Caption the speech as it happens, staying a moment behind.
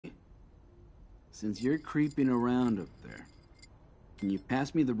since you're creeping around up there, can you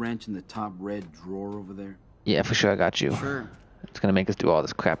pass me the wrench in the top red drawer over there? Yeah, for sure, I got you. Sure. It's gonna make us do all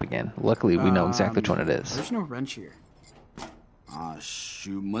this crap again. Luckily, we know exactly which one it is. There's no wrench here. Ah,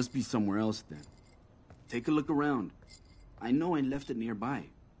 shoot. Must be somewhere else then. Take a look around. I know I left it nearby.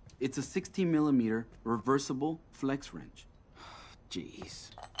 It's a 16mm reversible flex wrench. Jeez.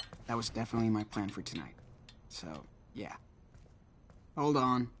 That was definitely my plan for tonight. So, yeah. Hold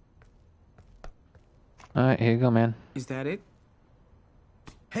on. Alright, here you go, man. Is that it?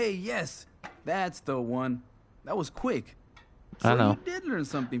 Hey, yes. That's the one. That was quick. I know. You did learn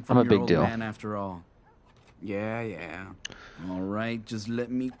something from I'm a your big old deal. man after all. Yeah. All right, just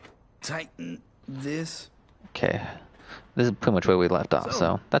let me tighten this. Okay. This is pretty much where we left off,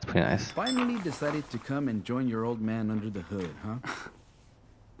 so that's pretty nice. Finally decided to come and join your old man under the hood, huh?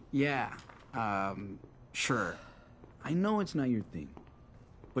 Yeah. Sure. I know it's not your thing,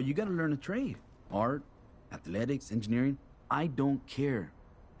 but you gotta learn a trade. Art, athletics, engineering, I don't care.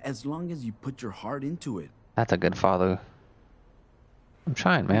 As long as you put your heart into it. That's a good father. I'm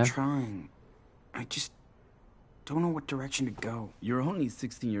trying, man. I'm trying. I just don't know what direction to go. You're only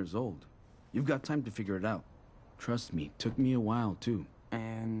 16 years old. You've got time to figure it out. Trust me, took me a while too.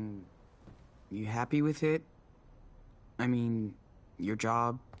 And you happy with it? I mean, your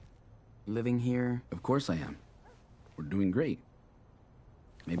job, living here? Of course I am. We're doing great.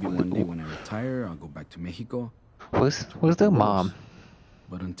 Maybe one day when I retire, I'll go back to Mexico. Where's their mom?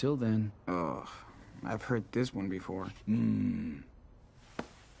 But until then... Ugh, I've heard this one before.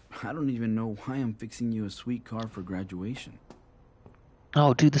 I don't even know why I'm fixing you a sweet car for graduation.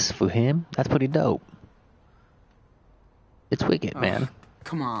 Oh, dude, this is for him? That's pretty dope. It's wicked, man.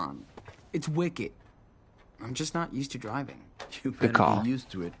 Come on. It's wicked. I'm just not used to driving. You better get used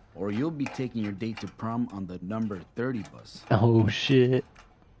to it, or you'll be taking your date to prom on the number 30 bus. Oh, shit.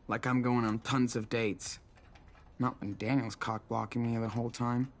 Like I'm going on tons of dates. Not when Daniel's cock-blocking me the whole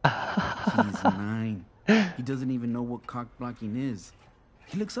time. He's 9. He doesn't even know what cock-blocking is.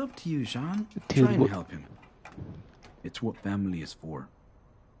 He looks up to you, Sean. Dude, Trying to help him. It's what family is for.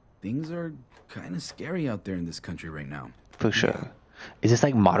 Things are kind of scary out there in this country right now. For sure. Is this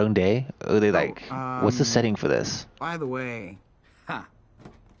like modern day? Or are they like, what's the setting for this? By the way... Ha!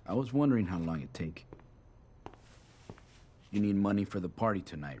 I was wondering how long it'd take. You need money for the party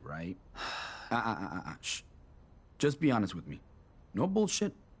tonight, right? Shh. Just be honest with me. No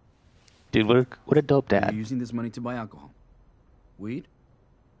bullshit. Dude, what a dope dad. Are you using this money to buy alcohol? Weed?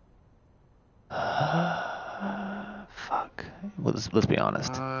 Fuck. Well, let's be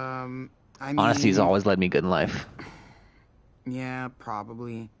honest. I mean... Honesty's always led me good in life. Yeah,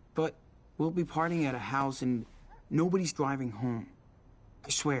 probably. But we'll be partying at a house and nobody's driving home. I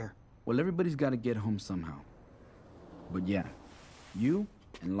swear. Well, everybody's got to get home somehow. But yeah, you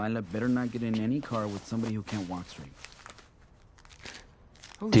and Lila better not get in any car with somebody who can't walk straight.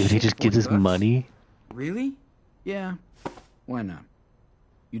 Holy Dude, he shit, just gives us $40? money? Really? Yeah, why not?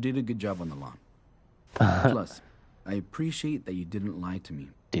 You did a good job on the lawn. Plus, I appreciate that you didn't lie to me.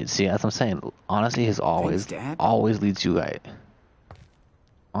 Dude, see, as I'm saying, honesty has Thanks, Dad. always leads you right.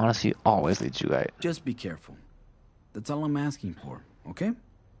 Honesty always leads you right. Just be careful. That's all I'm asking for, okay?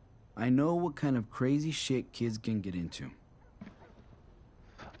 I know what kind of crazy shit kids can get into.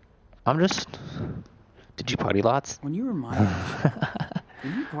 I'm just... Did you party lots? When you were my age,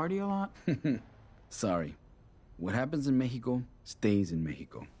 did you party a lot? Sorry. What happens in Mexico stays in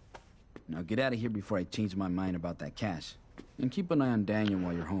Mexico. Now get out of here before I change my mind about that cash. And keep an eye on Daniel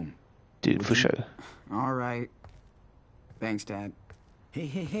while you're home. Dude, for sure. All right. Thanks, Dad.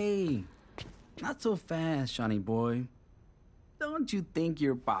 Hey. Not so fast, Shawnee boy. Don't you think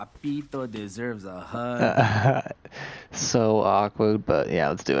your papito deserves a hug? So awkward, but yeah,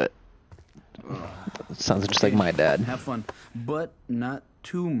 let's do it. Sounds just like my dad. Have fun, but not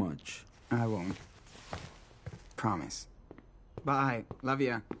too much. I won't. Promise. Bye. Love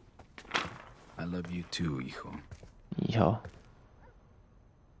ya. I love you too, hijo. Yo.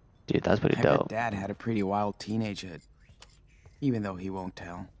 Dude, that's pretty I bet dope. Dad had a pretty wild teenagehood. Even though he won't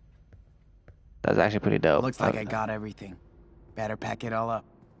tell. That's actually pretty dope. Looks like I got everything. Better pack it all up.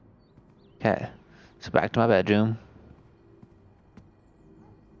 Okay. So back to my bedroom.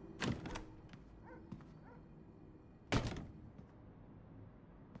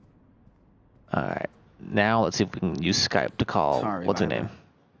 Alright. Now let's see if we can use Skype to call. Sorry, What's her Barbara. name?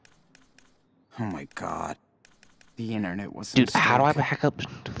 Oh my god. The internet was Dude, how do I back up?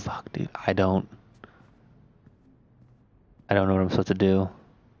 Fuck, dude. I don't know what I'm supposed to do.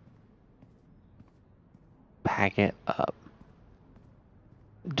 Pack it up.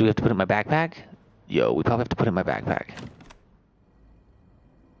 Do we have to put it in my backpack? Yo, we probably have to put it in my backpack.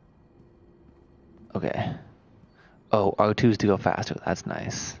 Okay. Oh, R2s to go faster. That's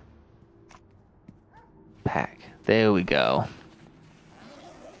nice. Pack. There we go.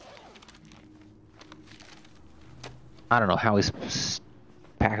 I don't know how he's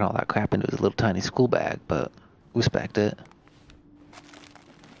packing all that crap into his little tiny school bag, but respect it.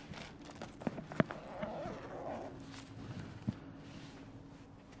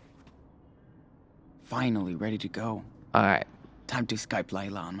 Finally ready to go. Alright. Time to Skype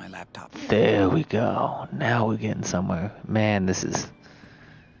Lila on my laptop. There we go. Now we're getting somewhere. Man, this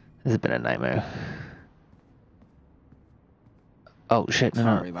has been a nightmare. Oh shit, no,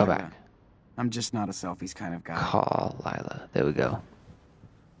 Sorry, go Lila. back. I'm just not a selfies kind of guy. Call Lila. There we go.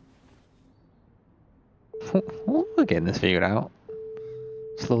 We're getting this figured out.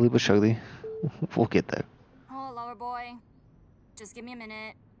 Slowly but surely. We'll get there. Oh, lover boy. Just give me a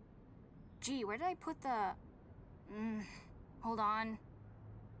minute. Gee, where did I put the... hold on.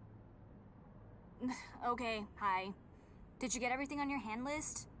 Okay, hi. Did you get everything on your hand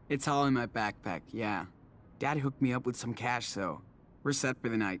list? It's all in my backpack, yeah. Dad hooked me up with some cash, so we're set for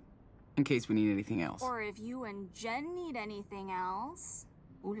the night. In case we need anything else. Or if you and Jen need anything else.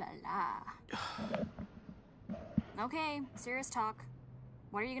 Ooh la la. Okay, serious talk.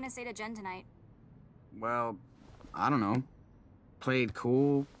 What are you gonna say to Jen tonight? Well, I don't know. Play it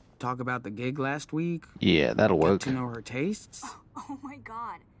cool, talk about the gig last week. Yeah, that'll work. Get to know her tastes. Oh my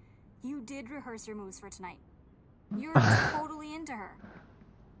god. You did rehearse your moves for tonight. You're totally into her.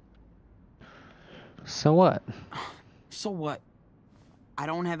 So what? So what? I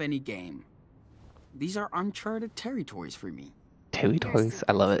don't have any game. These are uncharted territories for me. Territories?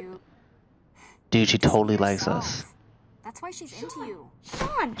 I You're love it. cute. Dude, she Just be totally likes yourself. us. That's why she's into you.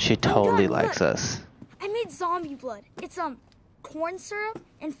 Sean! She I'm totally done, likes look. us. I made zombie blood. It's corn syrup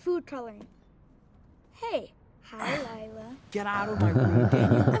and food coloring. Hey, hi Lila. Get out of my room,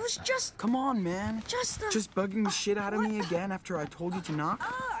 Daniel. I was just Come on, man. just Just bugging the shit out of me again after I told you to knock?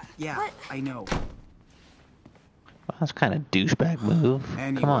 Yeah, but- I know. Well, that's kind of douchebag move.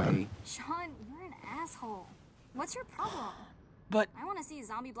 Anyway, Come on. Sean, you're an asshole. What's your problem? but I want to see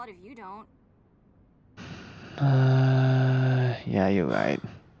zombie blood if you don't. Yeah, you're right.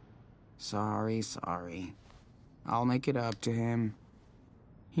 sorry. I'll make it up to him.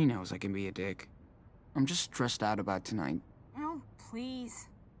 He knows I can be a dick. I'm just stressed out about tonight. Oh, please.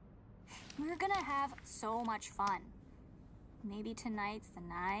 We're gonna have so much fun. Maybe tonight's the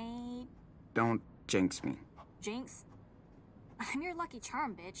night. Don't jinx me. Jinx? I'm your lucky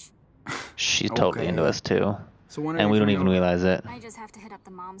charm, bitch. She's totally into Okay. us too. So when are And you we don't coming even over? realize it. I just have to hit up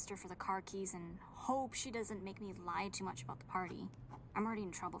the momster for the car keys and hope she doesn't make me lie too much about the party. I'm already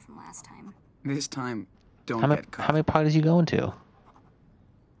in trouble from last time. This time, don't How many, get caught. how many parties you going to?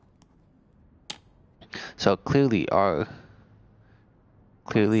 So clearly What's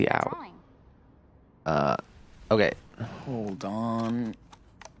that out. drawing? Okay. Hold on.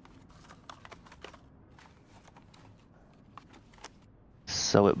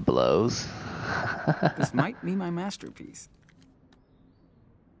 So it blows. This might be my masterpiece.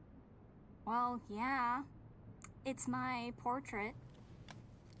 Well, yeah. It's my portrait.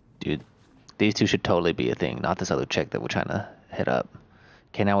 Dude, these two should totally be a thing, not this other chick that we're trying to hit up.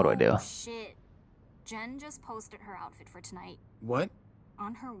 Okay, now what do I do? Oh, shit. Jen just posted her outfit for tonight What?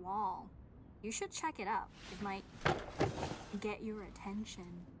 on her wall. You should check it out. It might get your attention.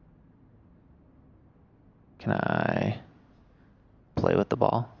 Can I play with the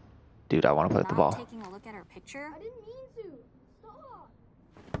ball? Dude, I want to play with the Not ball. taking a look at her picture? I didn't mean to. Stop.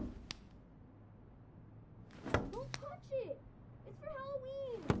 Don't touch it. It's for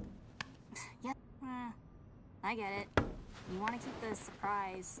Halloween. Yeah, I get it. You want to keep the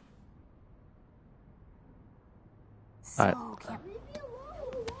surprise. So, Alright. can't... Leave me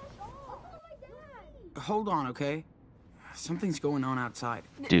alone. Oh my dad. Hold on, okay? Something's going on outside.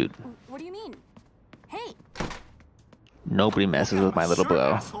 Dude, What do you mean? Hey, nobody messes with my little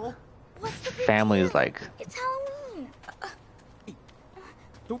bro. What's the big Family deal? is like, It's Halloween.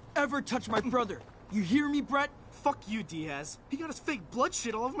 Don't ever touch my brother. You hear me, Brett? Fuck you, Diaz. He got his fake blood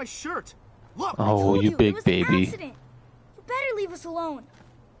shit all over my shirt. Look. oh, Told you it big was an baby. accident. You better leave us alone.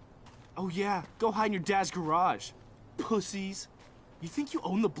 Oh yeah, go hide in your dad's garage. Pussies. You think you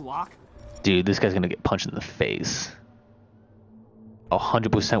own the block? Dude, this guy's gonna get punched in the face.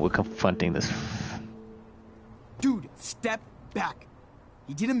 100% we're confronting this. Dude, step back.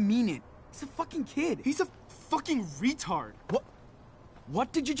 He didn't mean it. He's a fucking kid. He's a fucking retard.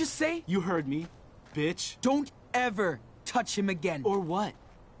 What did you just say? You heard me, bitch. Don't ever touch him again. Or what?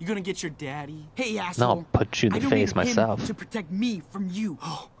 You gonna get your daddy? Hey, No, asshole. I'll put you in I the face don't need him myself. to protect me from you.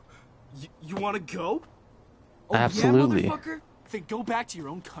 You wanna go? Oh, Absolutely. Yeah, motherfucker? Then go back to your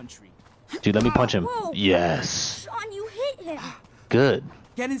own country. Dude, let me punch him. Whoa. Yes. Sean, you hit him. Good.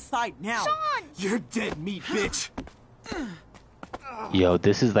 Get inside now. Sean! You're dead meat, bitch. Yo,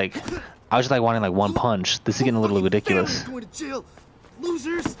 this is like... I was just like wanting like one punch. This is getting a little ridiculous. Going to jail.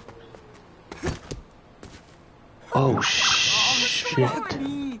 Losers. Oh, shit.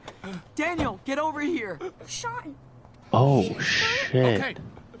 Daniel, get over here. Sean! Oh, shit.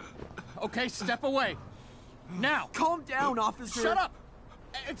 Okay, step away. Now. Calm down, officer. Shut up.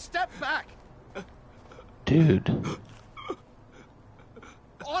 And step back. Dude.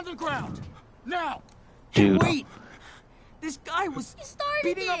 On the ground. Now. Dude. Wait. This guy was You started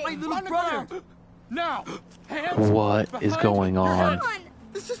beating up my it. little On the brother. ground. Now. Hands What is behind going your on? head. Sean!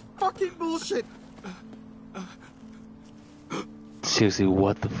 This is fucking bullshit. Seriously,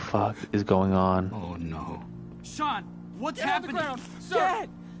 what the fuck is going on? Oh no. Sean, what's Get on the happening? ground, sir. Dad,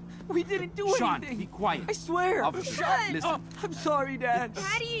 we didn't do Sean, anything. be quiet. I swear. Officer, Dad. listen. I'm sorry, Dad.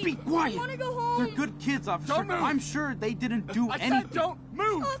 Daddy! Be quiet. I want to go home. They're good kids, officer. Don't move. I'm sure they didn't do I anything. said don't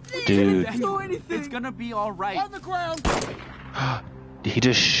move. Nothing. Dude. Daniel, do anything. it's gonna be all right. On the ground. He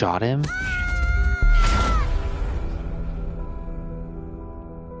just shot him?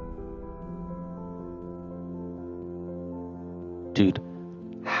 Dude,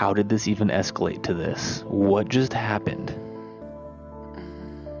 how did this even escalate to this? What just happened?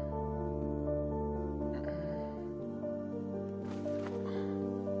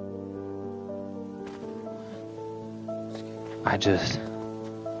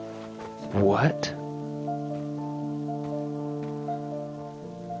 What?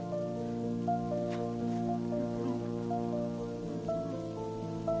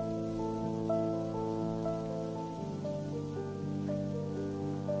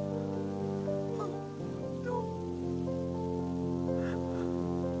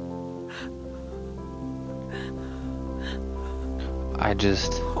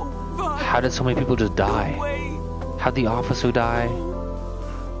 How did so many people just die? How'd the officer die?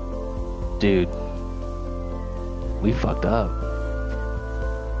 Dude. We fucked up.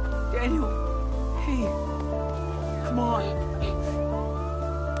 Daniel, hey, come on.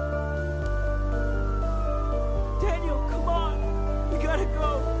 Daniel, come on. We gotta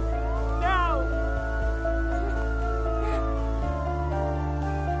go. Now.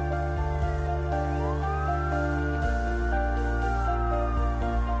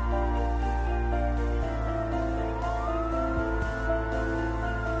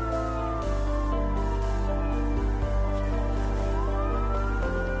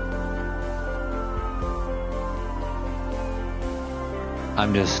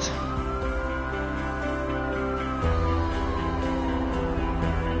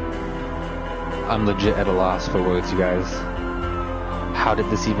 I'm legit at a loss for words, you guys. How did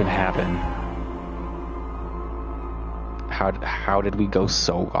this even happen? How did we go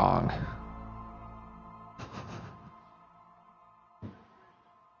so wrong?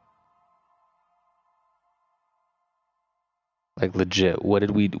 Like legit, what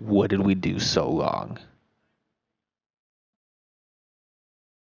did we do so wrong?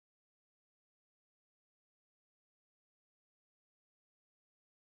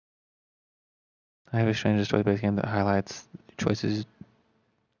 I have a strange story-based game that highlights choices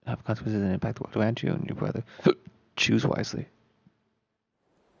have consequences and impact the world around you and your brother. Choose wisely.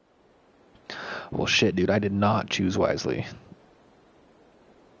 Well, shit, dude, I did not choose wisely.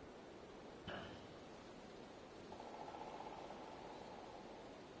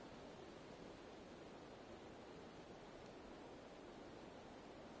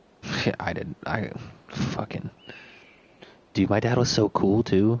 Yeah, I fucking... Dude, my dad was so cool,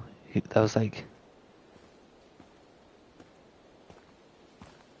 too. That was like...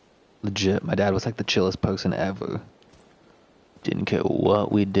 Legit, my dad was like the chillest person ever. Didn't care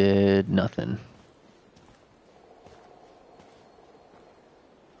what we did, nothing.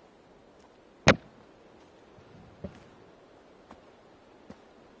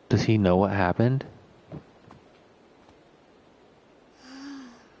 Does he know what happened?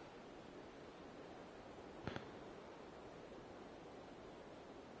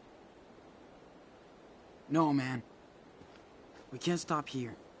 No, man. We can't stop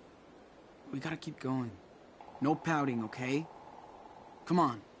here. We gotta keep going. No pouting, okay? Come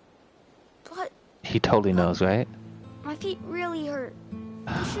on. But He totally knows, right? my feet really hurt.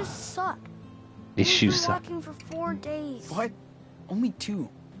 These shoes suck. These We've shoes been suck. walking for 4 days. What? Only 2.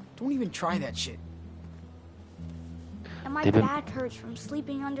 Don't even try that shit. And my They've been- back hurts from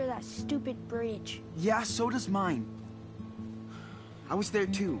sleeping under that stupid bridge. Yeah, so does mine. I was there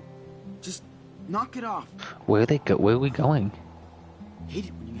too. Just knock it off. Where are we going? Hate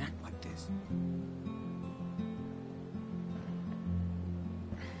it when you act like this.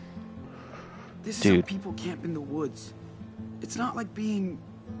 This is Dude. how people camp in the woods. It's not like being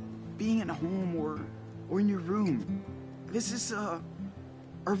in a home or in your room. This is a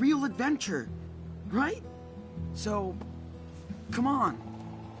real adventure, right? So, come on.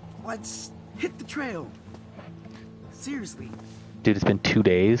 Let's hit the trail. Seriously. Dude, it's been 2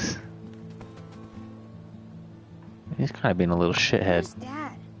 days. He's kind of being a little shithead. Where's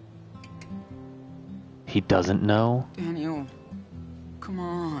Dad? He doesn't know. Daniel, come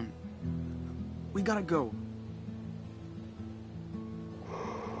on. We gotta go.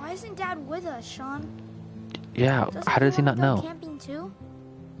 Why isn't Dad with us, Sean? Yeah, how does he not wanna go know? camping too?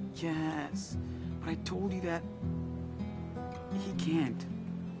 Yes, but I told you that he can't.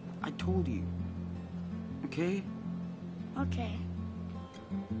 I told you. Okay? Okay.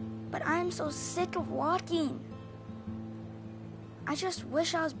 But I'm so sick of walking. I just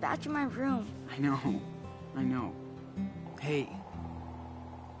wish I was back in my room. I know. Hey,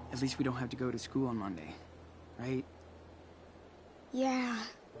 at least we don't have to go to school on Monday, right? Yeah.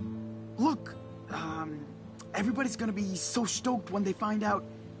 Look, everybody's gonna be so stoked when they find out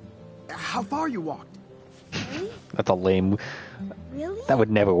how far you walked. Really? That's a lame. Really? That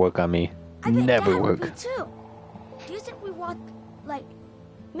would never work on me. I bet Never Dad would work. be too. Do you think we walked, like,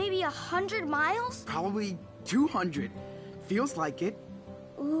 maybe 100 miles? Probably 200. Feels like it.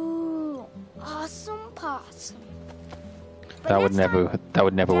 Ooh, awesome possum. But That would next never. time, That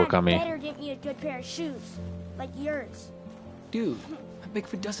would never Dad work on me. better get me a good pair of shoes, like yours. Dude,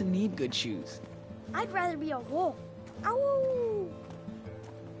 Bigfoot doesn't need good shoes. I'd rather be a wolf. Ow!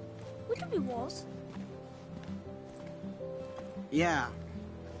 We could be wolves. Yeah,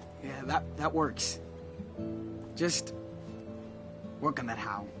 that works. Just work on that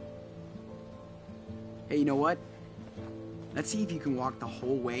how. Hey, you know what? Let's see if you can walk the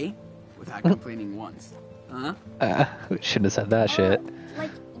whole way without complaining once. Huh? Shouldn't have said that shit.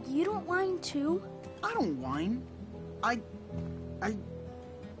 Like, you don't whine too? I don't whine. I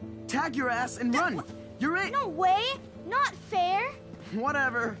tag your ass and run. You're it. No way! Not fair!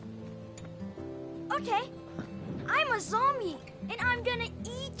 Whatever. Okay, I'm a zombie, and I'm gonna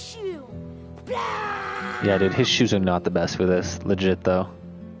eat you. Blah! Yeah, dude, his shoes are not the best for this. Legit, though.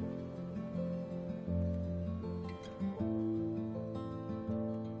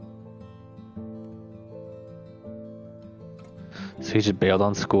 So he just bailed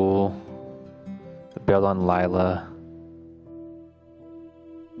on school, bailed on Lila.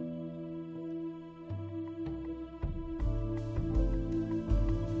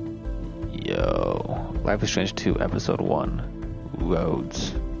 Yo, Life is Strange 2, Episode 1,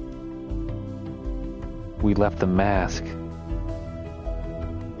 Roads. We left the mask.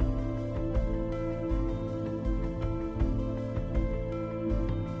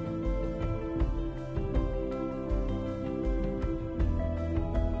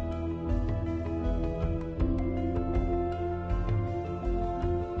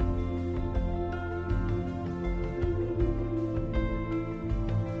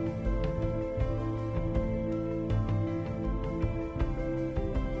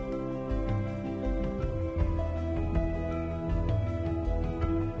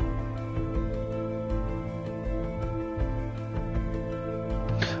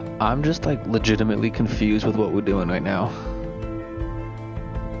 I'm just like legitimately confused with what we're doing right now.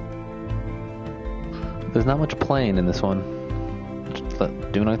 There's not much playing in this one. Just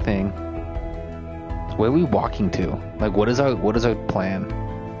doing our thing. Where are we walking to? Like, what is our plan?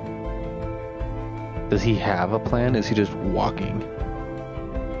 Does he have a plan? Is he just walking?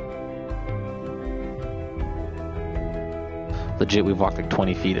 Legit, we've walked like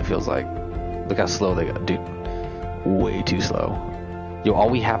 20 feet, it feels like. Look how slow they go. Dude, way too slow. Yo,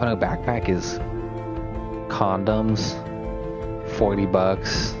 all we have in our backpack is condoms,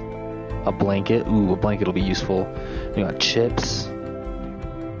 $40, a blanket. Ooh, a blanket will be useful. We got chips.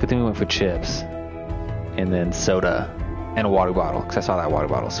 Good thing we went for chips. And then soda and a water bottle, because I saw that water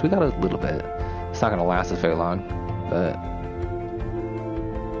bottle. So we got a little bit. It's not going to last us very long, but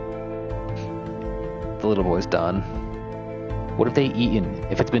the little boy's done. What have they eaten?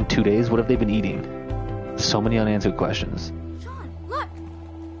 If it's been 2 days, what have they been eating? So many unanswered questions. Sean, look!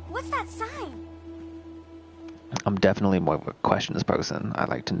 What's that sign? I'm definitely more of a questions person. I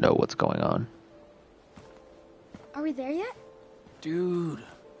like to know what's going on. Are we there yet? Dude,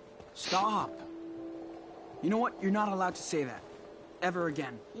 stop. You know what? You're not allowed to say that. Ever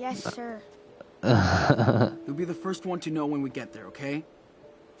again. Yes, sir. You'll be the first one to know when we get there, okay?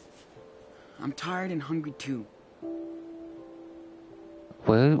 I'm tired and hungry too.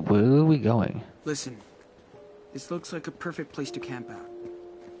 Where are we going? Listen, this looks like a perfect place to camp out.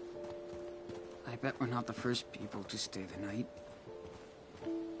 I bet we're not the first people to stay the night.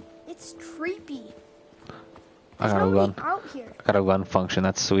 It's creepy. I There's got a nobody run. out here. I got a run function.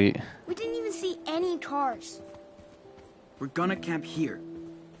 That's sweet. We didn't even see any cars. We're gonna camp here.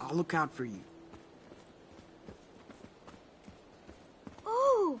 I'll look out for you.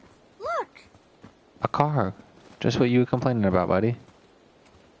 Oh, look. A car. Just what you were complaining about, buddy.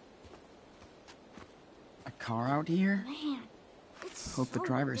 A car out here? Man, it's Hope the so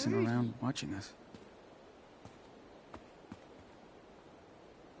driver isn't dirty. around watching us.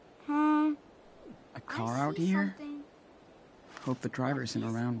 Huh? A car I out see here? something. Hope the driver isn't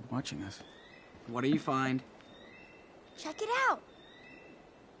around watching us. What do you find? Check it out.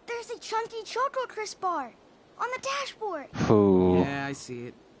 There's a chunky Choco Crisp bar on the dashboard. Ooh. Yeah, I see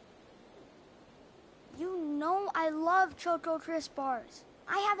it. You know I love Choco Crisp bars.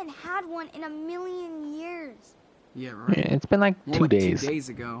 I haven't had one in a million years. Yeah, right. Yeah, it's been like More 2 like days. 2 days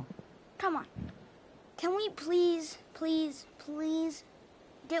ago. Come on. Can we please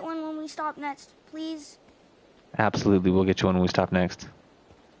get one when we stop next? Please? Absolutely, we'll get you one when we stop next.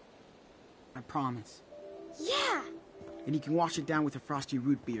 I promise. Yeah, And you can wash it down with a frosty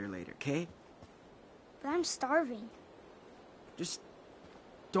root beer later, okay? but I'm starving. Just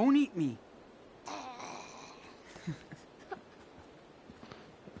don't eat me.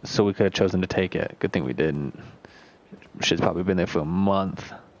 So we could have chosen to take it. Good thing we didn't. Shit's probably been there for a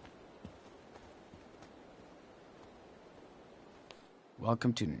month.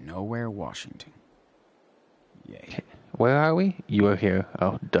 Welcome to Nowhere, Washington. Yay. Where are we? You are here.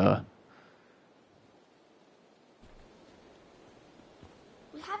 Oh, duh.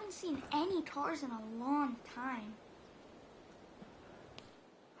 We haven't seen any cars in a long time.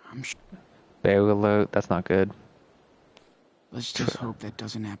 I'm sure. Bear alert. That's not good. Let's just hope that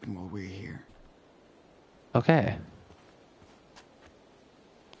doesn't happen while we're here. Okay.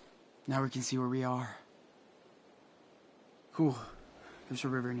 Now we can see where we are. Whew. There's a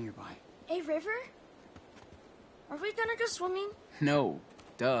river nearby. A river? Are we gonna go swimming? No,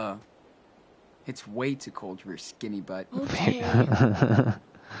 duh. It's way too cold for your skinny butt. Okay. Alright,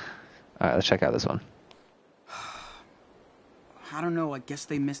 let's check out this one. I don't know, I guess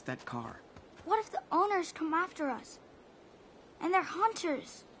they missed that car. What if the owners come after us? And they're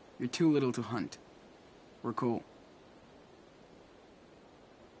hunters. You're too little to hunt. We're cool.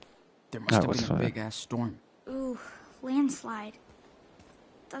 There must have what's been a that? big-ass storm. Ooh, landslide.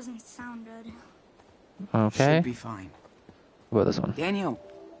 Doesn't sound good. Okay. Should be fine. What about this one? Daniel!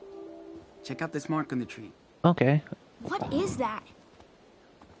 Check out this mark on the tree. Okay. What is that?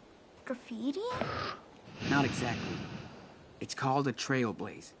 Graffiti? Not exactly. It's called a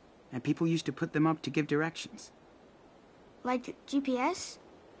trailblaze, and people used to put them up to give directions. Like GPS?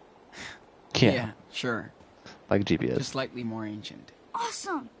 Yeah. Sure. Like GPS. Just slightly more ancient.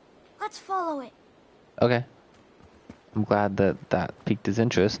 Awesome! Let's follow it. Okay. I'm glad that piqued his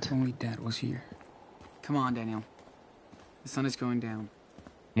interest. If only Dad was here. Come on, Daniel. The sun is going down.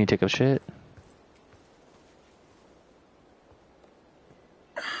 You take a shit?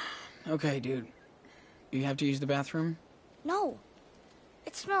 Okay, dude. You have to use the bathroom? No.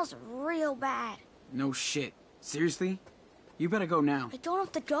 It smells real bad. No shit. Seriously? You better go now. I don't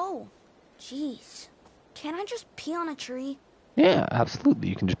have to go. Jeez. Can't I just pee on a tree? Yeah, absolutely.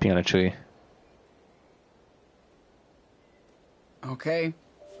 You can just pee on a tree. Okay.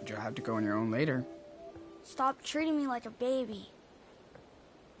 But you'll have to go on your own later. Stop treating me like a baby.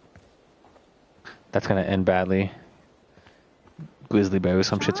 That's gonna end badly. Grizzly bear or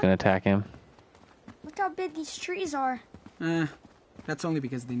some shit's gonna attack him. Look how big these trees are. That's only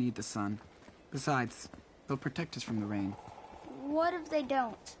because they need the sun. Besides, they'll protect us from the rain. What if they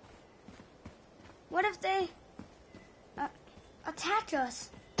don't? What if they attack us?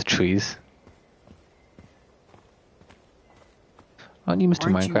 The trees. Aren't you Mr.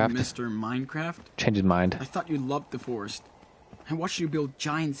 Aren't Minecraft? you Mr. Minecraft? Change his mind. I thought you loved the forest. I watched you build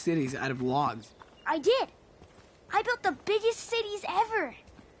giant cities out of logs. I did. I built the biggest cities ever.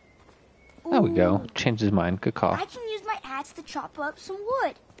 There we go. Ooh. Changed his mind. Good call. I can use my axe to chop up some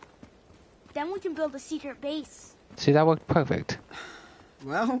wood. Then we can build a secret base. See, that worked perfect.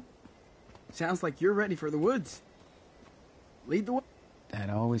 Well, sounds like you're ready for the woods. Lead the way. Dad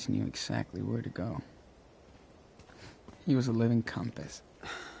always knew exactly where to go. He was a living compass.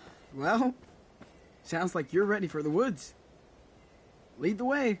 Well, sounds like you're ready for the woods. Lead the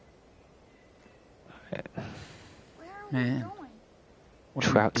way. Where are Man. we going? What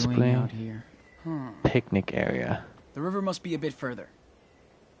Trout are we doing spring. out here? Picnic area. The river must be a bit further.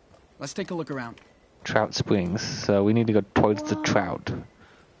 Let's take a look around. Trout Springs. So we need to go towards the Whoa. trout.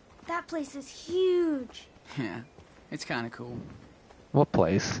 That place is huge. Yeah, it's kind of cool. What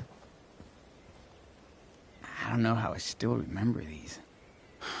place? I don't know how I still remember these.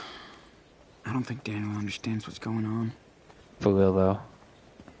 I don't think Daniel understands what's going on. For real, though.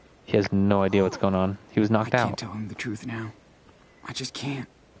 He has no idea what's going on. He was knocked I can't out. tell him the truth now. I just can't.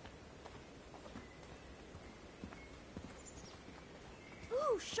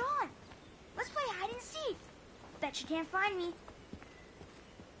 Ooh, Sean! Let's play hide and seek. Bet you can't find me.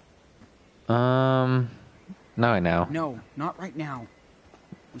 Not right now. No, not right now.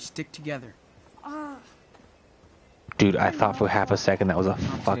 We stick together. Dude, I thought for half a second that was a Not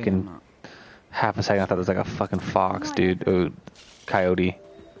today, I'm fucking... not. Half a second I thought it was like a fucking fox, dude. Or coyote.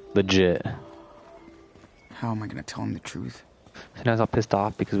 Legit. How am I gonna tell him the truth? And I was all pissed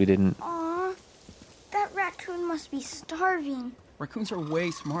off because we didn't... Aw, that raccoon must be starving. Raccoons are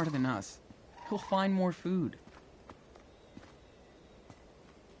way smarter than us. He'll find more food.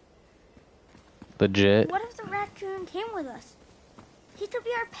 Legit. What if the raccoon came with us? He could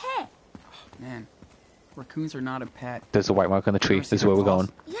be our pet. Man, raccoons are not a pet There's a white mark on the tree. This is where we're going.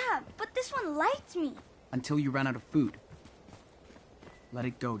 Yeah, but this one liked me. until you run out of food. Let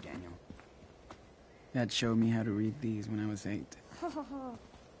it go, Daniel. Dad showed me how to read these when I was 8. Looks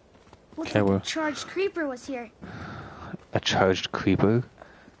Okay, like well. a charged creeper was here. A charged creeper?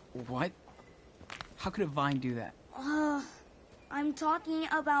 What? How could a vine do that? I'm talking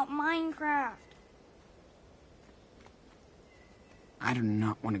about Minecraft. I do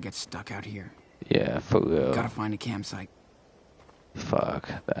not want to get stuck out here. Yeah, for real. Gotta find a campsite. Fuck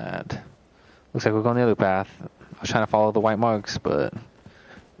that. Looks like we're going the other path. I was trying to follow the white marks, but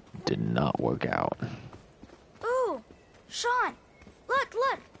did not work out. Ooh, Sean, look.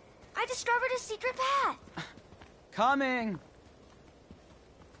 I discovered a secret path. Coming!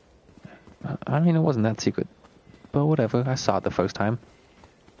 I mean, it wasn't that secret. But whatever, I saw it the first time.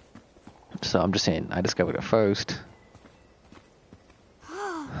 So I'm just saying, I discovered it first.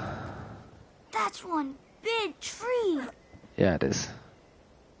 That's one big tree. Yeah, it is.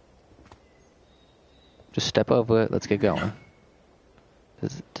 Just step over it, let's get going.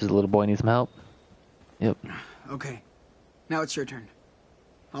 Does the little boy need some help? Yep. Okay, now it's your turn.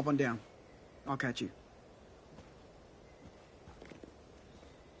 Hop on down. I'll catch you.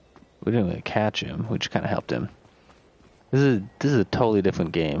 We didn't really catch him, we just kind of helped him. This is a totally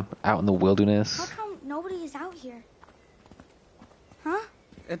different game. Out in the How wilderness. come nobody is out here? Huh?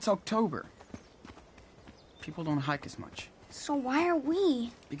 It's October. People don't hike as much. So why are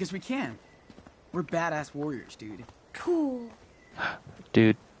we? Because we can. We're badass warriors, dude. Cool.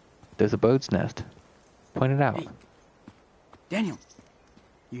 Dude, there's a bird's nest. Point it out. Hey. Daniel,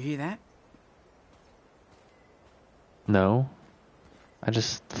 you hear that? No. I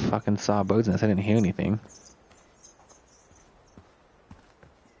just fucking saw a bird's nest. I didn't hear anything.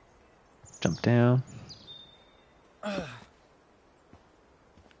 Jump down.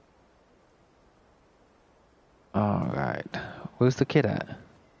 Alright. Where's the kid at?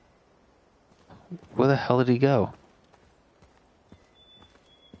 Where the hell did he go?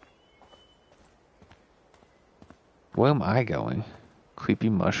 Where am I going? Creepy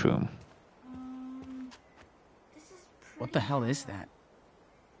mushroom. This is What the hell is that?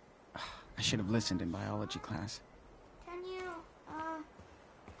 I should have listened in biology class. Can you,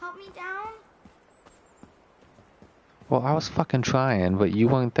 help me down? Well, I was fucking trying, but you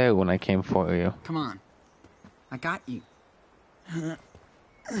weren't there when I came for you. Come on. I got you.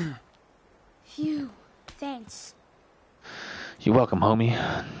 Phew. Thanks. You're welcome, homie.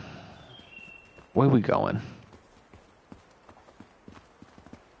 Where we going?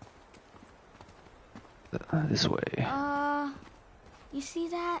 This way. You see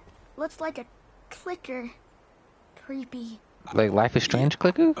that? Looks like a clicker. Creepy. Like Life is Strange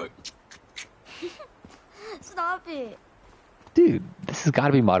clicker? Stop it. Dude, this has got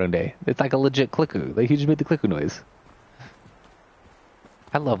to be modern day. It's like a legit clicker. Like, he just made the clicker noise.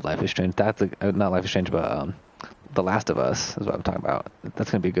 I love Life is Strange. That's not Life is Strange, but The Last of Us is what I'm talking about. That's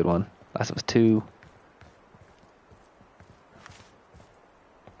gonna be a good one. Last of Us 2.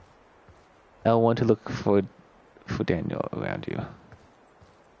 L1 to look for Daniel around you.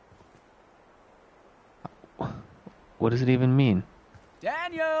 What does it even mean?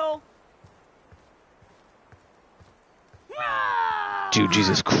 Daniel! Dude,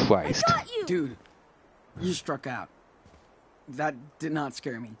 Jesus Christ. Got you. Dude, you struck out. That did not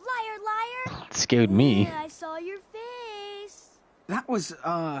scare me. Liar. It scared me. Yeah, I saw your face. That was,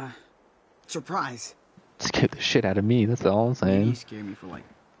 surprise. It scared the shit out of me, that's all I'm You saying. scared me for like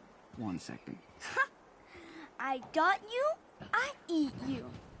 1 second. I got you. I eat you.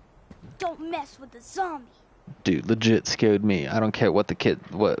 Don't mess with the zombie. Dude, legit scared me. I don't care what the kid,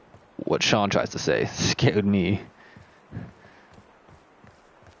 what Sean tries to say. Scared me.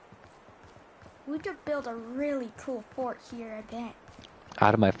 We could build a really cool fort here, I bet.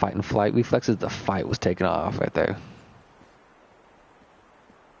 Out of my fight and flight reflexes, the fight was taken off right there.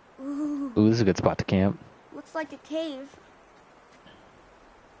 Ooh, Ooh, this is a good spot to camp. looks like a cave.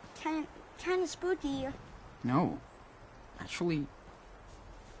 Kind of spooky. No. Actually,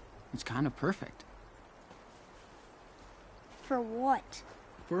 it's kind of perfect. For what?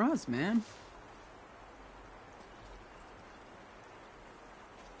 For us, man.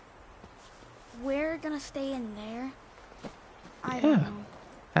 We're gonna stay in there? I Yeah. don't know.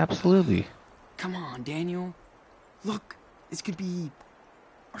 Absolutely. Come on, Daniel. Look, this could be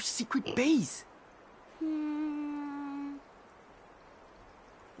our secret base.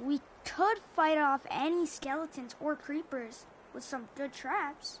 We could fight off any skeletons or creepers with some good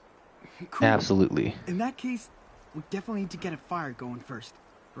traps. Cool. Absolutely. In that case, we definitely need to get a fire going first,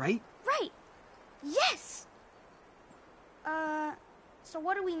 right? Right! Yes! So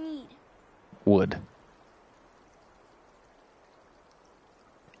what do we need? Wood.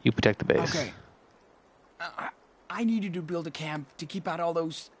 You protect the base. Okay. I need you to build a camp to keep out all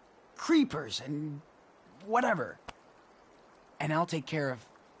those creepers and whatever. And I'll take care of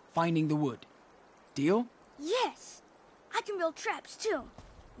finding the wood. Deal? Yes! I can build traps too.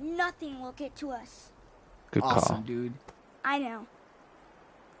 Nothing will get to us. Good Awesome, call. dude. I know.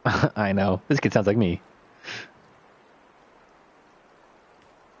 I know. This kid sounds like me.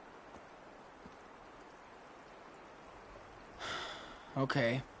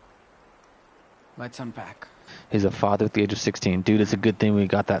 Okay. Let's unpack. He's a father at the age of 16. Dude, it's a good thing we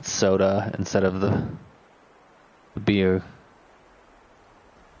got that soda instead of the beer.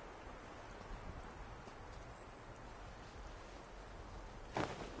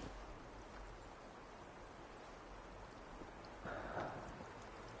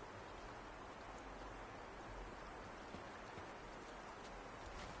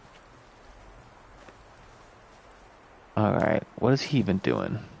 Alright, what is he even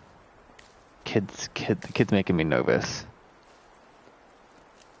doing? The kid's making me nervous.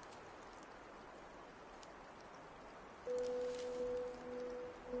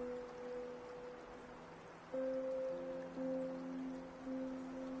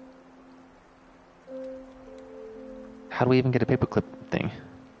 How do we even get a paperclip thing?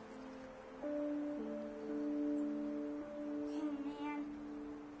 Oh man,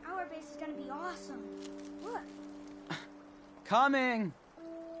 our base is gonna be awesome. Look, Coming!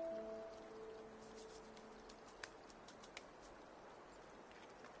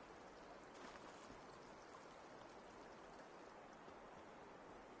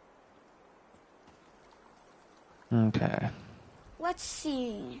 Okay. let's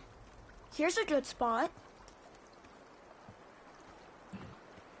see. Here's a good spot.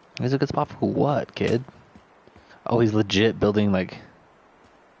 Here's a good spot for what, kid? Oh, he's legit building like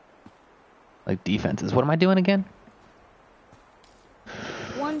defenses. What am I doing again?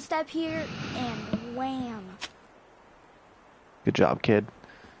 One step here and wham. Good job, kid.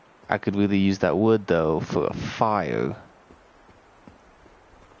 I could really use that wood though for a fire.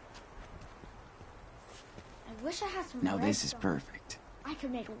 I wish I had some Now this is redstone. perfect. I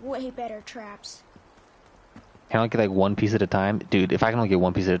could make way better traps. Can I only get like one piece at a time? Dude, if I can only get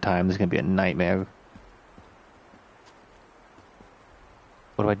one piece at a time, this is gonna be a nightmare.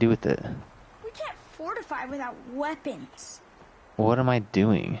 What do I do with it? We can't fortify without weapons. What am I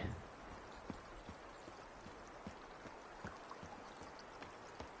doing?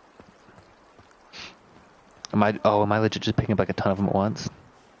 Am I legit just picking up like a ton of them at once?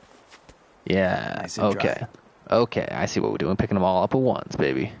 Yeah, Nice and okay. dry. Okay, I see what we're doing. Picking them all up at once,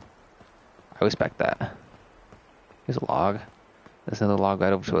 baby. I respect that. Here's a log. There's another log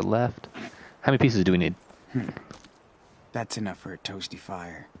right over to the left. How many pieces do we need? That's enough for a toasty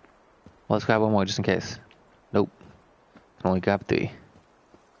fire. Well, let's grab one more just in case. Nope. Can only grab 3.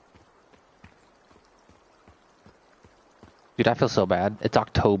 Dude, I feel so bad. It's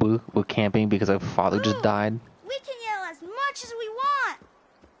October. We're camping because our father just died. We can yell as much as we want.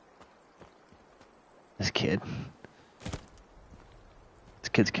 This kid. This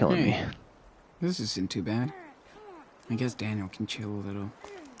kid's killing me. Hey. This isn't too bad. I guess Daniel can chill a little.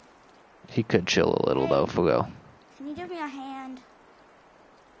 He could chill a little though, for real. Can you give me a hand?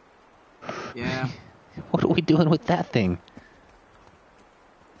 Yeah. What are we doing with that thing?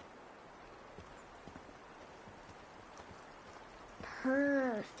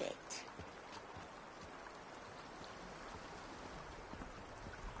 Perfect.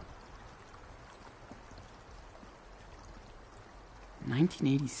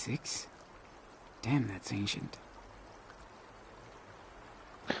 $1986? Damn, that's ancient.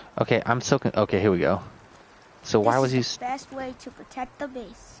 Okay, I'm so okay, here we go. So why was he This is the best way to protect the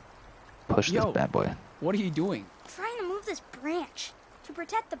base. push this Yo. bad boy? What are you doing? Trying to move this branch to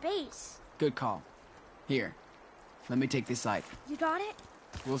protect the base. Good call. Here, let me take this side. You got it?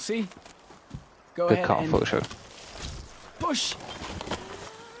 We'll see. Go Good ahead call, and for sure. push.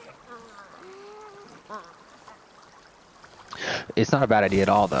 It's not a bad idea at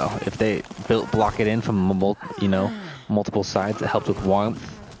all, though. If they block it in from multiple sides, it helps with warmth,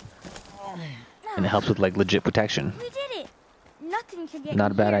 and it helps with like legit protection. We did it. Nothing can get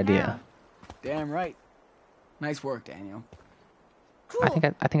Not a in bad here idea. now. Damn right. Nice work, Daniel. Cool. I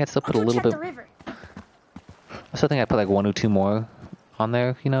think I'd still put I'll a go little check bit. the river. I still think I'd put like 1 or 2 more on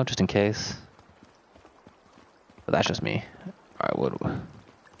there, just in case. But that's just me. All right,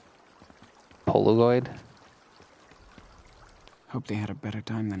 Polaroid. Hope they had a better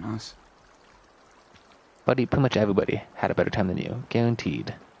time than us. Buddy, pretty much everybody had a better time than you.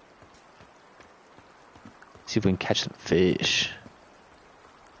 Guaranteed. See if we can catch some fish.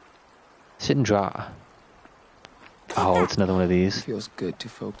 Sit and draw. Oh, it's another one of these. Feels good to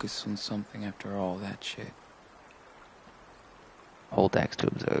focus on something after all that shit. Hold X to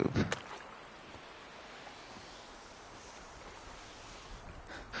observe.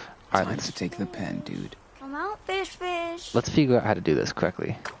 Alright, Time to take the pen, dude. Come out, fish. let's figure out how to do this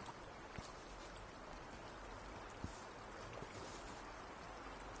correctly.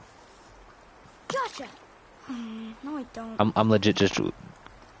 Gotcha. No, I don't. I'm legit just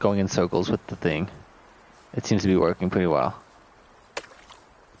going in circles with the thing. It seems to be working pretty well.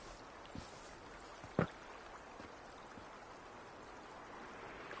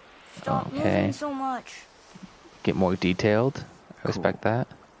 Stop Okay. moving so much. Get more detailed. I respect that.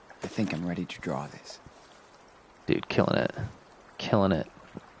 I think I'm ready to draw this. Dude, killing it. Killing it.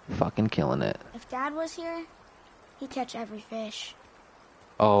 Fucking killing it. If Dad was here, he'd catch every fish.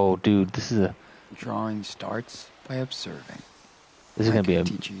 Oh, dude, this is Drawing starts by observing. gonna like be our a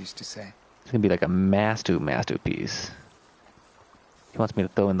teacher used to say. It's gonna be like a masterpiece. He wants me to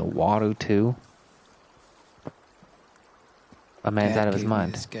throw in the water too. A man's Dad out of his gave me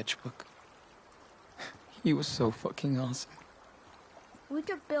mind. the sketchbook. He was so fucking awesome. We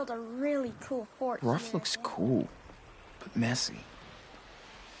could build a really cool fort Rough here. looks cool, but messy.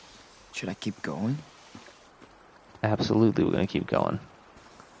 Should I keep going? Absolutely, we're gonna keep going.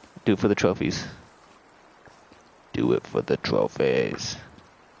 Do it for the trophies. Do it for the trophies.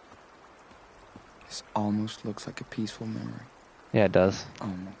 This almost looks like a peaceful memory. Yeah, it does.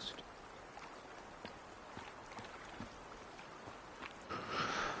 Almost.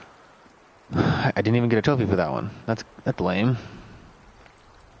 I didn't even get a trophy for that one. That's lame.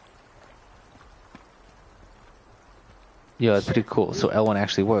 Yeah, that's pretty cool. So L1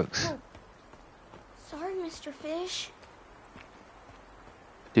 actually works. Oh. Sorry, Mr. Fish.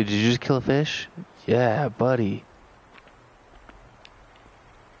 Dude, did you just kill a fish? Yeah, buddy.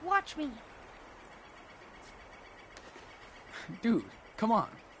 Watch me. Dude, come on.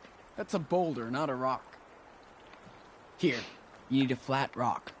 That's a boulder, not a rock. Here, you need a flat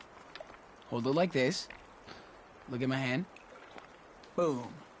rock. Hold it like this. Look at my hand. Boom.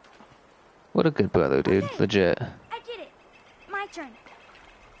 What a good brother, dude. Okay. Legit. I did it. My turn.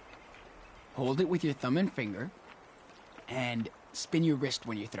 Hold it with your thumb and finger. And spin your wrist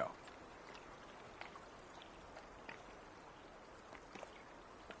when you throw.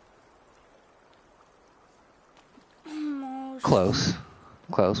 Almost. Close.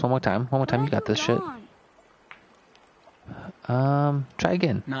 Close. One more time. One more time. You got this shit. Try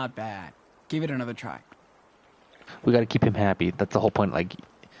again. Not bad. Give it another try. We gotta keep him happy. That's the whole point. Like,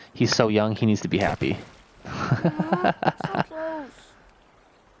 he's so young, he needs to be happy. So close.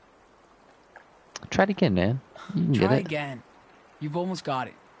 Try it again, man. You can Try get it. again. You've almost got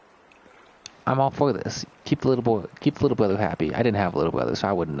it. I'm all for this. Keep the little brother happy. I didn't have a little brother, so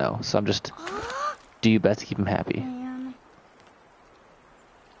I wouldn't know. So I'm just do your best to keep him happy. Man.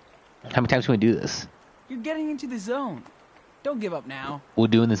 How many times can we do this? You're getting into the zone. Don't give up now. We're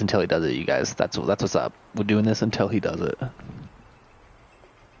doing this until he does it, you guys. That's what's up. We're doing this until he does it.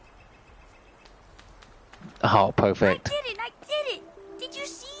 Oh, perfect. I did it. Did you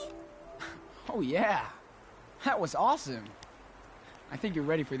see? Oh yeah. That was awesome. I think you're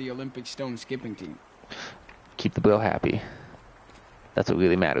ready for the Olympic stone skipping team. Keep the bro happy. That's what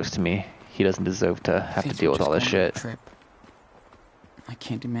really matters to me. He doesn't deserve to have to Think deal we're with all this just going on a shit. Trip. I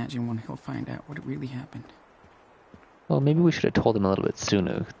can't imagine when he'll find out what really happened. Well, maybe we should have told him a little bit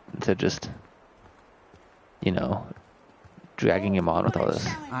sooner instead of just, dragging him on with all this.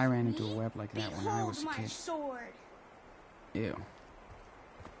 I ran into a web like that when I was a Behold my kid. sword. Ew.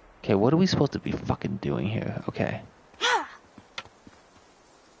 Okay, what are we supposed to be fucking doing here? Okay.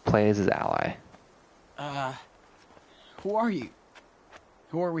 Play as his ally. Who are you?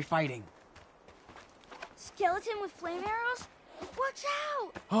 Who are we fighting? Skeleton with flame arrows? Watch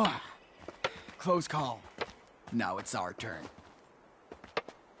out! Oh, close call. Now it's our turn.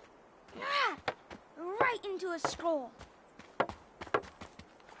 Ah, right into a scroll.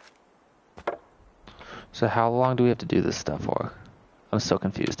 So how long do we have to do this stuff for? I'm so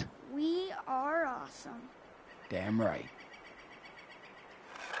confused. We are awesome. Damn right.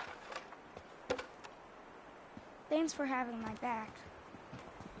 Thanks for having my back.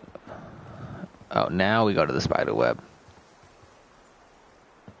 Oh, now we go to the spider web.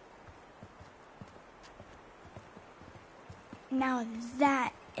 Now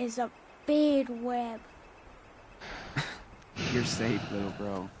that is a big web. You're safe, little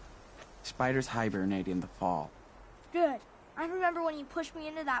bro. Spiders hibernate in the fall. Good. I remember when you pushed me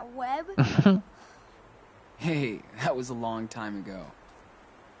into that web. Hey, that was a long time ago.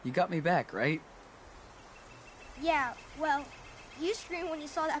 You got me back, right? Yeah, well, you screamed when you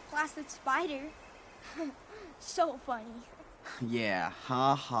saw that plastic spider. So funny. Yeah,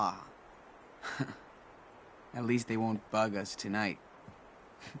 ha ha. At least they won't bug us tonight.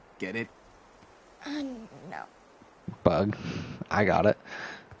 Get it? No. Bug. I got it.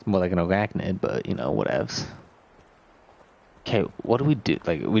 It's more like an arachnid, but, you know, whatevs. Okay, what do we do?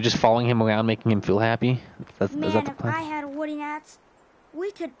 Like, are we just following him around, making him feel happy? Is Man, that the if plan? I had a wooden axe,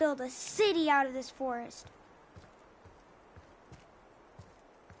 we could build a city out of this forest.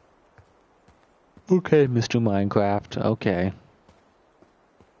 Okay, Mr. Minecraft. Okay.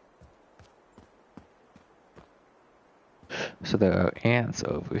 So there are ants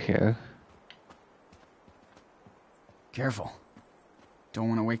over here. Careful. Don't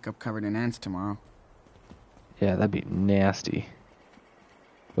want to wake up covered in ants tomorrow. Yeah, that'd be nasty.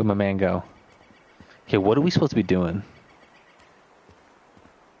 Where'd my man go? Okay, what are we supposed to be doing?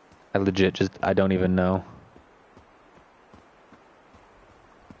 I don't even know.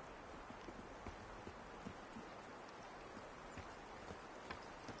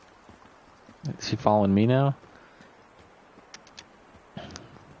 Is he following me now?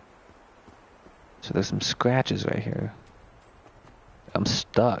 So there's some scratches right here. I'm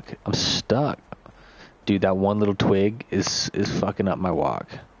stuck. Dude, that one little twig is fucking up my walk.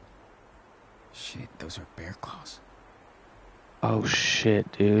 Shit, those are bear claws. Oh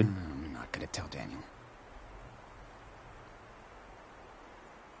shit, dude. I'm not gonna tell Daniel.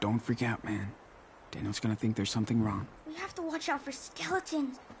 Don't freak out, man. Daniel's gonna think there's something wrong. We have to watch out for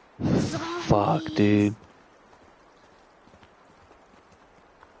skeletons and zombies. Fuck, dude.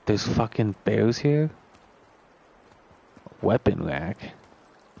 There's fucking bears here? Weapon rack.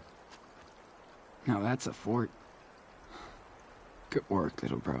 Now that's a fort. Good work,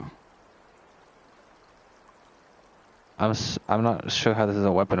 little bro. I'm not sure how this is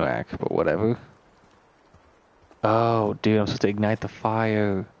a weapon rack, but whatever. Oh, dude, I'm supposed to ignite the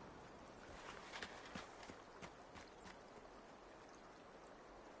fire.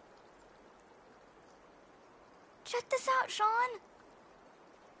 Check this out, Sean.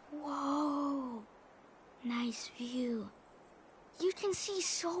 Whoa. Nice view. You can see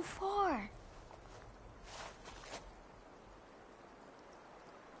so far.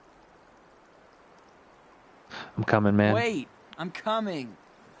 I'm coming, man. Wait, I'm coming.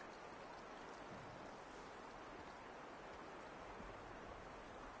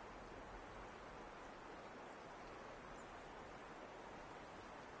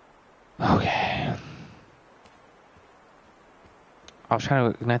 Okay. I was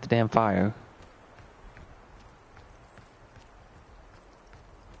trying to ignite the damn fire.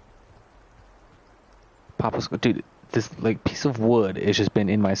 Papa's, dude, this like piece of wood has just been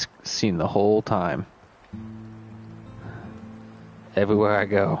in my scene the whole time. Everywhere I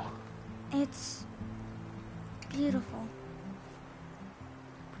go. It's beautiful.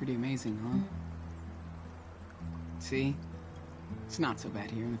 Pretty amazing, huh? See? It's not so bad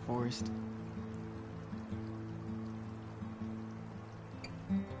here in the forest.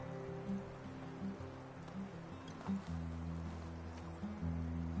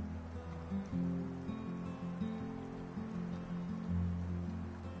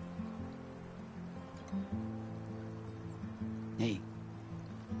 Hey,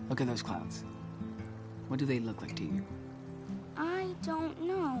 look at those clouds. What do they look like to you? I don't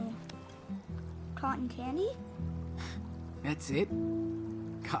know. Cotton candy? That's it?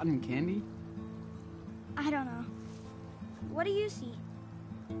 Cotton candy? I don't know. What do you see?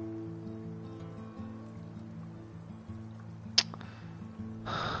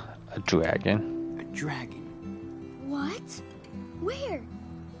 A dragon. A dragon. What? Where?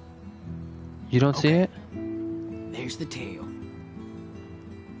 You don't see it? There's the tail.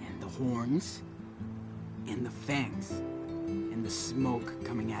 And the horns. And the fangs. And the smoke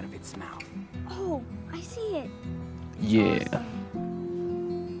coming out of its mouth. Oh, I see it. Yeah.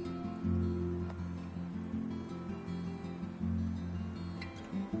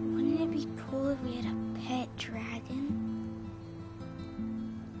 Wouldn't it be cool if we had a pet dragon?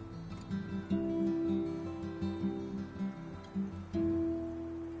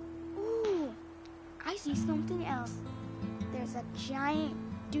 Ooh, I see something else. There's a giant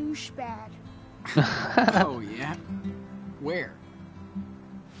douchebag. Oh, yeah? Where?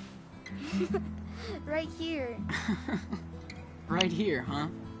 Right here. Right here, huh?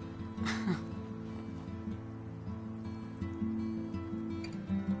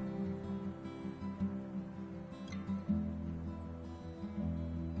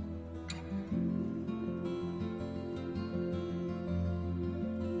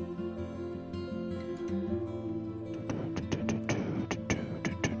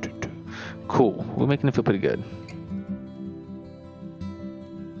 Cool. We're making it feel pretty good.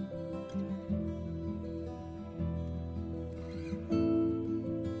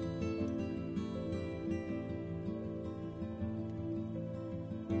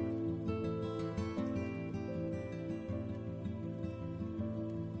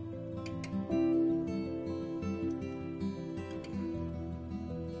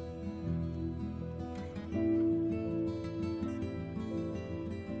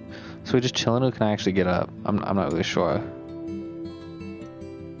 So we're just chilling, or can I actually get up? I'm not really sure.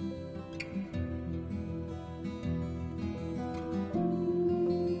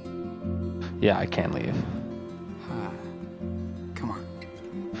 Yeah, I can leave. Come on.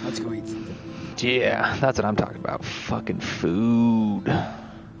 Let's go eat something. Yeah, that's what I'm talking about. Fucking food.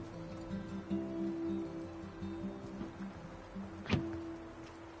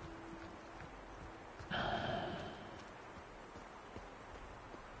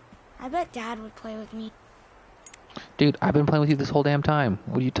 I bet Dad would play with me. Dude, I've been playing with you this whole damn time.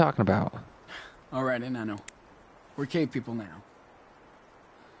 What are you talking about? All right, and I know. We're cave people now.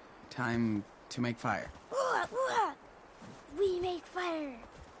 Time to make fire. Ooh, ooh, we make fire.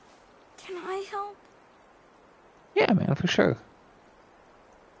 Can I help? Yeah, man, for sure.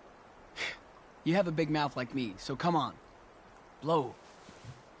 You have a big mouth like me, so come on. Blow.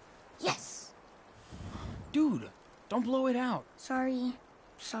 Yes. Dude, don't blow it out. Sorry.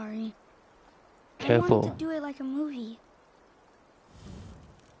 I Careful. wanted to do it like a movie.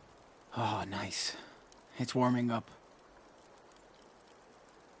 Oh, nice. It's warming up.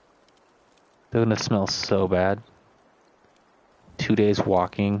 They're gonna smell so bad. 2 days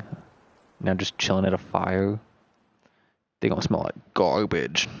walking, now just chilling at a fire. They're gonna smell like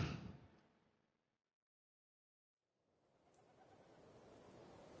garbage.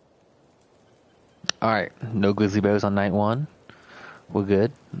 Alright, no grizzly bears on night 1. We're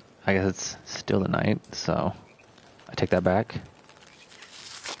good. I guess it's still the night, so I take that back.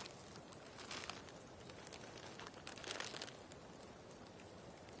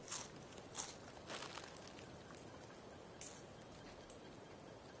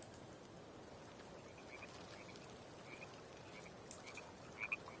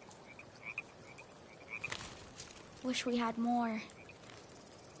 Wish we had more.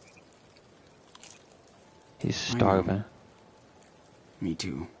 He's starving. Me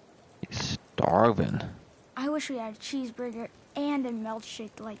too. He's starving. I wish we had a cheeseburger and a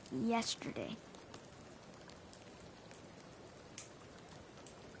milkshake like yesterday.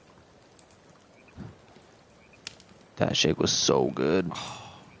 That shake was so good.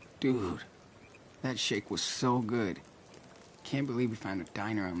 Dude, that shake was so good. Can't believe we found a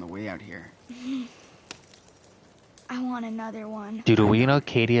diner on the way out here. I want another one. Dude, are we in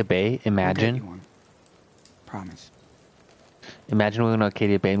Arcadia Bay? I'll get you Imagine. one. Promise. Imagine we were in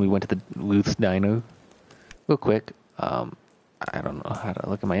Arcadia Bay and we went to the Ruth's Diner. Real quick. I don't know how to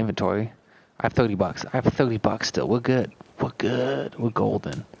look at my inventory. I have $30. I have $30 still. We're good. We're good. We're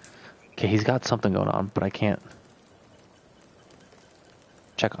golden. Okay, he's got something going on, but I can't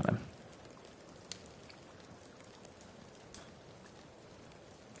check on him.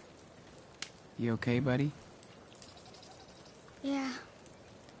 You okay, buddy? Yeah.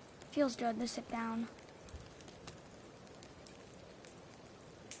 Feels good to sit down.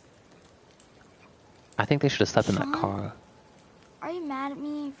 I think they should have slept in that Sean? car. Are you mad at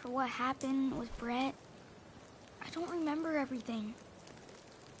me for what happened with Brett? I don't remember everything.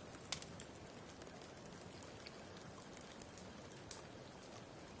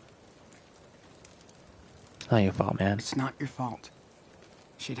 Not your fault, man. It's not your fault.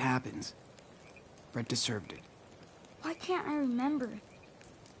 Shit happens. Brett deserved it. Why can't I remember?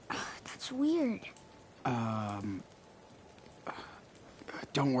 That's weird.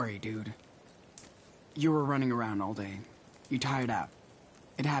 Don't worry, dude. You were running around all day. You tired out.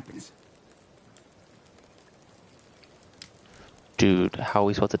 It happens. Dude, how are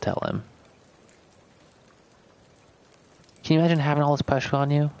we supposed to tell him? Can you imagine having all this pressure on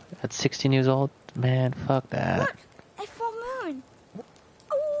you at 16 years old? Man, fuck that. Look, a full moon. Ooh.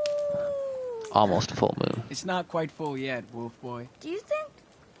 Almost full moon. It's not quite full yet, Wolf Boy. Do you think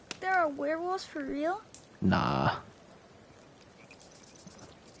there are werewolves for real? Nah.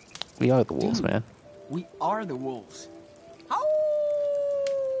 We are the wolves, Dude. man. We are the wolves. Ow!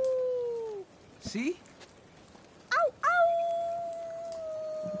 See? Ow! Ow!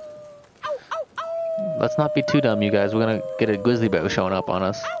 Ow! Ow! Ow! Let's not be too dumb, you guys. We're gonna get a grizzly bear showing up on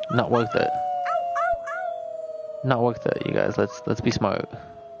us. Not worth it. Not worth it, you guys. Let's be smart.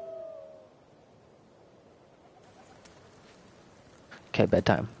 Okay,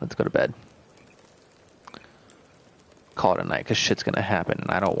 bedtime. Let's go to bed. Call it a night, cause shit's gonna happen,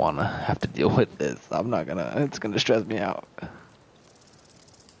 and I don't wanna have to deal with this. It's gonna stress me out.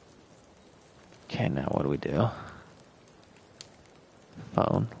 Okay, now what do we do?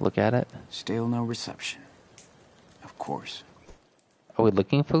 Phone. Look at it. Still no reception. Of course. Are we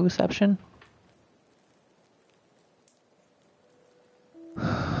looking for reception?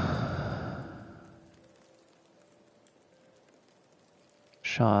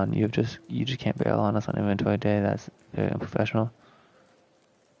 Sean, you just can't bail on us on inventory day. That's very unprofessional.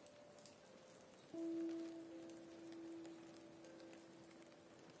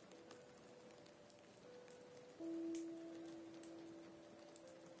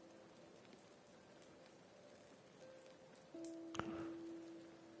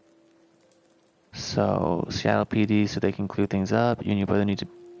 So, Seattle PD, so they can clear things up. You and your brother need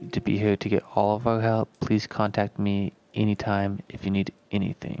to be here to get all of our help. Please contact me anytime if you need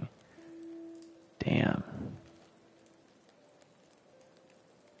anything. Damn.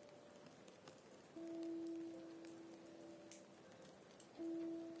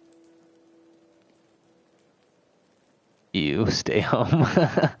 You stay home.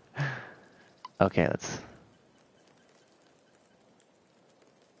 Okay, let's...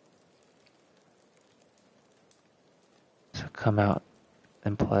 So come out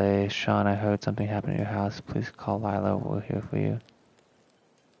and play. Sean, I heard something happened at your house. Please call Lila. We're here for you.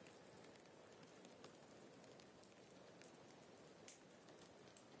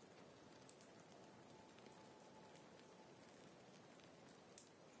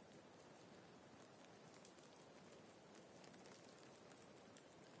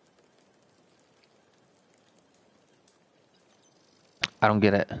 I don't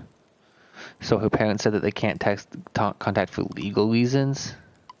get it. So her parents said that they can't contact for legal reasons.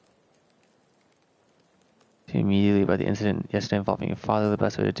 Immediately about the incident yesterday involving your father, the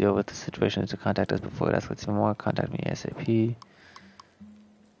best way to deal with the situation is to contact us before it escalates even more. Contact me ASAP.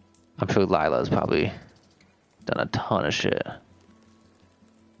 I'm sure Lila's probably done a ton of shit.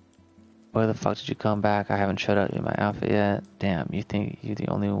 Where the fuck did you come back? I haven't showed up in my outfit yet. Damn, you think you're the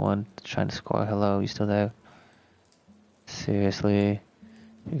only one trying to score? Hello, you still there? Seriously?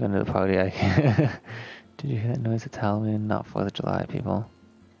 You're going to the party? Did you hear that noise? It's Halloween, not 4th of July, people.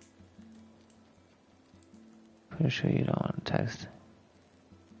 Pretty sure you don't want to text.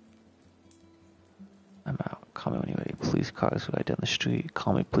 I'm out. Call me when you're ready. Police cars right down the street.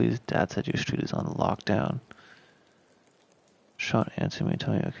 Call me, please. Dad said your street is on lockdown. Sean, answer me.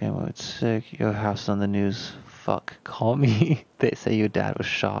 Tell me, okay, well, it's sick. Your house is on the news. Fuck. Call me. They say your dad was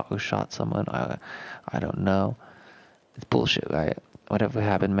shot or shot someone. I don't know. It's bullshit, right? Whatever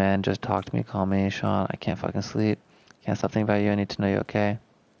happened, man, just talk to me. Call me, Sean. I can't fucking sleep. Can't stop thinking about you. I need to know you're okay.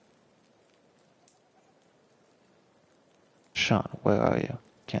 Sean, where are you?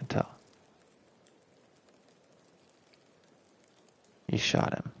 Can't tell. You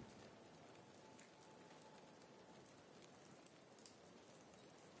shot him.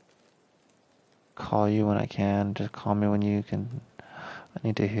 Call you when I can. Just call me when you can. I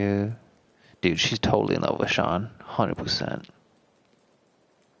need to hear. Dude, she's totally in love with Sean. 100%.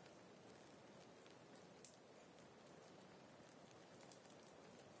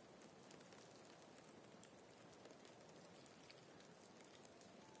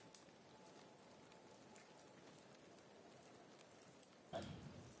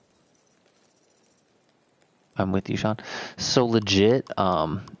 I'm with you, Sean. So legit,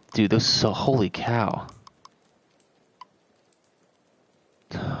 dude, those so holy cow.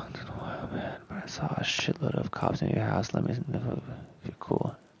 Oh, man, but I saw a shitload of cops in your house. Let me know if you're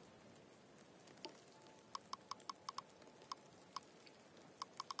cool.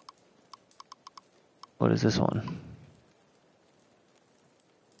 What is this one?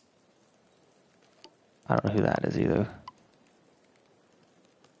 I don't know who that is either.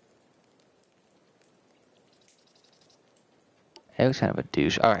 Eric's kind of a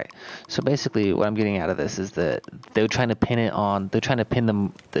douche. All right. So basically, what I'm getting out of this is that they're trying to pin it on. They're trying to pin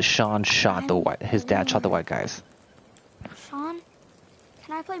them. That Sean shot the white. His dad shot the white guys. Sean,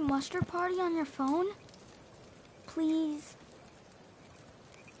 can I play Mustard Party on your phone? Please.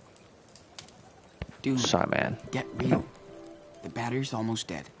 Dude, Sorry, man. get real. The battery's almost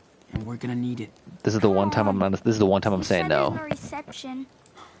dead, and we're gonna need it. This is the one time I'm not. This is the one time I'm You saying said no. there's no reception.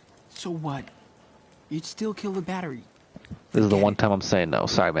 So what? You'd still kill the battery. This is the Forget one it. time I'm saying no.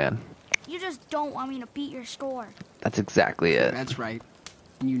 Sorry, man. You just don't want me to beat your score. That's exactly it. That's right.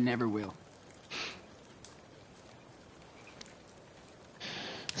 And you never will.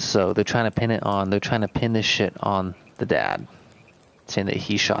 So they're trying to pin it on. They're trying to pin this shit on the dad, saying that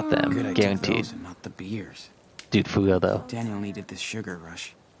he shot them. Good idea, Guaranteed. those and not the beers. Dude, for real though. Daniel needed this sugar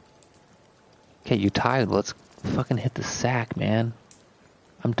rush. Okay, you tired? Let's fucking hit the sack, man.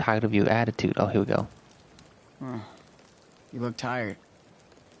 I'm tired of your attitude. Oh, here we go. You look tired.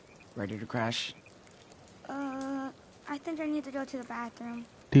 Ready to crash? I think I need to go to the bathroom.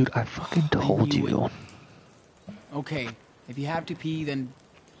 Dude, I fucking told you you. Okay, if you have to pee, then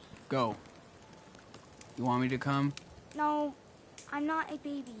go. You want me to come? No, I'm not a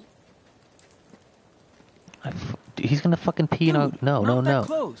baby. Dude, he's gonna fucking pee in our... Dude, No, not no, that no.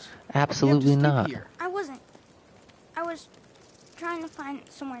 close. Absolutely You have to sleep not. here. I wasn't. I was trying to find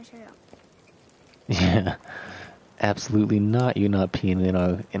somewhere to go. Yeah. Absolutely not. You're not peeing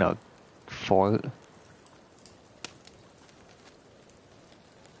in our fort.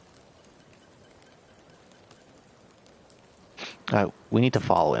 Alright, we need to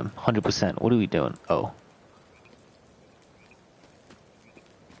follow him. 100%. What are we doing? Oh.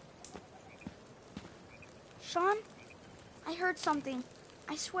 Sean, I heard something.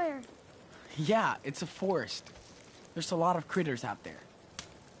 I swear. Yeah, it's a forest. There's a lot of critters out there.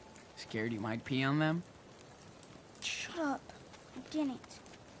 Scared you might pee on them? Shut up. I didn't.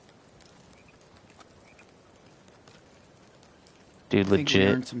 Dude, I think we legit.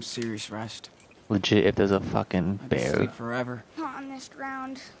 earned some serious rest. Legit, if there's a fucking I could bear. sleep forever. Not on this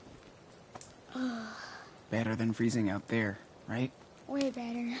ground. Better than freezing out there, right? Way better.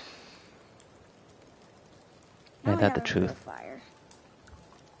 Ain't Now we that the have a truth? real fire.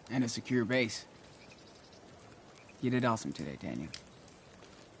 And a secure base. You did awesome today, Daniel.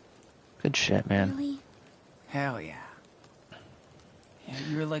 Good shit, man. Really? Hell yeah. Yeah,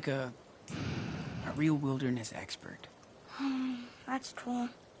 you're like a real wilderness expert. That's cool.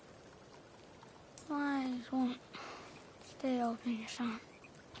 Eyes won't stay open, Sean.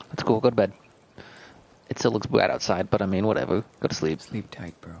 That's cool. Go to bed. It still looks bad outside, but I mean, whatever. Go to sleep. Sleep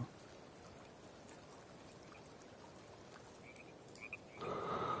tight, bro.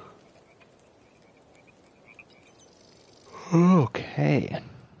 Okay.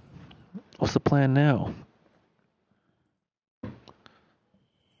 What's the plan now?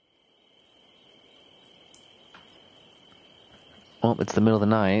 Well, it's the middle of the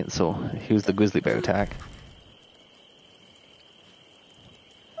night, so here's the grizzly bear attack.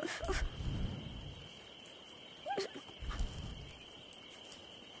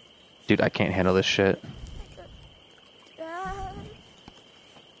 Dude, I can't handle this shit. Dad.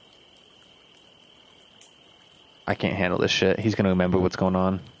 I can't handle this shit. He's gonna remember what's going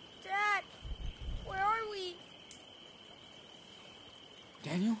on. Dad, where are we?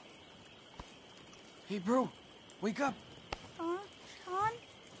 Daniel? Hey, bro. Wake up. Sean?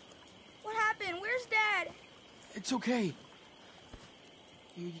 What happened? Where's Dad? It's okay.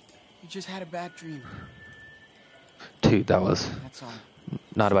 You just had a bad dream. Dude, that was That's all.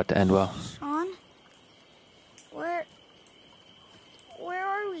 not about to end well. Sean? Where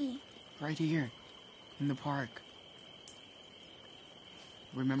are we? Right here. In the park.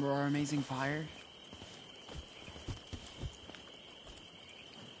 Remember our amazing fire?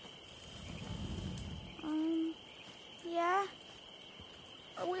 Yeah?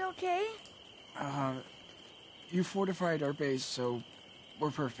 Are we okay? You fortified our base, so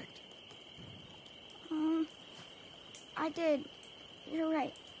we're perfect. I did. You're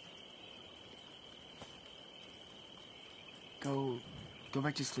right. Go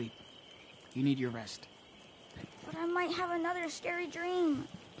back to sleep. You need your rest. But I might have another scary dream.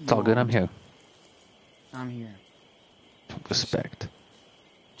 It's all good. I'm here. I'm here. Respect.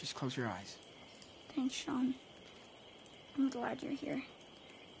 Just close your eyes. Thanks, Sean. I'm glad you're here.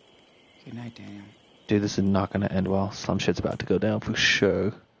 Good night, Daniel. Dude, this is not gonna end well. Some shit's about to go down for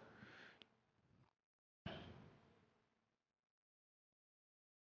sure.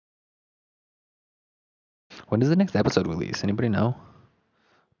 When does the next episode release? Anybody know?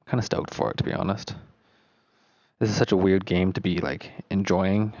 I'm kind of stoked for it, to be honest. This is such a weird game to be, like,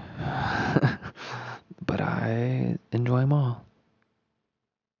 enjoying. But I enjoy them all.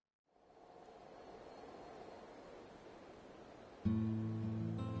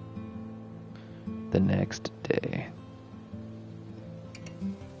 the next day.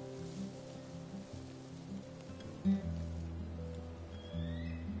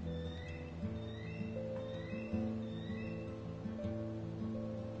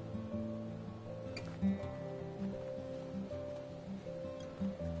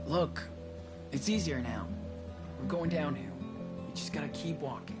 Look, it's easier now. We're going downhill. You just gotta keep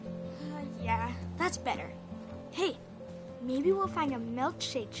walking. Yeah, that's better. Hey, maybe we'll find a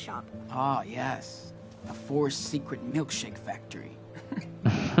milkshake shop. Ah, yes. The Forest Secret Milkshake Factory.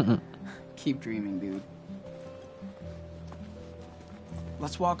 Keep dreaming, dude.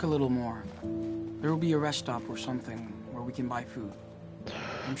 Let's walk a little more. There will be a rest stop or something where we can buy food.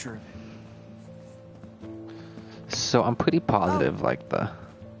 I'm sure of it. So I'm pretty positive, like the.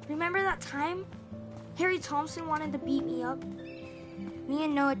 Remember that time? Harry Thompson wanted to beat me up. Me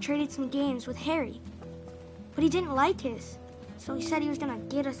and Noah traded some games with Harry. But he didn't like his. So he said he was gonna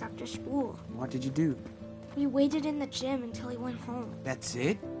get us after school. What did you do? We waited in the gym until he went home. That's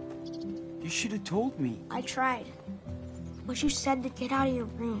it? You should have told me. I tried. But you said to get out of your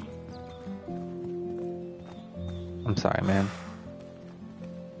room. I'm sorry, man.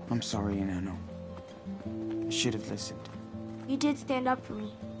 I'm sorry, Nano. I should have listened. You did stand up for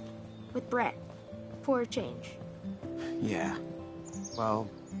me. With Brett. For a change. Yeah. Well...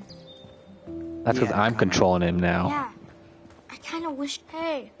 That's because yeah, I'm controlling him now. Yeah. I kinda wish...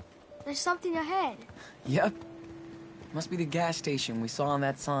 Hey, there's something ahead. Yep. Must be the gas station we saw on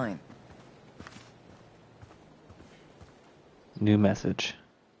that sign. New message.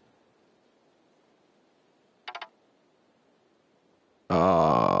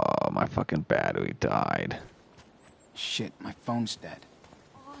 Oh, my fucking battery died. Shit, my phone's dead.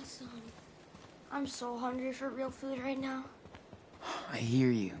 Awesome. I'm so hungry for real food right now. I hear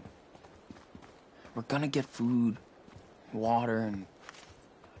you. We're gonna get food, water, and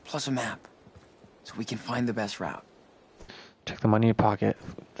plus a map, so we can find the best route. Check the money in your pocket.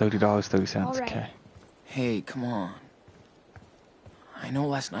 $30.30. All right. Okay. Hey, come on. I know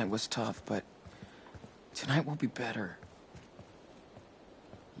last night was tough, but tonight will be better.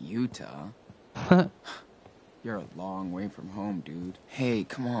 Utah? You're a long way from home, dude. Hey,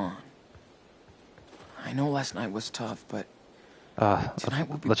 come on. I know last night was tough, but tonight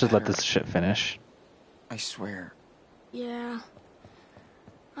will be let's just let better. this shit finish. I swear. Yeah.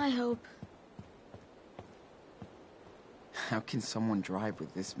 I hope. How can someone drive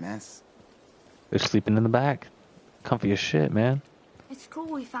with this mess? They're sleeping in the back. Comfy as shit, man. It's cool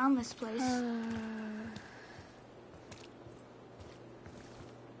we found this place.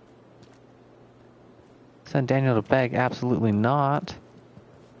 Send Daniel to beg? Absolutely not.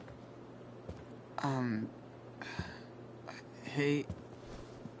 Hey.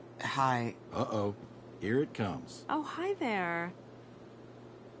 Hi. Uh-oh. Here it comes. Oh, hi there.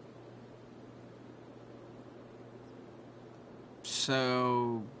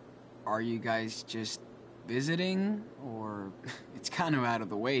 So, are you guys just visiting? Or it's kind of out of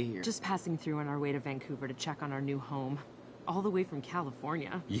the way here? Just passing through on our way to Vancouver to check on our new home. All the way from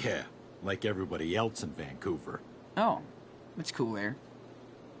California. Yeah, like everybody else in Vancouver. Oh, it's cool there.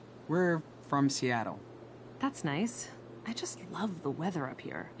 We're from Seattle. That's nice. I just love the weather up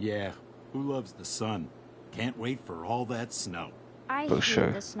here. Yeah, who loves the sun? Can't wait for all that snow. I For hate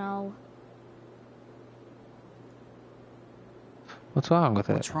sure. the snow. What's wrong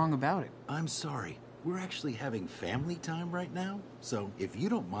with it? What's wrong about it? I'm sorry. We're actually having family time right now, so if you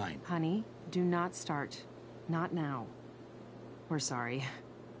don't mind... Honey, do not start. Not now. We're sorry.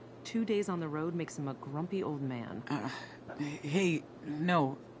 2 days on the road makes him a grumpy old man. Hey,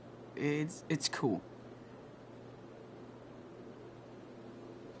 no. It's cool.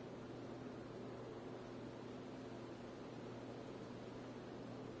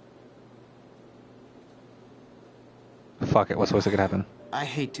 Fuck it. What's supposed to happen? I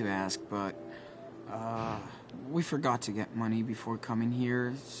hate to ask, but, we forgot to get money before coming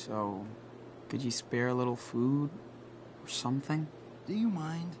here, so could you spare a little food or something? Do you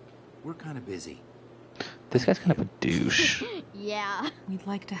mind? We're kind of busy. This guy's kind of a douche. Yeah. We'd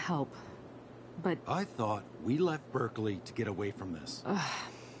like to help, but I thought we left Berkeley to get away from this.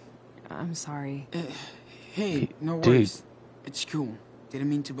 I'm sorry. Hey, no Dude. worries. It's cool. Didn't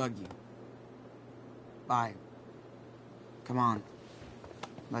mean to bug you. Bye. Come on.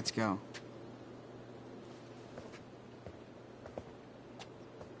 Let's go.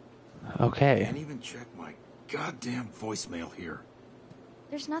 Okay. Can't even check my goddamn voicemail here.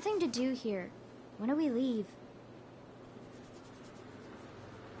 There's nothing to do here. When do we leave?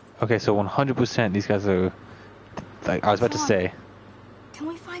 Okay, so 100% these guys are... Like, I was about to Come on. say... Can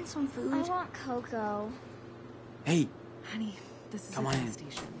we find some food? I want cocoa. Hey, Honey, this is Come a on gas in.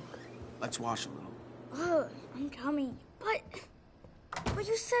 station. let's wash a little. I'm coming. But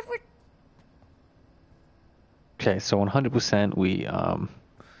you said we're... Okay, so 100% we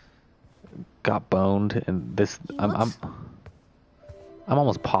got boned, and this I'm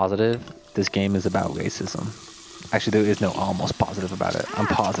almost positive this game is about racism. Actually, there is no almost positive about it. I'm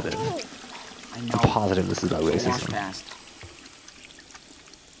positive. I know. I'm positive this is about Wash racism. fast.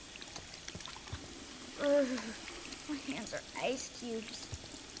 My hands are ice cubes.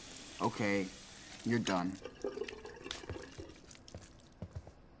 Okay, you're done.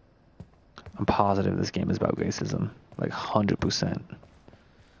 I'm positive this game is about racism, like 100%,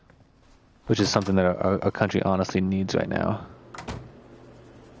 which is something that our country honestly needs right now.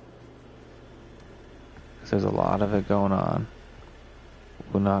 'Cause there's a lot of it going on.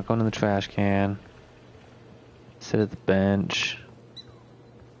 We're not going in the trash can. Sit at the bench.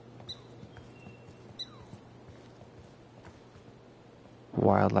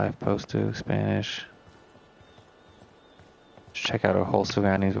 Wildlife poster, Spanish. Just check out our whole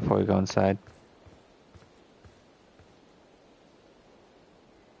surroundings before we go inside.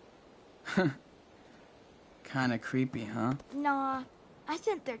 Kinda creepy, huh? Nah, I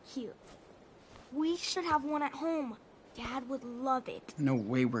think they're cute. We should have one at home. Dad would love it. No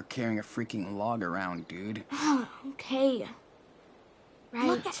way we're carrying a freaking log around, dude. Okay. Right.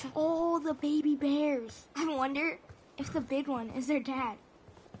 Look at all the baby bears. I wonder if the big one is their dad.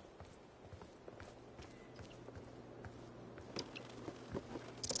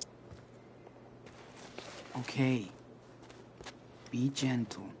 Okay. Be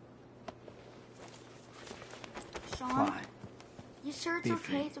gentle. Sean, Fly. you sure it's Be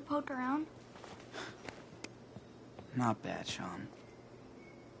okay free. to poke around? Not bad, Sean.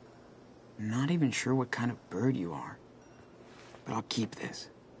 I'm not even sure what kind of bird you are. But I'll keep this.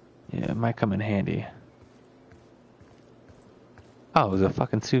 Yeah, it might come in handy. Oh, it was a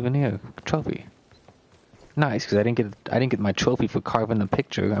fucking souvenir trophy. Nice, because I didn't get my trophy for carving the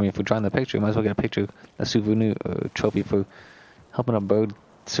picture. I mean, for drawing the picture, I might as well get a picture, a souvenir trophy for helping a bird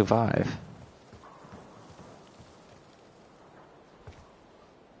survive.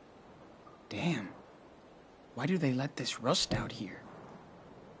 Damn. Why do they let this rust out here?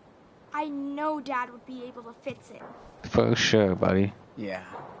 I know Dad would be able to fix it. For sure, buddy. Yeah.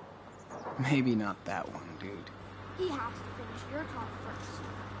 Maybe not that one, dude. He has to finish your talk first.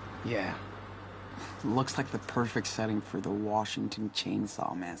 Yeah. Looks like the perfect setting for the Washington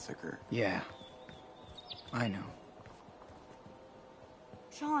Chainsaw Massacre. Yeah. I know.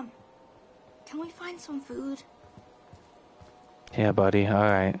 Sean, can we find some food? Yeah, buddy.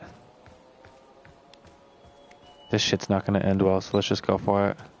 Alright. This shit's not gonna end well, so let's just go for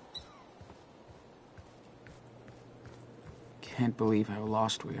it. Can't believe how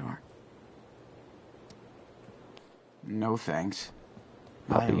lost we are. No thanks.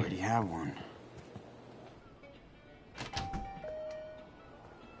 Puppy. I already have one.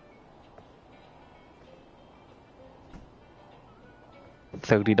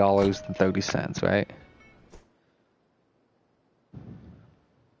 $30.30, right?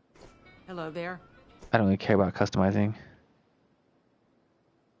 Hello there. I don't really care about customizing.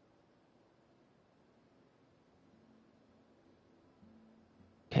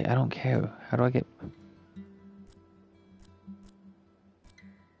 Okay, I don't care. How do I get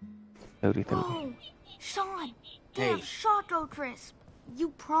 30? Oh, Sean, they Hey. have Choco Crisp. You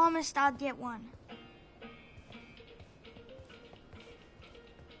promised I'd get one.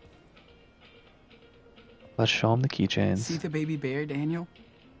 Let's show them the keychains. See the baby bear, Daniel?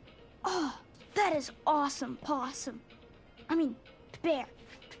 Oh, that is awesome, possum. I mean, bear.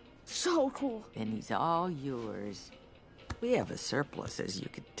 So cool. Then he's all yours. We have a surplus, as you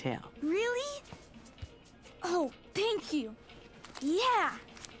can tell. Really? Oh, thank you. Yeah.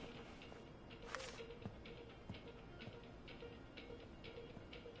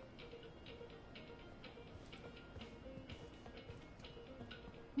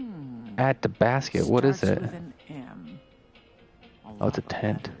 Add to basket. What is Starts it? with an M. Oh, it's a lot of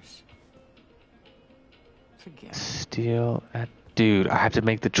tent. letters. Forget it. Steal. Dude, I have to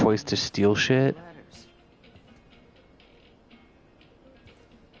make the choice to steal shit. Letters.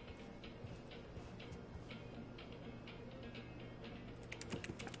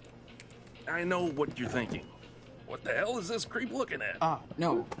 I know what you're thinking. What the hell is this creep looking at?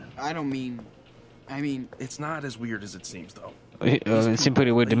 No, I don't mean... I mean... It's not as weird as it seems, though. It seemed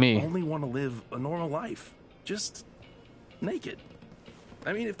pretty weird to They me. only want to live a normal life. Just naked.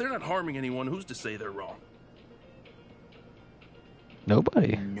 I mean, if they're not harming anyone, who's to say they're wrong?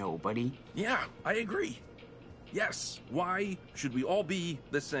 Nobody. Nobody? Yeah, I agree. Yes, why should we all be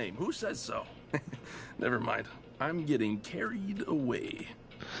the same? Who says so? Never mind. I'm getting carried away.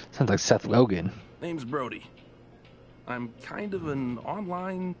 Sounds like Seth Rogen. Name's Brody. I'm kind of an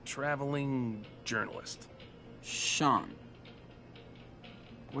online traveling journalist. Sean.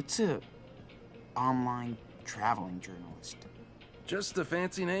 What's a online traveling journalist? Just a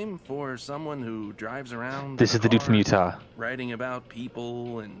fancy name for someone who drives around. This is the dude from Utah. Writing about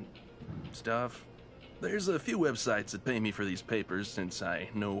people and stuff. There's a few websites that pay me for these papers since I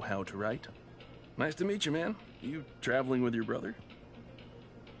know how to write. Nice to meet you, man. You traveling with your brother?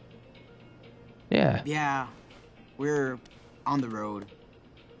 Yeah. Yeah, we're on the road,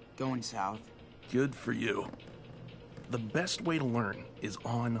 going south. Good for you. The best way to learn is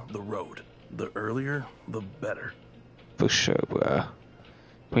on the road. The earlier, the better. For sure, bro. Can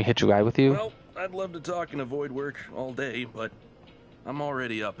we hitch a ride with you? Well, I'd love to talk and avoid work all day, but I'm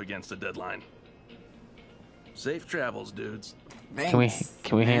already up against a deadline. Safe travels, dudes. Thanks.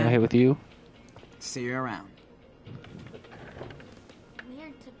 Can we hang out here with you? See you around.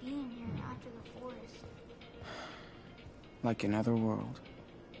 Weird to be in here after the forest. Like another world.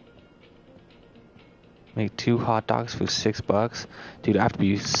 Make 2 hot dogs for $6? Dude, I have to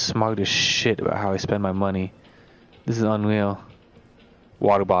be smart as shit about how I spend my money. This is unreal.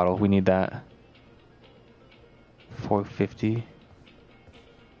 Water bottle, we need that. $4.50.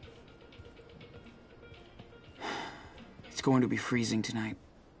 It's going to be freezing tonight,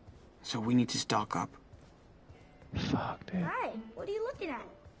 so we need to stock up. Fuck, dude. Hi, what are you looking at?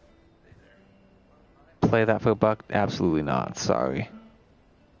 Play that for $1? Absolutely not. Sorry.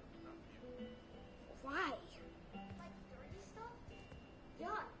 Why? Like dirty stuff?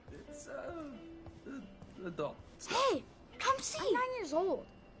 Yuck. It's, adult. Hey, come see. I'm 9 years old.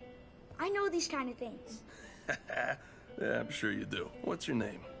 I know these kind of things. Yeah, I'm sure you do. What's your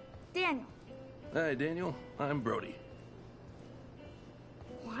name? Daniel, Hi, Daniel. I'm Brody.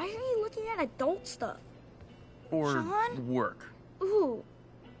 why are you looking at adult stuff? Or Sean? work. Ooh.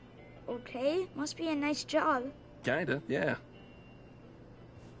 Okay, must be a nice job. Kinda, yeah.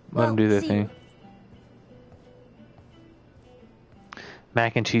 Let them do their see thing.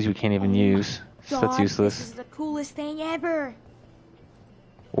 Mac and cheese we can't even use, so that's God, useless. This is the coolest thing ever.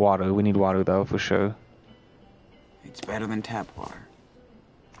 Water, we need water though, for sure. It's better than tap water.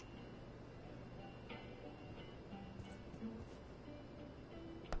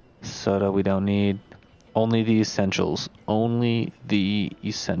 Soda we don't need. Only the essentials. Only the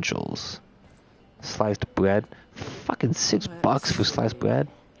essentials. Sliced bread. Fucking $6 for sliced bread.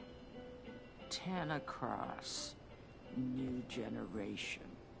 10 across. New generation.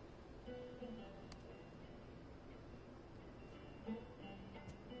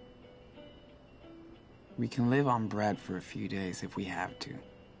 We can live on bread for a few days if we have to.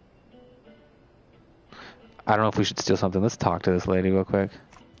 I don't know if we should steal something. Let's talk to this lady real quick.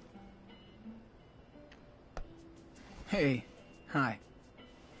 Hey, hi.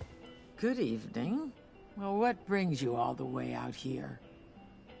 Good evening. Well, what brings you all the way out here?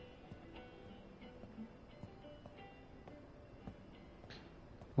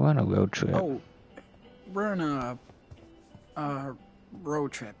 We're on a road trip. Oh, we're on a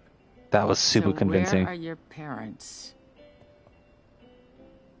road trip. That was super So convincing. where are your parents?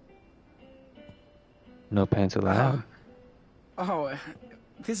 No parents allowed. Oh,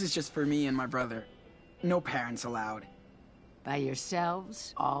 this is just for me and my brother. No parents allowed. By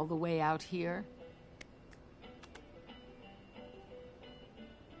yourselves, all the way out here?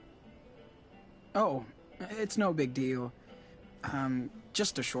 Oh, it's no big deal.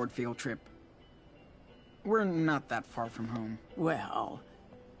 Just a short field trip. We're not that far from home. Well,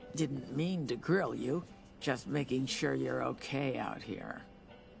 didn't mean to grill you. Just making sure you're okay out here.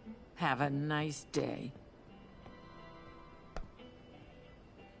 Have a nice day.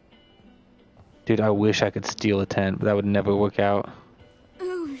 Dude, I wish I could steal a tent, but that would never work out.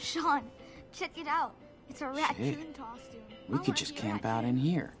 Ooh, Sean, check it out. It's a raccoon costume. We could just camp out in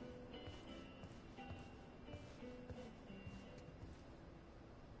here.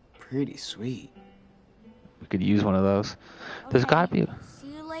 Pretty sweet. We could use one of those. There's gotta be... See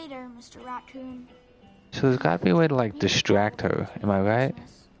you later, Mr. Raccoon. So there's gotta be a way to, like, distract her. Am I right?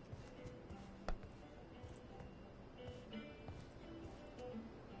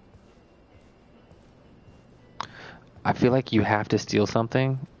 I feel like you have to steal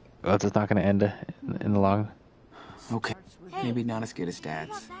something, or else it's not gonna end in the long... Okay, maybe not as good as How about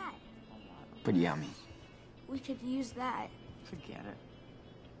Dad's, that? but yummy. We could use that. Forget it.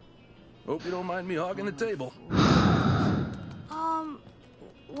 Hope you don't mind me hogging the table.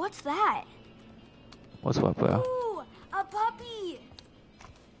 What's that? What's up, bro? Ooh, a puppy!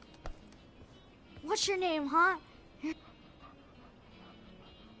 What's your name, huh?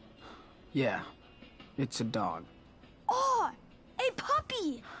 Yeah, it's a dog. Oh, a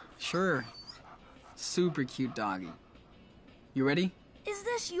puppy! Sure. Super cute doggy. You ready? Is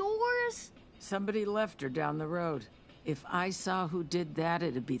this yours? Somebody left her down the road. If I saw who did that,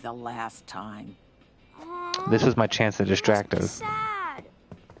 it'd be the last time. This was my chance to distract her. Sad.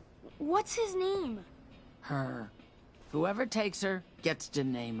 What's his name? Her. Whoever takes her gets to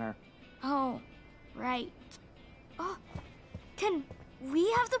name her. Oh, right. Oh, can we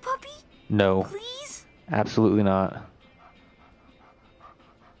have the puppy? No. Please? Absolutely not.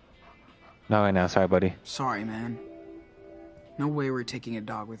 Not right now, sorry, buddy. Sorry, man. No way we're taking a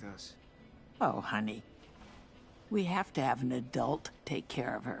dog with us. Oh, honey. We have to have an adult take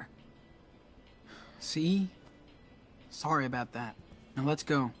care of her. See? Sorry about that. Now let's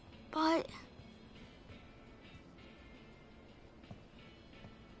go. But...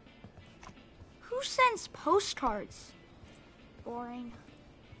 who sends postcards? Boring.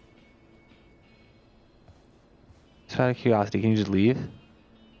 Just out of curiosity, can you just leave?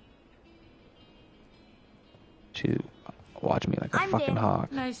 She watch me like a fucking Daniel.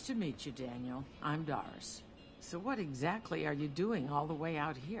 hawk. Nice to meet you, Daniel. I'm Doris. So what exactly are you doing all the way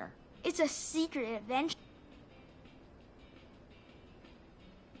out here? It's a secret adventure.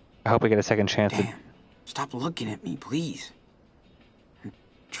 I hope I get a second chance to... Damn. Stop looking at me, please. I'm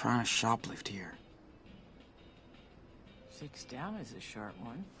trying to shoplift here. 6 down is a short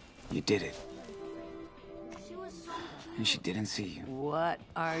one. You did it. She was so cute. And she didn't see you. What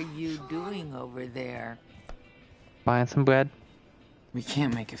are you doing over there? Buying some bread? We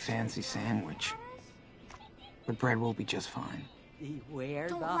can't make a fancy sandwich. But bread will be just fine. Beware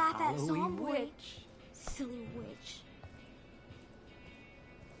Don't the laugh at Halloween Zombie. witch. Silly witch.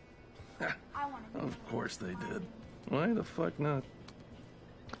 I want to Of course they did. Why the fuck not?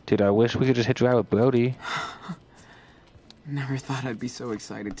 Dude, I wish we could just hit you out with Brody. Never thought I'd be so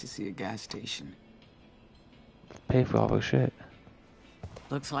excited to see a gas station. Pay for all our shit.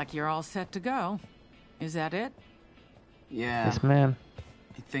 Looks like you're all set to go. Is that it? Yeah, Yes, ma'am.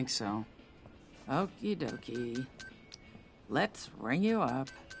 I think so. Okie dokie. Let's ring you up.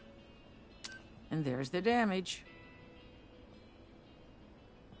 And there's the damage.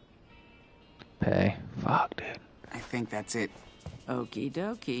 Pay. Fuck, dude. I think that's it. Okie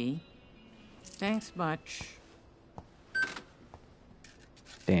dokie. Thanks much.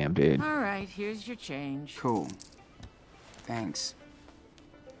 Damn, dude. All right, here's your change. Cool. Thanks.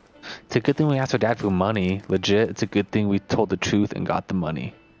 It's a good thing we asked our dad for money. Legit, it's a good thing we told the truth and got the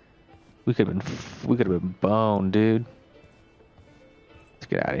money. We could have been boned, dude. Let's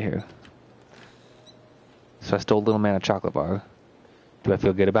get out of here. So I stole Little Man a chocolate bar. Do I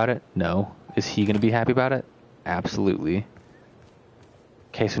feel good about it? No. Is he gonna be happy about it? Absolutely.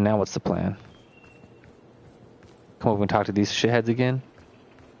 Okay, so now what's the plan? Come over and talk to these shitheads again?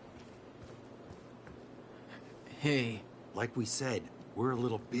 Hey. Like we said, we're a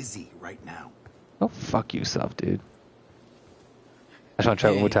little busy right now. Oh, fuck yourself, dude. I just want to try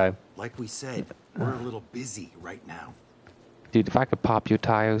it one more time. Like we said, we're a little busy right now. Dude, if I could pop your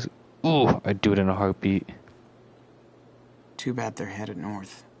tires, ooh, I'd do it in a heartbeat. Too bad they're headed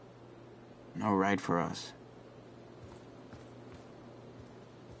north. No ride for us.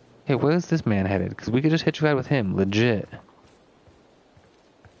 Hey, where's this man headed? Because we could just hitch a ride with him, legit.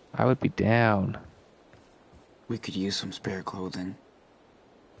 I would be down. We could use some spare clothing.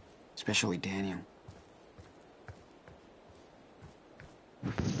 Especially Daniel.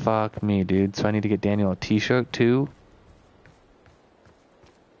 Fuck me, dude. So I need to get Daniel a t-shirt, too?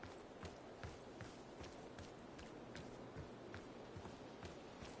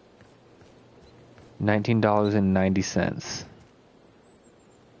 $19.90.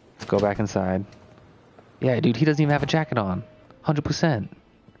 Let's go back inside. Yeah, dude, he doesn't even have a jacket on. 100%.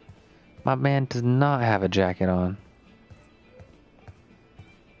 My man does not have a jacket on.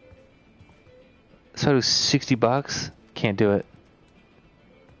 So it was $60? Can't do it.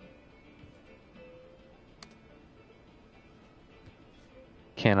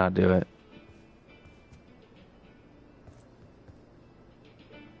 Cannot do it.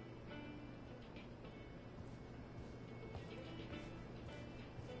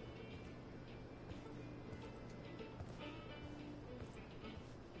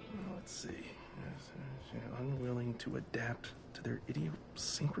 Let's see. Unwilling to adapt to their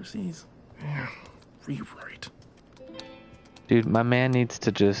idiosyncrasies? Yeah, rewrite. Dude, my man needs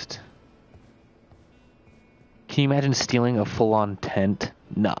to just... Can you imagine stealing a full-on tent?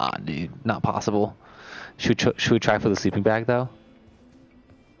 Nah, dude. Not possible. Should we try for the sleeping bag, though?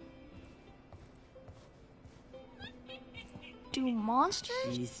 Do monsters?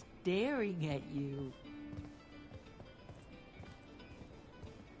 She's staring at you.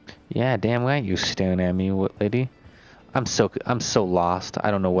 Yeah, damn right you're staring at me, what lady? I'm so lost.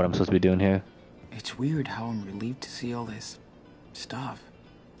 I don't know what I'm supposed to be doing here. It's weird how I'm relieved to see all this stuff.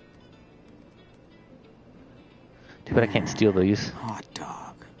 Too bad I can't steal these. Hot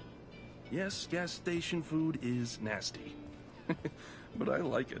dog. Yes, gas station food is nasty. But I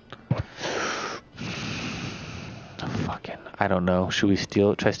like it. Fucking, I don't know. Should we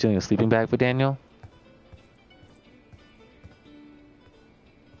try stealing a sleeping bag for Daniel?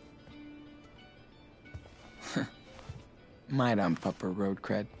 Might ump up her road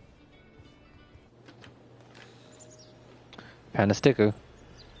cred. Found a sticker.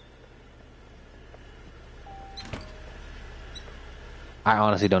 I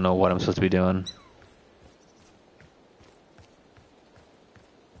honestly don't know what I'm supposed to be doing.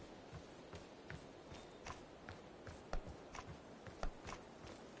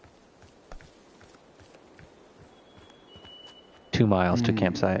 Two miles to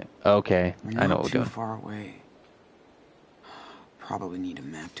campsite. Okay, I know what we're doing. Not too far away. Probably need a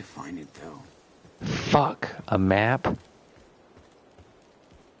map to find it, though. Fuck, a map?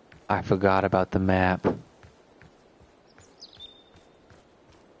 I forgot about the map.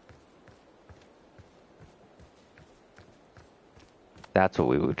 That's what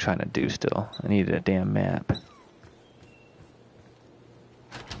we were trying to do still. I needed a damn map.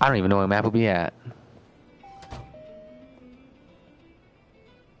 I don't even know where a map will be at.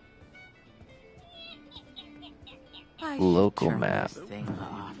 Local Turn map. this thing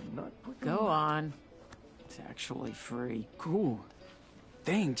off. Go on. It's actually free. Cool.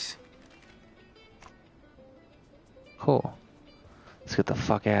 Thanks. Cool. Let's get the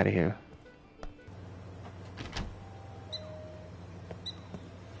fuck out of here.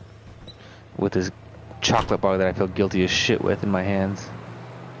 With this chocolate bar that I feel guilty as shit with in my hands.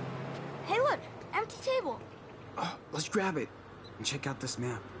 Hey, look, empty table. Let's grab it and check out this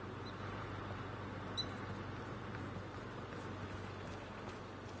map.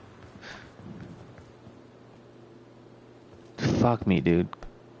 Fuck me, dude.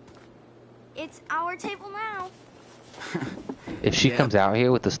 It's our table now. If she comes out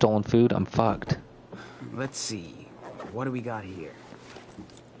here with the stolen food, I'm fucked. Let's see. What do we got here?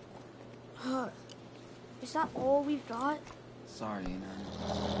 Is that all we've got? Sorry,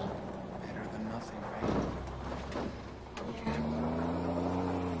 better than nothing, right?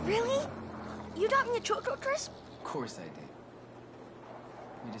 Really? You got me a Choco Crisp? Of course I did.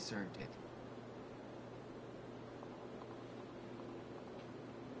 We deserved it.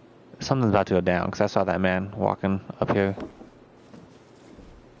 Something's about to go down, because I saw that man walking up here.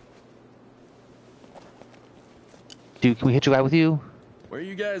 Dude, can we hitch a ride with you? Where are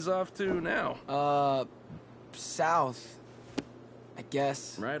you guys off to now? South, I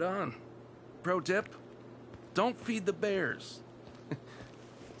guess. Right on. Pro tip, don't feed the bears.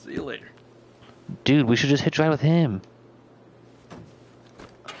 See you later. Dude, we should just hitch a ride with him.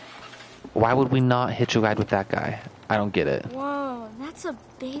 Why would we not hitch a ride with that guy? I don't get it. Whoa, that's a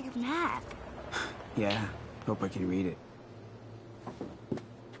big map. Yeah, hope I can read it.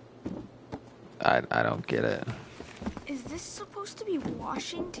 I don't get it. Is this supposed to be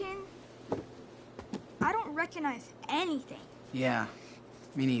Washington? I don't recognize anything. Yeah,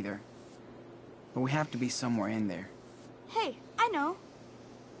 me neither. But we have to be somewhere in there. Hey, I know.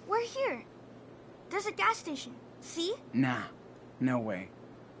 We're here. There's a gas station. See? Nah, no way.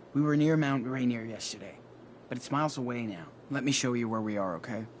 We were near Mount Rainier yesterday, but it's miles away now. Let me show you where we are,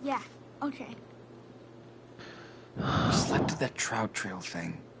 okay? Yeah, okay. We slept at that trout trail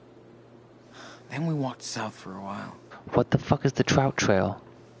thing. Then we walked south for a while. What the fuck is the trout trail?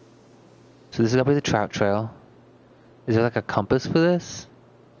 So this is gonna be the trout trail. Is there like a compass for this?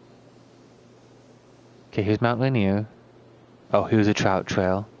 Okay, here's Mount Rainier. Oh, here's a trout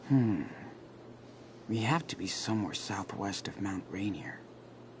trail. We have to be somewhere southwest of Mount Rainier.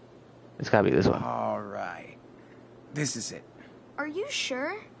 It's gotta be this one. All right. This is it. Are you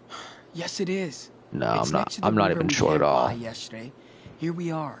sure? Yes, it is. No, It's next to the I'm not river even we sure at camped all. by yesterday. Here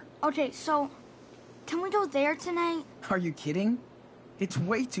we are. Okay, so can we go there tonight? Are you kidding? It's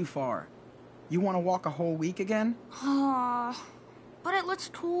way too far. You want to walk a whole week again? But it looks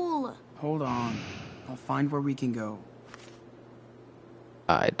cool. Hold on. I'll find where we can go.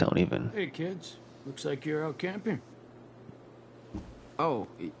 I don't even. Hey, kids. Looks like you're out camping. Oh,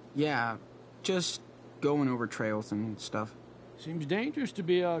 yeah. Just going over trails and stuff. Seems dangerous to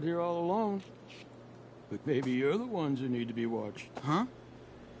be out here all alone. But maybe you're the ones who need to be watched. Huh?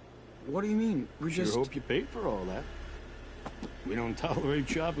 What do you mean? We Sure just... hope you paid for all that. We don't tolerate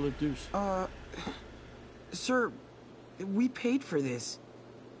shoplifters. Sir, we paid for this.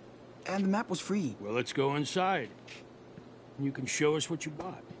 And the map was free. Well, let's go inside. You can show us what you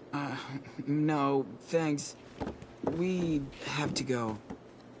bought. No, thanks. We have to go.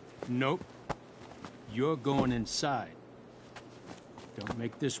 Nope. You're going inside. Don't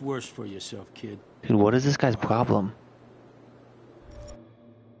make this worse for yourself, kid. Dude, what is this guy's problem?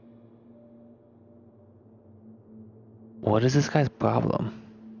 What is this guy's problem?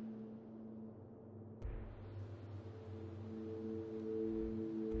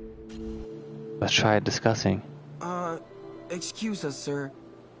 Let's try discussing. Excuse us, sir.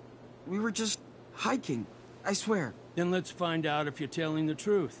 We were just hiking, I swear. Then let's find out if you're telling the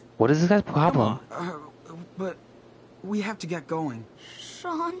truth. What is this guy's problem? But we have to get going.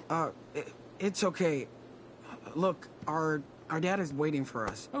 Sean? It's okay. Look, our dad is waiting for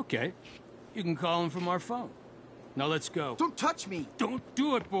us. Okay. You can call him from our phone. Now let's go. Don't touch me! Don't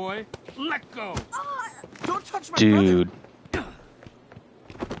do it, boy! Let go! Don't touch my Dude. brother!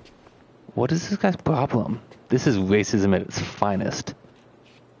 What is this guy's problem? This is racism at its finest.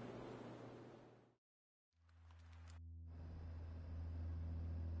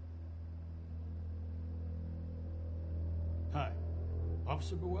 Hi.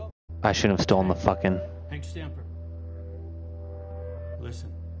 Officer Burwell? I shouldn't have stolen the fucking... Hank Stamper.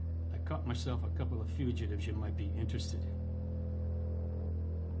 Listen, I caught myself a couple of fugitives you might be interested in.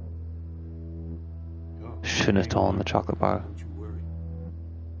 Oh, Shouldn't have stolen the chocolate bar. Don't you worry.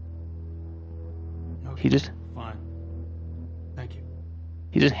 He just... Fine. Thank you.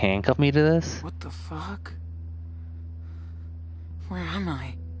 He just handcuffed me to this? What the fuck? Where am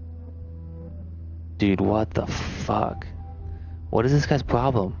I? Dude, what the fuck? What is this guy's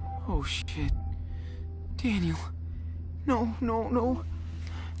problem? Oh shit. Daniel. No, no, no.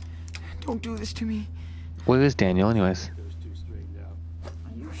 Don't do this to me. Where is Daniel anyways? Those two straightened out.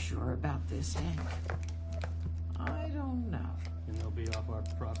 Are you sure about this, Hank? I don't know. And they'll be off our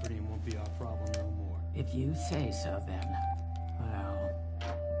property and won't be our problem no more. If you say so, then, well,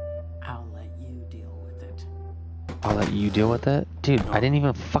 I'll let you deal with it. I'll let you deal with it? Dude, I didn't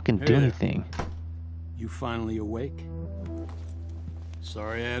even fucking do anything. You finally awake?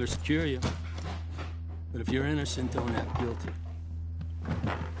 Sorry I had to secure you. But if you're innocent, don't act guilty.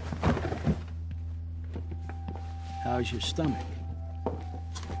 How's your stomach?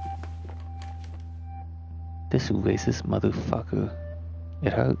 This racist motherfucker.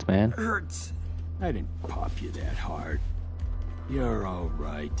 It hurts, man. Hurts. I didn't pop you that hard. You're all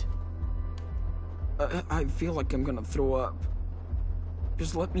right. I feel like I'm gonna throw up.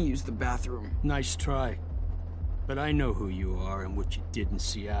 Just let me use the bathroom. Nice try. But I know who you are and what you did in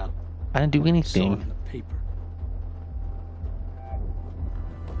Seattle. I didn't do Saw it anything. in the paper.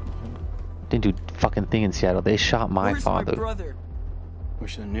 Didn't do fucking thing in Seattle. They shot my Where's father. my brother?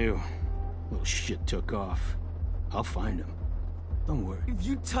 Wish I knew. Little shit took off. I'll find him. Don't worry. If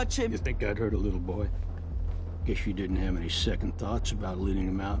you touch him... You think I'd hurt a little boy? Guess you didn't have any second thoughts about leading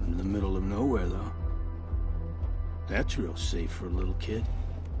him out into the middle of nowhere, though. That's real safe for a little kid.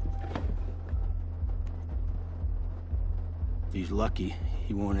 If he's lucky,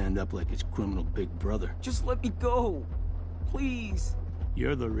 he won't end up like his criminal big brother. Just let me go. Please.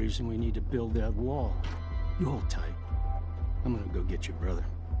 You're the reason we need to build that wall. You hold tight. I'm gonna go get your brother.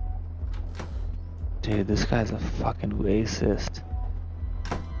 Dude, this guy's a fucking racist.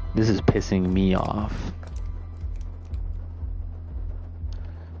 This is pissing me off.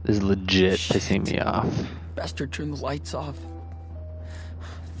 This is legit pissing me off. Bastard turned the lights off.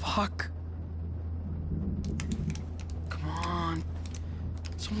 Fuck. Come on.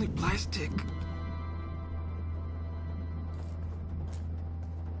 It's only plastic.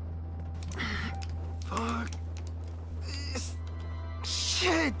 Fuck. This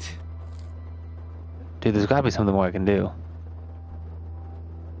shit. Dude, there's gotta be something more I can do.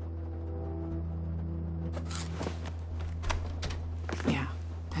 Yeah,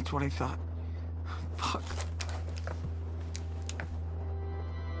 that's what I thought. Fuck.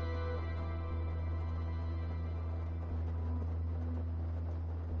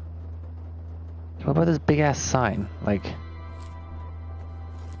 What about this big ass sign? Like,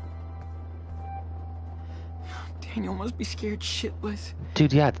 Daniel must be scared shitless.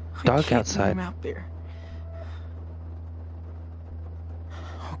 dude, yeah, it's I dark can't outside. leave him out there.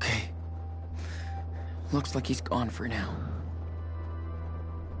 Okay. Looks like he's gone for now.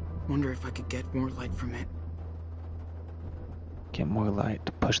 Wonder if I could get more light from it. Get more light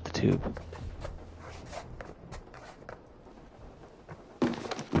to push the tube.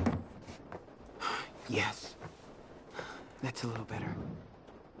 Yes. That's a little better.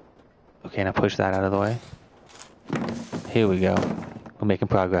 Okay, now push that out of the way. Here we go. We're making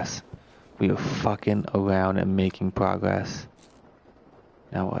progress. We are fucking around and making progress.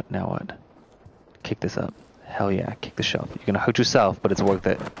 Now what? Now what? Kick this up. Hell yeah, kick the shelf. You're gonna hurt yourself, but it's worth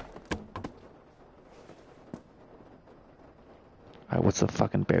it. Alright, what's the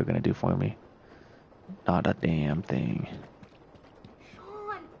fucking bear gonna do for me? Not a damn thing.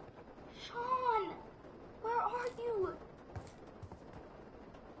 Sean, where are you?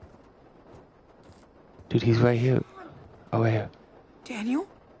 Dude, he's right here. Oh, yeah. Daniel?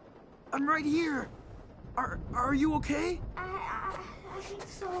 I'm right here. Are you okay? I think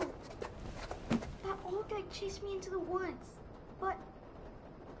so. That old guy chased me into the woods, but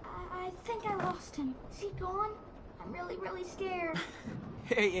I think I lost him. Is he gone? I'm really scared.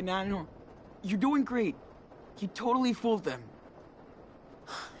 Hey, Enano, you're doing great. You totally fooled them.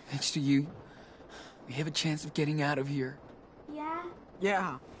 Thanks to you, we have a chance of getting out of here. Yeah?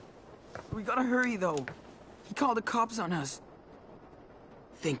 Yeah. We gotta hurry, though. He called the cops on us.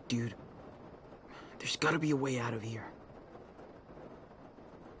 Think, dude. There's gotta be a way out of here.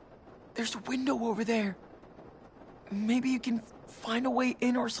 There's a window over there. Maybe you can find a way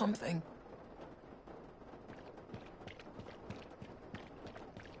in or something.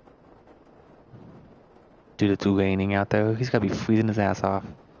 Dude, it's raining out there. He's gotta be freezing his ass off.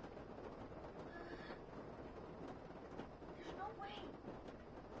 There's no way.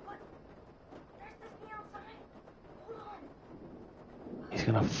 But there's this thing outside. Hold on. He's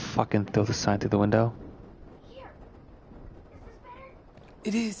gonna fucking throw the sign through the window. Here. Is this better?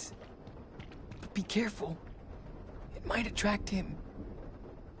 It is. But be careful. It might attract him.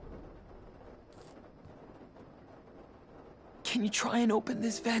 Can you try and open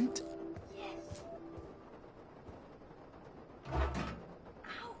this vent? Yes.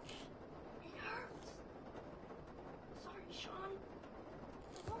 Ouch. It hurts. Sorry, Sean.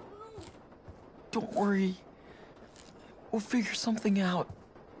 It won't move. Don't worry. We'll figure something out.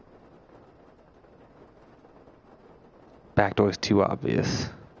 Back door's too obvious.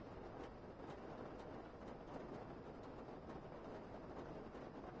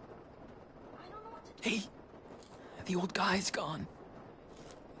 I don't know what to do. Hey, the old guy's gone.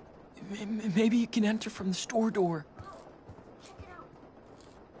 Maybe you can enter from the store door. Check it out.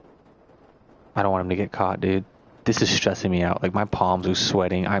 I don't want him to get caught, dude. This is stressing me out. Like, my palms are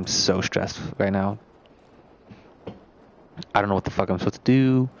sweating. I'm so stressed right now. I don't know what the fuck I'm supposed to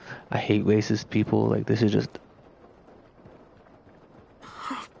do. I hate racist people. Like, this is just...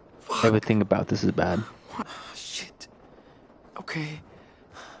 Everything about this is bad. Shit. Okay.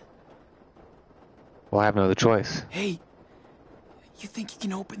 Well, I have no other choice. Hey, you think you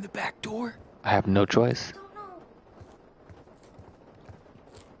can open the back door? I have no choice. Don't know.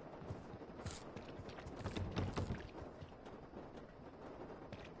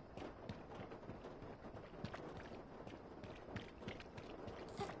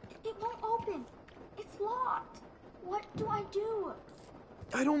 It won't open. It's locked. What do I do?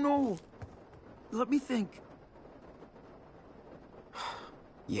 I don't know. Let me think.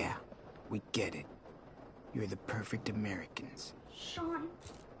 Yeah, we get it. You're the perfect Americans. Sean,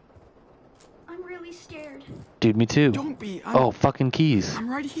 I'm really scared. Dude, me too. Don't be. Oh, fucking keys. I'm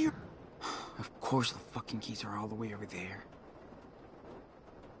right here. Of course the fucking keys are all the way over there.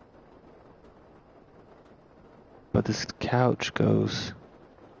 But this couch goes...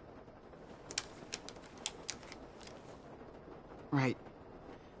 Right.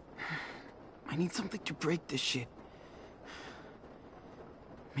 I need something to break this shit.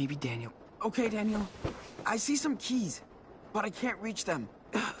 Maybe Daniel. Okay, Daniel. I see some keys, but I can't reach them.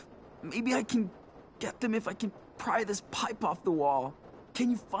 Maybe I can get them if I can pry this pipe off the wall. Can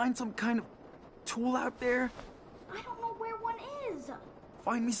you find some kind of tool out there? I don't know where one is.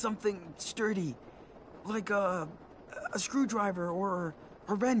 Find me something sturdy, like a screwdriver or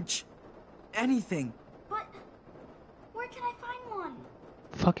a wrench. Anything. But where can I find one?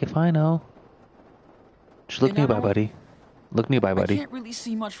 Fuck if I know. Just look nearby, buddy. Look nearby, buddy. I can't really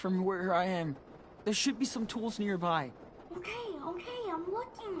see much from where I am. There should be some tools nearby. Okay, I'm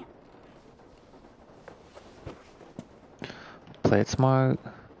looking. Play it smart.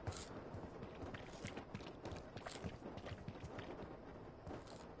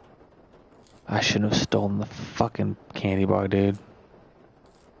 I shouldn't have stolen the fucking candy bar, dude.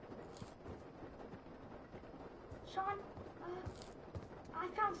 Sean, I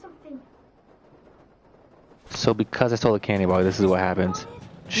found something. So because I stole the candy bar, this is what happens.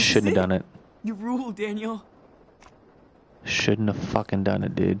 Shouldn't have done it. You rule, Daniel. Shouldn't have fucking done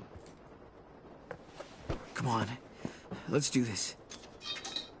it, dude. Come on. Let's do this.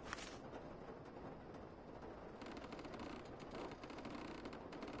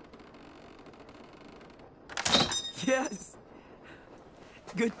 Yes!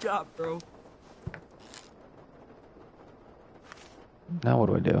 Good job, bro. Now what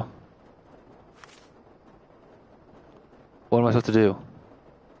do I do? What am I supposed to do?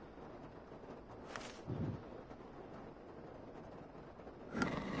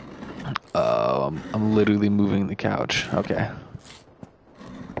 Oh. Oh, I'm literally moving the couch. Okay.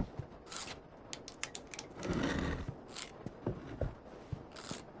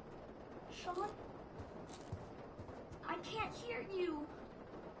 Sean? I can't hear you.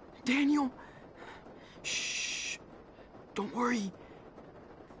 Daniel! Shh! Don't worry.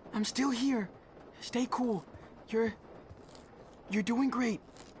 I'm still here. Stay cool. You're doing great.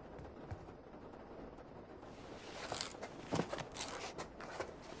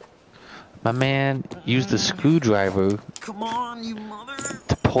 My man used the screwdriver Come on, you mother.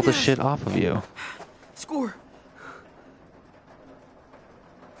 to pull the shit off of you. Score.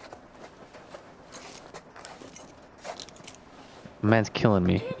 My man's killing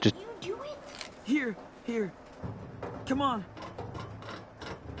me. Just You do it? Here. Come on.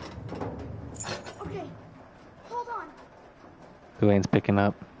 Okay. Hold on. Dwayne's picking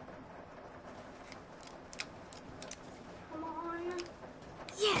up. Come on.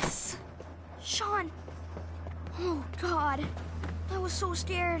 Yes! Sean! Oh, God. I was so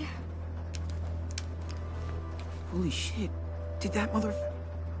scared. Holy shit. Did that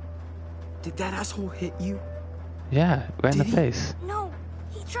asshole hit you? Yeah, right in the Did he? face. No,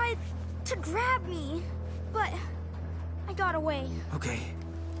 he tried to grab me, but I got away. Okay.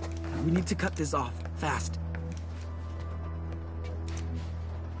 We need to cut this off. Fast.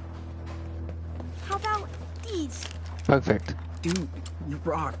 How about these? Perfect. Dude, you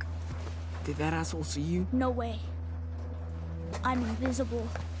rock. Did that asshole see you? No way. I'm invisible.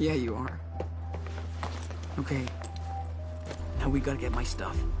 Yeah, you are. Okay. Now we gotta get my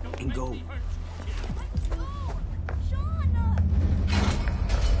stuff and go.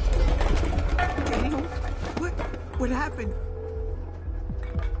 Daniel, what happened?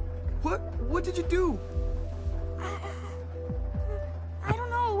 What did you do? I don't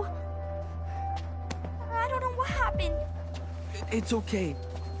know. I don't know what happened. It's okay.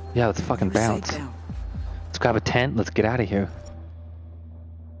 Yeah, let's fucking You're safe bounce. now. Let's grab a tent. Let's get out of here.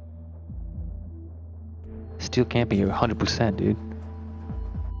 Still camping here 100%, dude.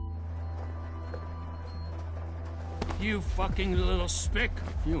 You fucking little spick.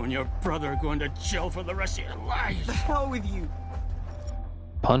 You and your brother are going to jail for the rest of your lives. The hell with you.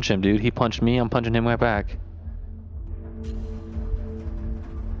 Punch him, dude. He punched me. I'm punching him right back.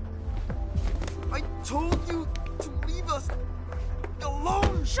 I told you to leave us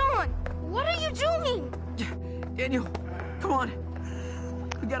alone. Sean, what are you doing? Daniel, come on.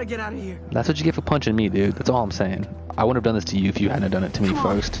 We gotta get out of here. That's what you get for punching me, dude. That's all I'm saying. I wouldn't have done this to you if you hadn't done it to me Come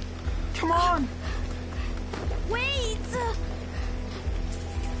on. first. Come on. Wait.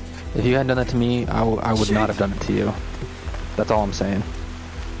 If you hadn't done that to me, I would not have done it to you. That's all I'm saying.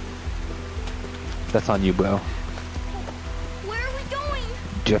 That's on you, bro. Where are we going?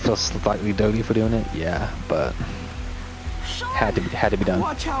 Do you feel slightly dirty for doing it? Yeah, but Sean, had to be done.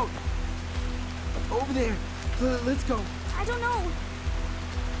 Watch out. Over there. Let's go. I don't know.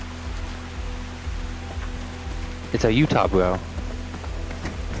 It's a Utah, bro.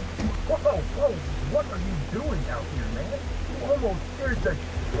 Whoa, what are you doing out here, man? You almost scared the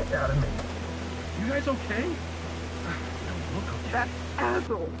shit out of me. You guys okay? That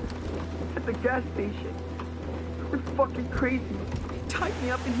asshole at the gas station. It's fucking crazy. He tied me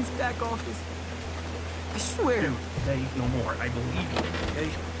up in his back office. I swear. Dude, say no more. I believe you. Okay?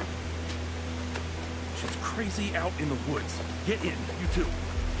 She's crazy out in the woods. Get in, you two.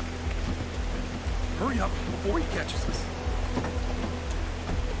 Hurry up before he catches us.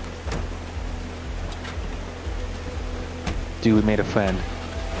 Dude, we made a friend.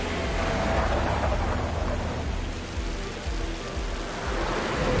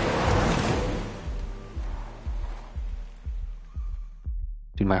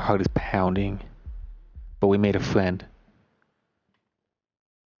 Dude, my heart is pounding. But we made a friend.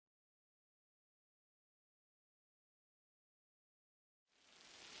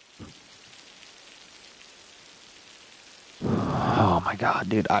 Oh my god,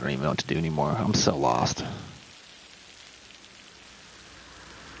 dude, I don't even know what to do anymore. I'm so lost.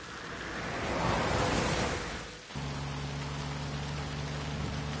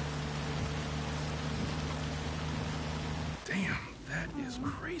 Damn, that is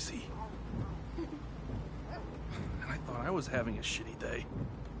crazy. And I thought I was having a shitty day.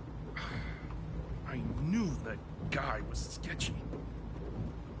 I knew that guy was sketchy.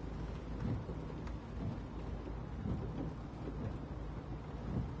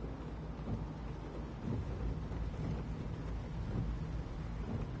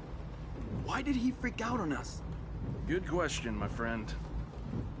 Why did he freak out on us? Good question, my friend.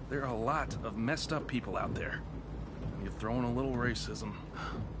 There are a lot of messed up people out there. And you throw in a little racism.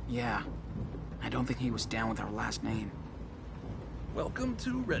 Yeah. I don't think he was down with our last name. Welcome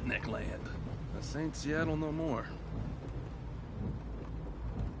to Redneck Land. This ain't Seattle no more.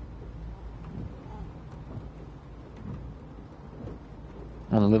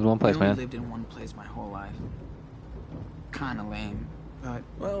 I only lived in one place, I only man. lived in one place my whole life. Kinda lame, but...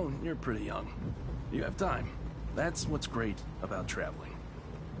 Well, you're pretty young. You have time. That's what's great about traveling.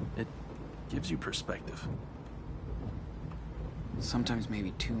 It gives you perspective. sometimes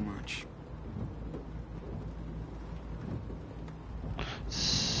maybe too much.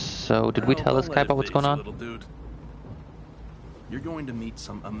 So, did we tell this guy about what's going on? Little dude. You're going to meet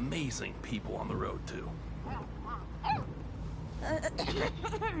some amazing people on the road, too.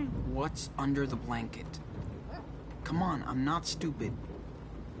 What's under the blanket? Come on, I'm not stupid.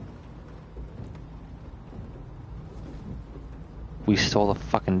 We stole a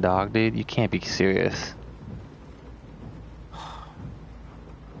fucking dog, dude? You can't be serious.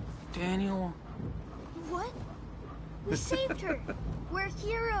 Daniel. What? We saved her. We're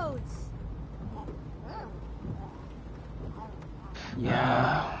heroes.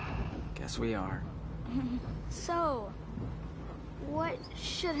 Yeah, guess we are. So, what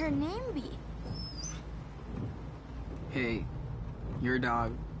should her name be? Hey, your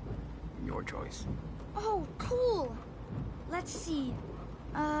dog, your choice. Oh, cool. Let's see.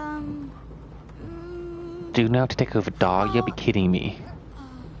 Dude, now to take over dog? You gotta be kidding me.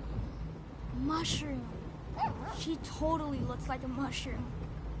 Mushroom. She totally looks like a mushroom.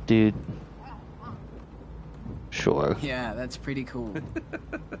 Dude. Sure. Yeah, that's pretty cool.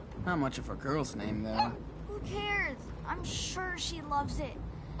 Not much of a girl's name, though. Who cares? I'm sure she loves it.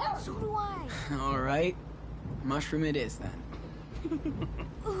 So do I. Alright. Mushroom it is, then.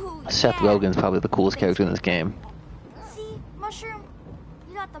 Ooh, Seth yeah. Rogen's probably the coolest character in this game. See, Mushroom?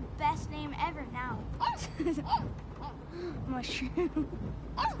 You got the best name ever now. Mushroom.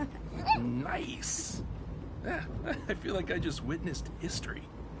 Nice. I feel like I just witnessed history.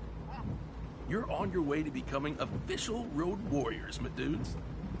 You're on your way to becoming official road warriors, my dudes.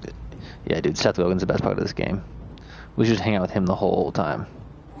 Yeah, dude, Seth Rogen's the best part of this game. We should hang out with him the whole time.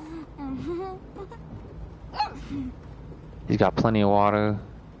 He's got plenty of water,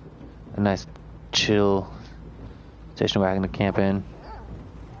 a nice, chill station wagon to camp in.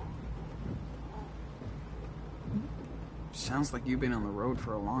 Sounds like you've been on the road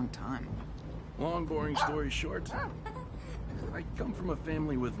for a long time. Long, boring story short, I come from a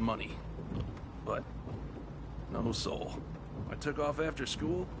family with money, but no soul. I took off after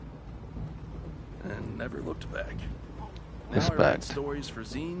school and never looked back. Now I write stories for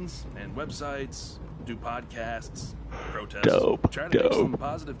zines and websites, do podcasts, protest, try to make some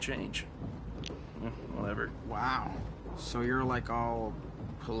positive change. Whatever. Wow. So you're like all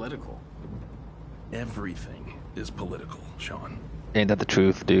political. Everything is political, Sean. Ain't that the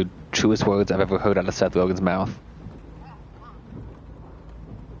truth, dude? Truest words I've ever heard out of Seth Rogen's mouth.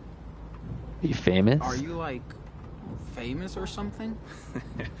 Are you famous? Are you like famous or something?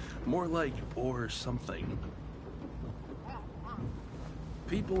 More like or something.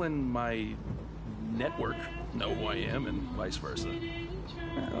 People in my network know who I am and vice versa.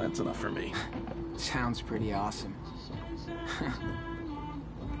 Well, that's enough for me. Sounds pretty awesome.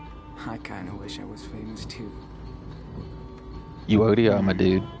 I kinda wish I was famous too. You already are, my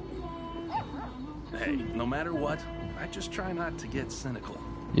dude. Hey, no matter what, I just try not to get cynical.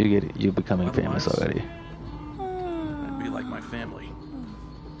 You get it. You're becoming famous already. I'd be like my family.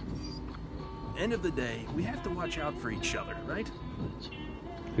 End of the day, we have to watch out for each other, right?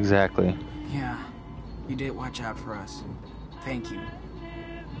 Exactly. Yeah, you did watch out for us. Thank you.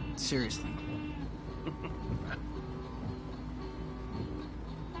 Seriously.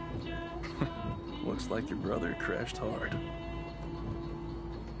 Looks like your brother crashed hard.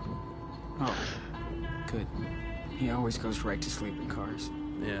 Oh, good. He always goes right to sleep in cars.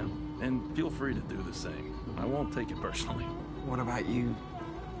 Yeah, and feel free to do the same. I won't take it personally. What about you?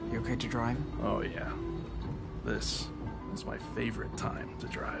 You okay to drive? Oh yeah. This is my favorite time to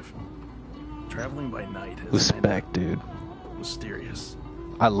drive. Traveling by night is Respect, dude. mysterious.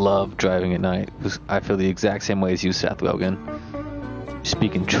 I love driving at night. I feel the exact same way as you, Seth Rogen.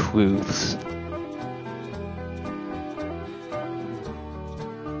 Speaking truths.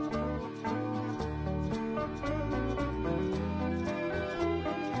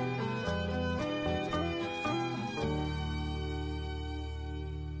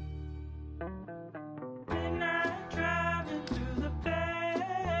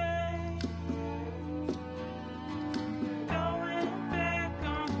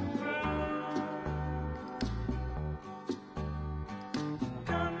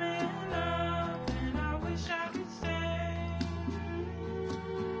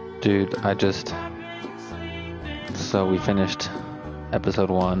 Dude, so we finished episode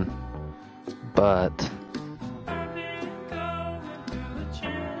 1. but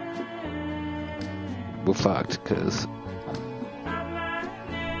we're fucked because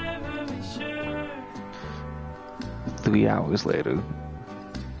 3 hours later.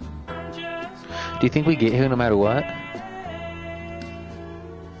 Do you think we get here no matter what?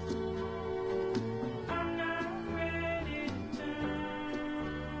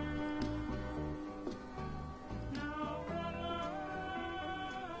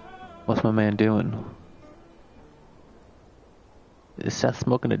 What's my man doing? Is Seth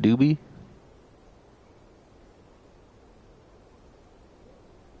smoking a doobie?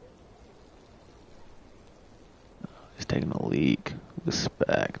 He's taking a leak.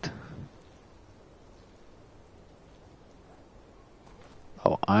 Respect.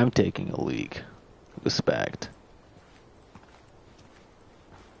 Oh, I'm taking a leak. Respect.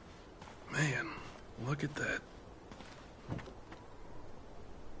 Man, look at that.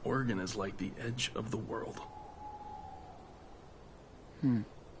 Oregon is like the edge of the world. Dude,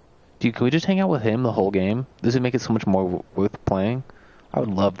 can we just hang out with him the whole game? This would make it so much more worth playing. I would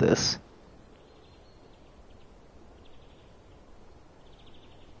love this.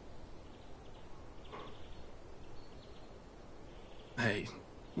 Hey,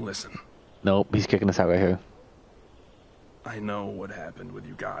 listen. Nope, he's kicking us out right here. I know what happened with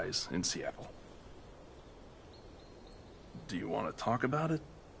you guys in Seattle. Do you want to talk about it?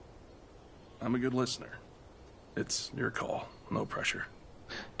 I'm a good listener. It's your call. No pressure.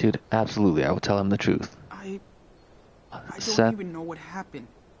 Dude, absolutely. I will tell him the truth. I don't Seth, even know what happened.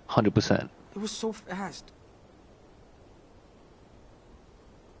 100%. It was so fast.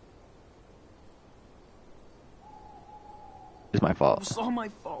 It's my It fault. was all my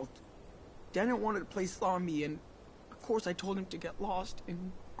fault. Daniel wanted to play zombie, and of course I told him to get lost,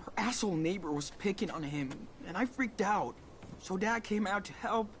 and our asshole neighbor was picking on him, and I freaked out. So Dad came out to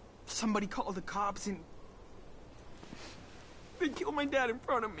help. Somebody called the cops, and they killed my dad in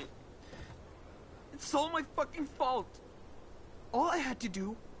front of me. It's all my fucking fault. All I had to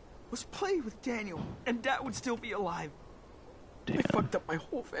do was play with Daniel, and Dad would still be alive. Damn. I fucked up my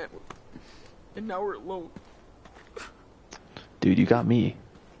whole family, and now we're alone. Dude, you got me.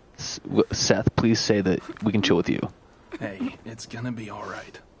 Seth, please say that we can chill with you. Hey, it's gonna be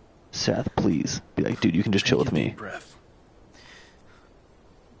alright. Seth, please. Be like, dude, you can just chill with Take a me. deep breath.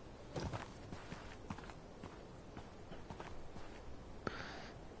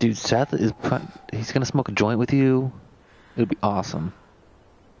 Dude, Seth is... He's gonna smoke a joint with you. It would be awesome.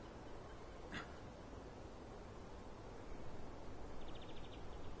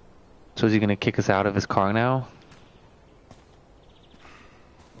 So is he gonna kick us out of his car now?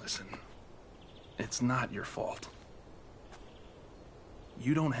 Listen, it's not your fault.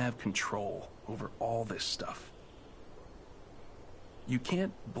 You don't have control over all this stuff. You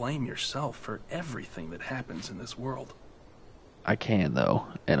can't blame yourself for everything that happens in this world. I can, though,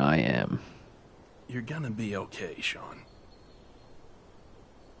 and I am. You're gonna be okay, Sean.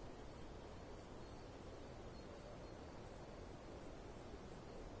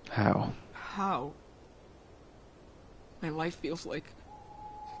 How? How? My life feels like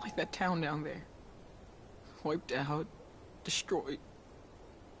that town down there. Wiped out, destroyed,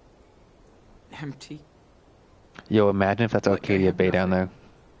 empty. Yo, imagine if that's Arcadia Bay down there.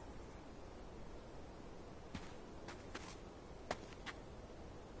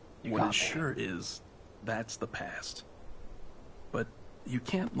 What it sure is, that's the past. But you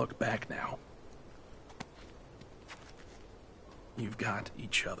can't look back now. You've got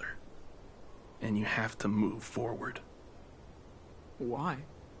each other. And you have to move forward. Why?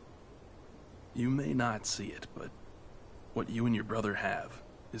 You may not see it, but what you and your brother have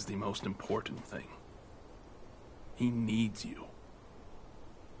is the most important thing. He needs you.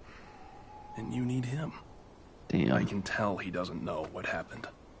 And you need him. Damn. I can tell he doesn't know what happened.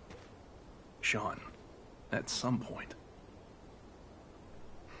 Sean, at some point,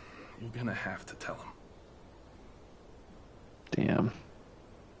 you're gonna have to tell him. Damn.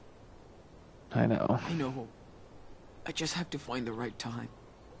 I know. I know. I just have to find the right time.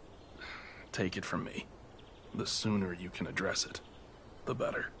 Take it from me. The sooner you can address it, the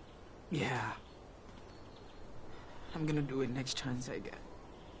better. Yeah. I'm gonna do it next chance I get.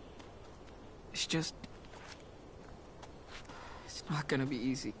 It's just... It's not gonna be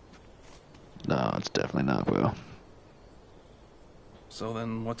easy. No, it's definitely not, bro. So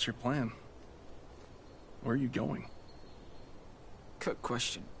then, what's your plan? Where are you going? Good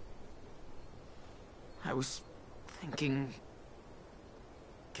question. I was thinking...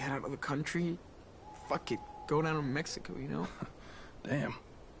 Get out of the country. Fuck it. Go down to Mexico, you know? Damn.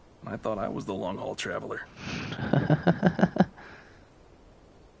 I thought I was the long-haul traveler.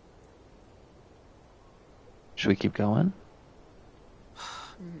 Should we keep going?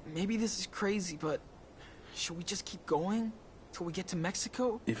 Maybe this is crazy, but should we just keep going till we get to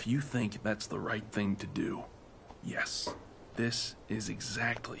Mexico? If you think that's the right thing to do, yes. This is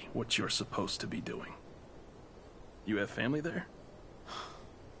exactly what you're supposed to be doing. You have family there?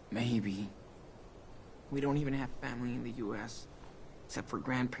 Maybe. We don't even have family in the U.S. Except for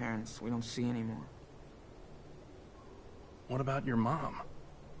grandparents we don't see anymore. What about your mom?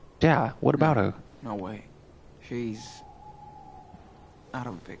 Yeah, what about her? No way. She's out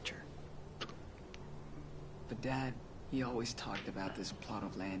of the picture. But Dad, he always talked about this plot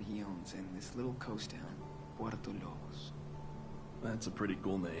of land he owns in this little coast town, Puerto Lobos. That's a pretty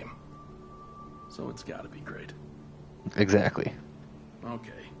cool name. So it's gotta be great. Exactly.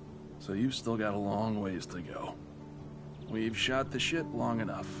 Okay, so you've still got a long ways to go. We've shot the shit long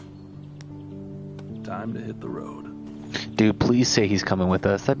enough. Time to hit the road. Dude, please say he's coming with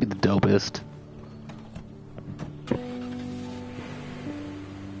us. That'd be the dopest.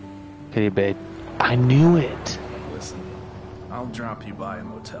 Okay, babe. I knew it. Listen, I'll drop you by a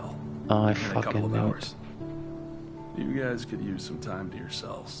motel. Oh, I in a fucking couple of knew hours. You guys could use some time to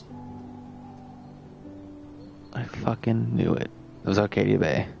yourselves. I fucking knew it. It was Arcadia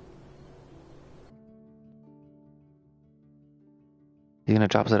Bay. You're gonna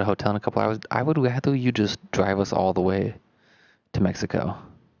drop us at a hotel in a couple hours? I would rather you just drive us all the way to Mexico.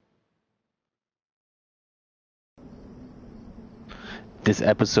 This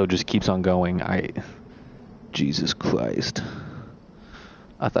episode just keeps on going. Jesus Christ.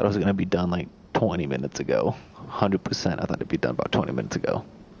 I thought it was gonna be done like 20 minutes ago. 100%. I thought it'd be done about 20 minutes ago.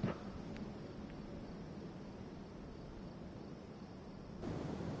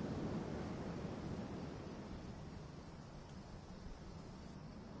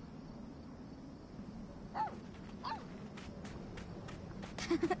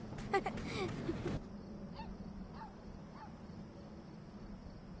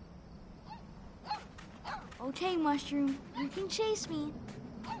 Okay, Mushroom, you can chase me.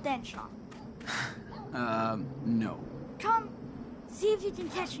 Then, Sean. No. Come, see if you can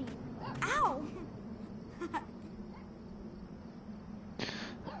catch me. Ow!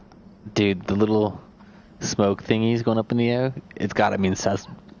 Dude, the little smoke thingies going up in the air, it's gotta mean Seth's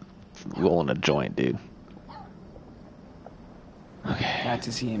rolling a joint, dude. Okay. Glad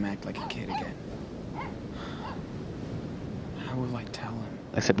to see him act like a kid again. How will I tell him?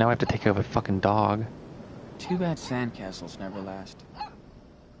 Except now I have to take care of a fucking dog. Too bad sandcastles never last.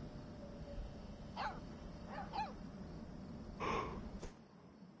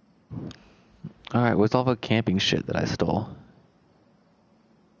 Alright, where's all the camping shit that I stole?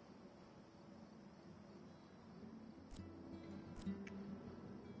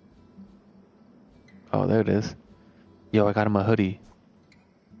 Oh, there it is. Yo, I got him a hoodie.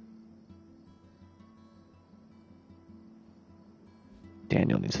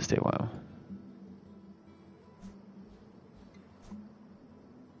 Daniel needs to stay warm.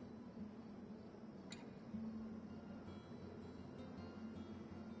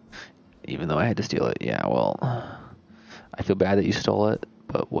 Even though I had to steal it. Yeah, well, I feel bad that you stole it,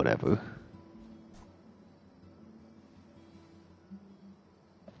 but whatever.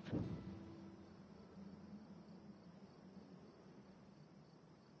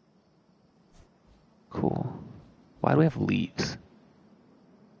 Cool. Why do we have leaves?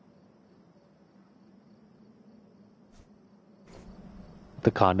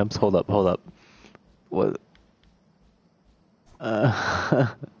 The condoms? Hold up. What?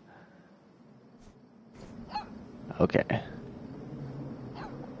 Okay.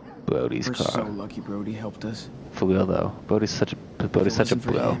 Brody's We're car. so lucky Brody helped us. For real though. Brody's such a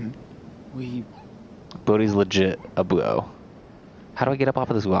bro. We Brody's legit a bro. How do I get up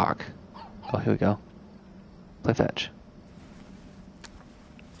off of this rock? Oh, here we go. Play fetch.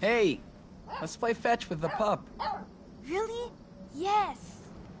 Hey, let's play fetch with the pup. Really? Yes.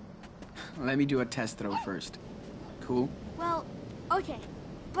 Let me do a test throw first. Cool? Well, okay,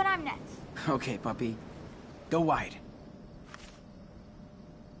 but I'm next. Okay, puppy. Go wide.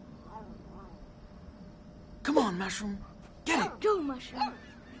 Come on, Mushroom. Get it. Go, Mushroom.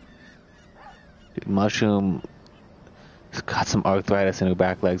 Dude, Mushroom has got some arthritis in her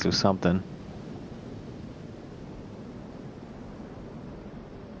back legs or something.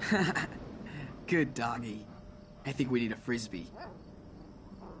 Good doggy. I think we need a frisbee.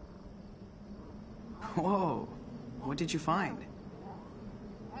 Whoa. What did you find?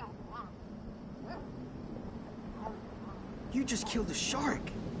 You just killed a shark.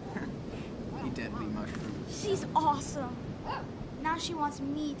 You deadly mushroom. She's awesome. Now she wants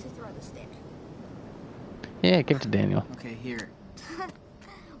me to throw the stick. Yeah, give it to Daniel. Okay, here.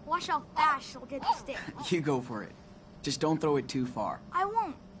 Watch how fast she'll get the stick. You go for it. Just don't throw it too far. I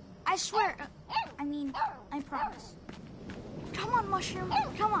won't. I swear. I promise. Come on, Mushroom.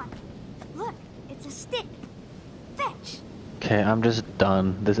 Come on. Look, it's a stick. Fetch. Okay, I'm just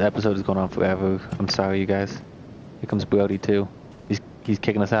done. This episode is going on forever. I'm sorry, you guys. Here comes Brody too. He's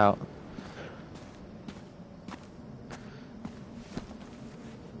kicking us out.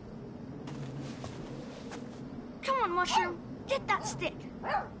 Come on, Mushroom. Get that stick.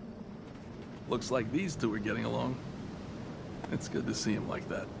 Looks like these two are getting along. It's good to see him like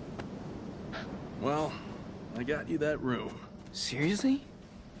that. Well, I got you that room. Seriously?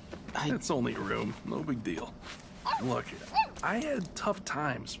 It's only a room, no big deal. Look, I had tough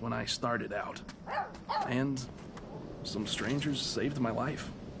times when I started out. And some strangers saved my life.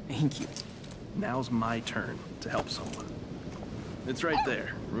 Thank you. Now's my turn to help someone. It's right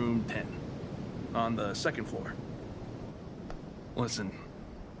there, room 10. On the second floor. Listen,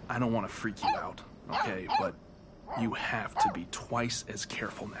 I don't want to freak you out, okay? But you have to be twice as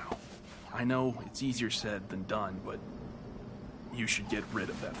careful now. I know it's easier said than done, but you should get rid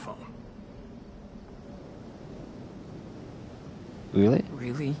of that phone. Really?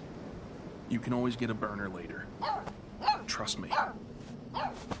 Really? You can always get a burner later. Trust me.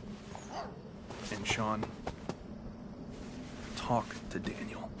 And Sean, talk to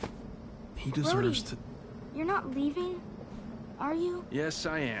Daniel. He deserves to... You're not leaving, are you? Yes,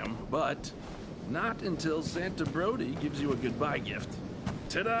 I am, but not until Santa Brody gives you a goodbye gift.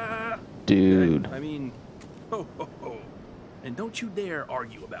 Ta-da! Dude. I mean, ho, ho, ho. And don't you dare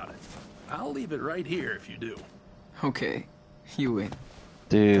argue about it. I'll leave it right here if you do. Okay, you win.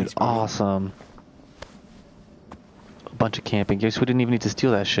 Dude, Thanks, Brody. awesome. A bunch of camping gears. We didn't even need to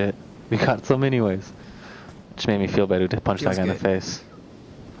steal that shit. We got some anyways. Just made me feel better to punch that guy in the face.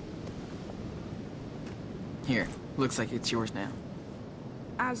 Here, looks like it's yours now.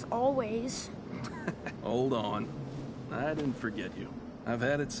 As always. Hold on. I didn't forget you. I've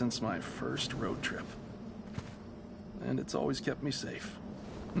had it since my first road trip. And it's always kept me safe.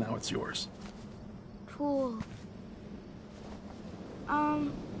 Now it's yours. Cool.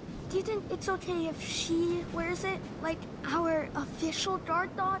 Do you think it's okay if she wears it? Like our official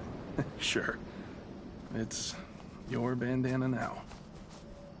guard dog? Sure. It's your bandana now.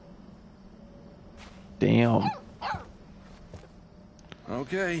 Damn.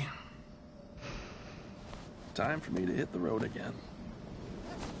 Okay. Time for me to hit the road again.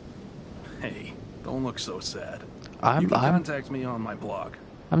 Hey, don't look so sad. You can contact me on my blog.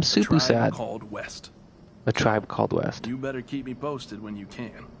 I'm super sad. Called West. A Tribe Called West. You better keep me posted when you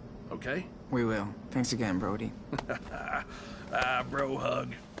can. Okay? We will. Thanks again, Brody. Bro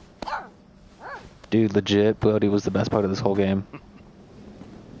hug. Dude, legit, Brody was the best part of this whole game.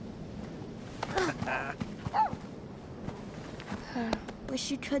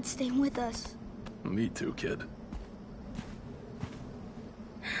 Wish you could stay with us. Me too, kid.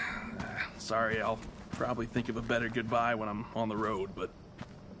 Sorry, I'll probably think of a better goodbye when I'm on the road, but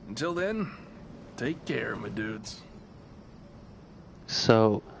until then, take care, my dudes.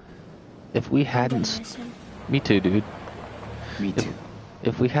 So, if we hadn't... Me too, dude. Me too.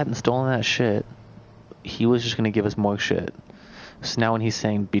 If we hadn't stolen that shit, he was just gonna give us more shit. So now when he's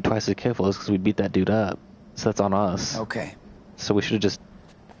saying be twice as careful, it's because we beat that dude up. So that's on us. Okay. So we should have just...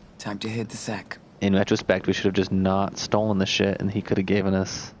 Time to hit the sack. In retrospect, we should have just not stolen the shit, and he could have given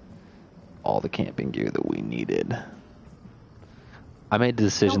us all the camping gear that we needed. I made the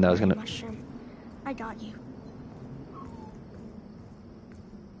decision that I was gonna... Mushroom. I got you.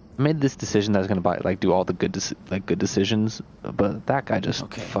 I made this decision that I was gonna do all the good decisions, but that guy just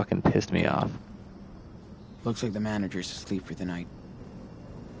fucking pissed me off. Looks like the manager's asleep for the night.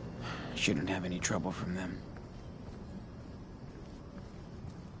 Shouldn't have any trouble from them.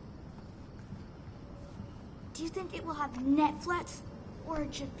 Do you think it will have Netflix or a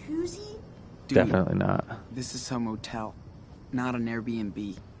jacuzzi? Dude, definitely not. This is some motel, not an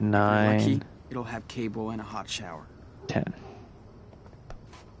Airbnb. 9. If you're lucky, it'll have cable and a hot shower. 10.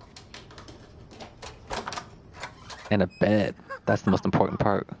 And a bed. That's the most important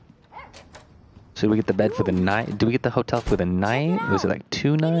part. So do we get the bed for the night? Do we get the hotel for the night? Was it like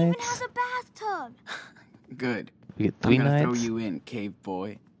 2 nights? It even has a bathtub. Good. We get 3 I'm gonna nights? throw you in, cave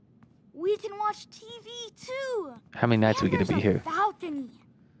boy. We can watch TV too. How many nights are we gonna be here? Balcony.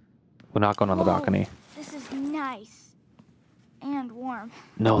 We're not going on the balcony. This is nice and warm.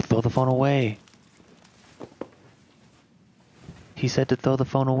 No, throw the phone away. He said to throw the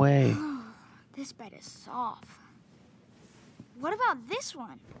phone away. This bed is soft. What about this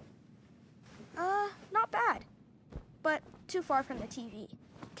one? Not bad, but too far from the TV.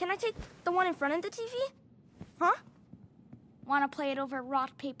 Can I take the one in front of the TV? Huh? Want to play it over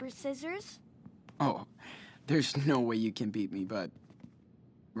rock, paper, scissors? Oh, there's no way you can beat me, but...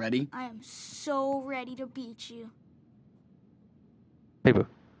 Ready? I am so ready to beat you. Paper.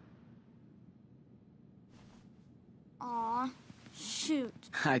 Aw, shoot.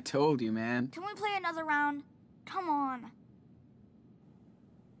 I told you, man. Can we play another round? Come on.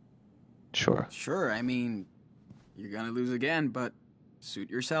 Sure. Sure, I mean, you're gonna lose again, but suit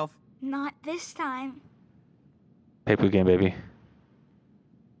yourself. Not this time. Paper game, baby.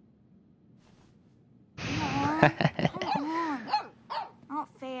 Aw, come on. Not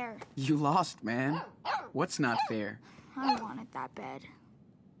fair. You lost, man. What's not fair? I wanted that bed.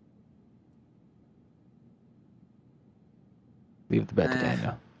 Leave the bed to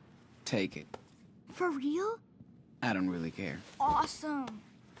Daniel. Take it. For real? I don't really care. Awesome.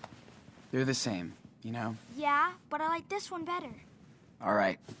 They're the same, you know? Yeah, but I like this one better. All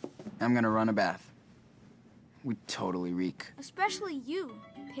right, I'm gonna run a bath. We totally reek. Especially you,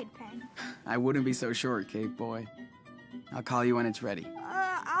 Pigpen. I wouldn't be so sure, cave boy. I'll call you when it's ready.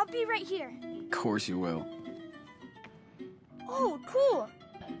 I'll be right here. Of course you will. Oh, cool.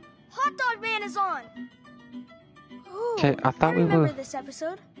 Hot Dog Man is on. Ooh, Okay, I thought we remember were this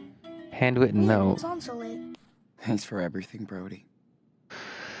episode. handwritten Man, note. it's on so late. Thanks for everything, Brody.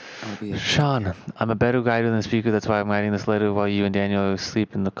 I'll be Sean, I'm a better guy than the speaker. That's why I'm writing this letter while you and Daniel are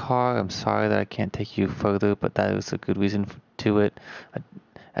asleep in the car. I'm sorry that I can't take you further, but that was a good reason to it.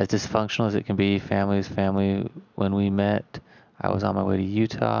 As dysfunctional as it can be, family is family. When we met, I was on my way to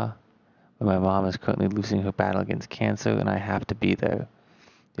Utah, where my mom is currently losing her battle against cancer, and I have to be there.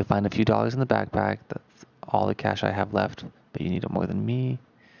 You'll find a few dollars in the backpack. That's all the cash I have left, but you need it more than me.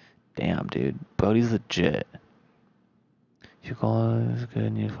 Damn, dude. Brody's legit. Your goal is good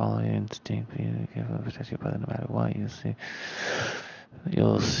and you follow your instinct. Be careful to protect your brother no matter what.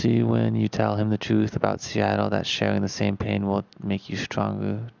 You'll see when you tell him the truth about Seattle that sharing the same pain will make you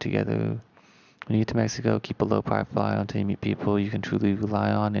stronger together. When you get to Mexico, keep a low profile until you meet people you can truly rely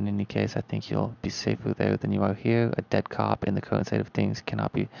on. In any case, I think you'll be safer there than you are here. A dead cop in the current state of things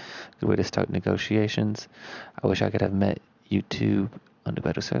cannot be a good way to start negotiations. I wish I could have met you two under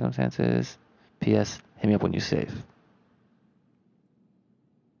better circumstances. P.S. Hit me up when you're safe.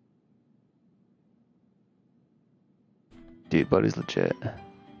 Dude, Buddy's legit.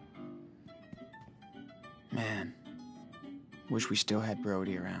 Man, wish we still had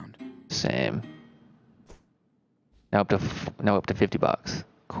Brody around. Same. Now up to $50.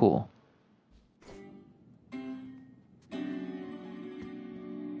 Cool.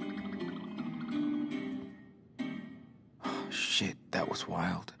 Shit, that was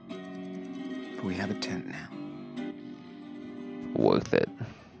wild. But we have a tent now. Worth it.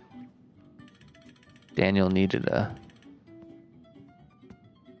 Daniel needed a...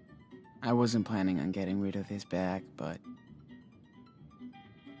 I wasn't planning on getting rid of his bag, but...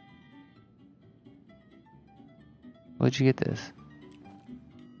 Where'd you get this?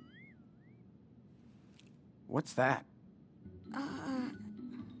 What's that?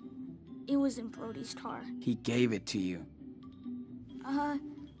 It was in Brody's car. He gave it to you.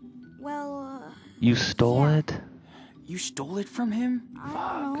 You stole it? You stole it from him?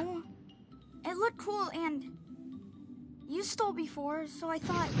 I don't know. It looked cool and you stole before, so I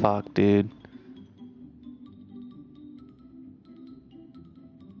thought... Fuck, dude.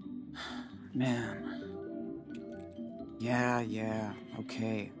 Man. Yeah,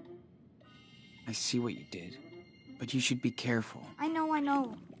 okay. I see what you did. But you should be careful. I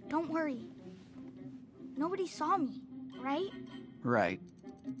know. Don't worry. Nobody saw me, right? Right.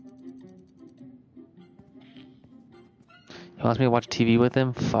 He wants me to watch TV with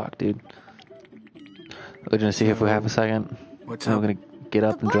him? Fuck, dude. We're gonna sit here for half a second. What's and up? we're gonna get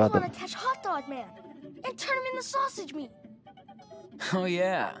up The and boys drop want it. to catch Hot Dog Man and turn him into sausage meat. Oh,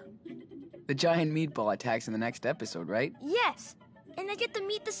 yeah. The giant meatball attacks in the next episode, right? Yes, and they get to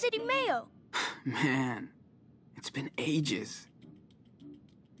meet the city mayo. Man, it's been ages.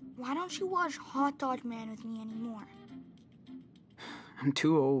 Why don't you watch Hot Dog Man with me anymore? I'm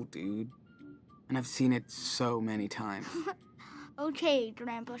too old, dude. And I've seen it so many times. Okay,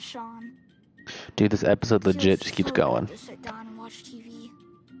 Grandpa Sean. Dude, this episode legit Feels just keeps so going. good to sit down and watch TV.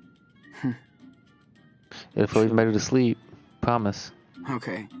 It'll put even better to sleep. Promise.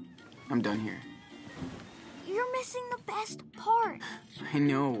 Okay, I'm done here. You're missing the best part. I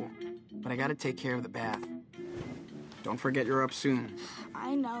know, but I gotta take care of the bath. Don't forget you're up soon.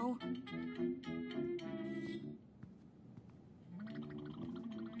 I know.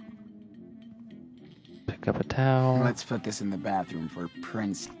 Pick up a towel. Let's put this in the bathroom for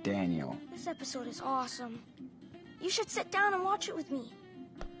Prince Daniel. This episode is awesome. You should sit down and watch it with me.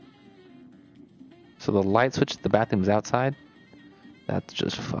 So the light switch at the bathroom's outside? That's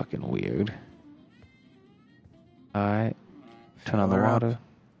just fucking weird. Alright. Turn on the Fill her up. water.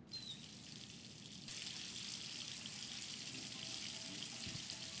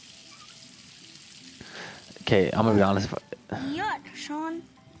 Okay, I'm gonna be honest. Yuck, Sean.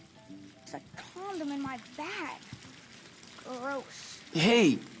 It's a condom in my bag. Gross.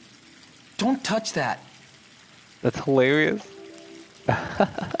 Hey, don't touch that. That's hilarious.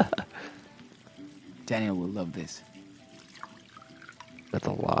 Daniel will love this. That's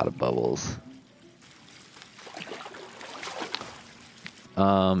a lot of bubbles.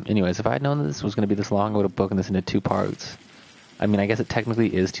 Anyways, if I had known that this was going to be this long, I would have broken this into 2 parts. I mean, I guess it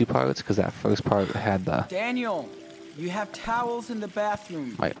technically is 2 parts, because that first part had the... Daniel, you have towels in the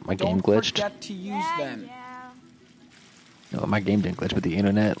bathroom. My game Don't glitched. forget to use them. No, my game didn't glitch, but the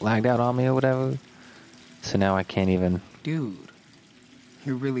internet lagged out on me or whatever. So now I can't even... Dude,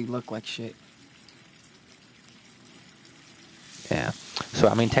 you really look like shit. Yeah. So,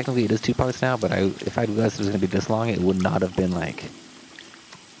 I mean, technically it is 2 parts now, but if I realized it was going to be this long, it would not have been like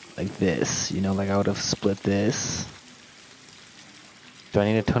this. You know, like I would have split this. Do I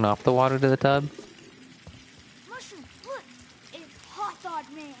need to turn off the water to the tub? Mushroom, look! It's Hot Dog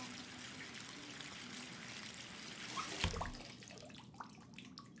Man.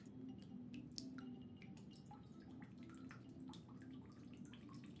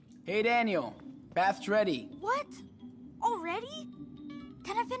 Hey, Daniel. Bath's ready. What? Already?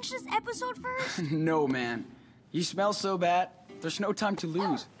 Can I finish this episode first? No, man. You smell so bad. There's no time to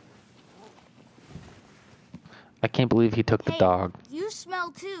lose. I can't believe he took the dog. You smell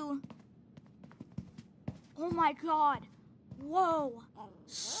too. Oh my god. Whoa.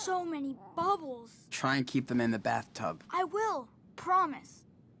 So many bubbles. Try and keep them in the bathtub. I will. Promise.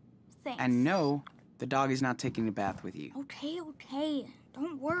 Thanks. And no, the dog is not taking a bath with you. Okay.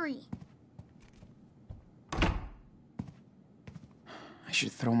 Don't worry. I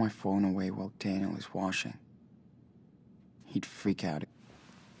should throw my phone away while Daniel is washing. He'd freak out.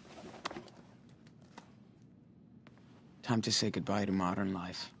 Time to say goodbye to modern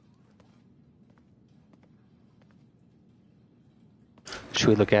life. Should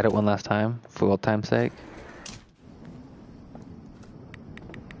we look at it one last time, for old time's sake?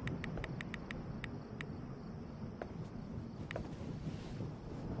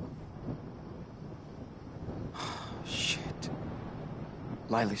 Shit.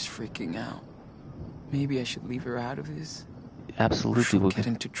 Lila's freaking out. Maybe I should leave her out of this. Absolutely. She'll get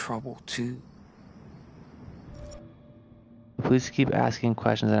into trouble, too. Please keep asking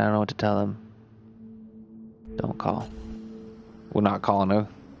questions and I don't know what to tell them. Don't call. We're not calling her.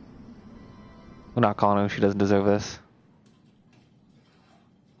 We're not calling her. She doesn't deserve this.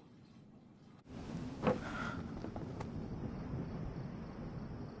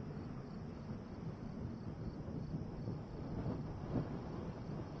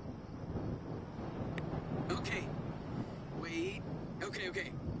 Okay. Wait.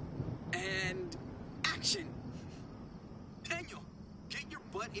 Okay. And action. Daniel, get your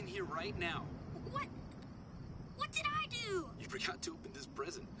butt in here right now. What? What did I do? You forgot to open this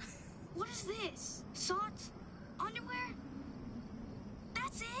present. What is this? Socks? Underwear?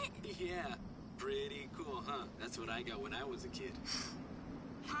 That's it? Yeah, pretty cool, huh? That's what I got when I was a kid.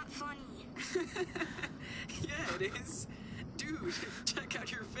 Not funny. Yeah, it is. Dude, check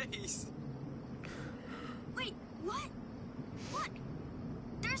out your face. Wait, what? What?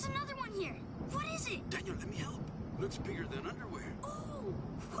 There's another one here. What is it? Daniel, let me help. Looks bigger than underwear. Oh,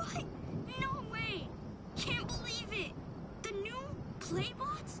 what? No way. Can't believe it. The new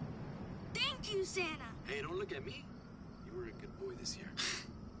Playbots? Thank you, Santa. Hey, don't look at me. You were a good boy this year.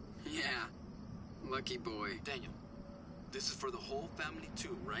 Yeah, lucky boy. Daniel, this is for the whole family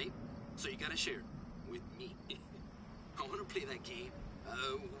too, right? So you gotta share with me. I wanna play that game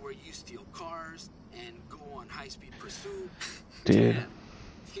where you steal cars and go on high-speed pursuit. Dude. Yeah,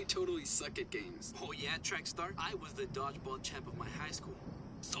 you totally suck at games. Oh yeah, track star? I was the dodgeball champ of my high school.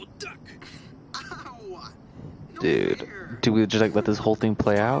 So duck! Ow! No Dude. fair. Do we just like let this whole thing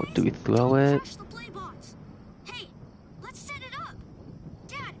play out? Do we throw it? Crush the Playbots. Hey, let's set it up.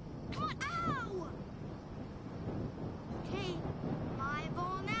 Dad, come on. Ow! Okay, my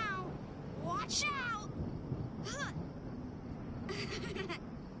ball now. Watch out.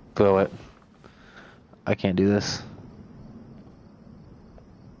 Throw it. I can't do this.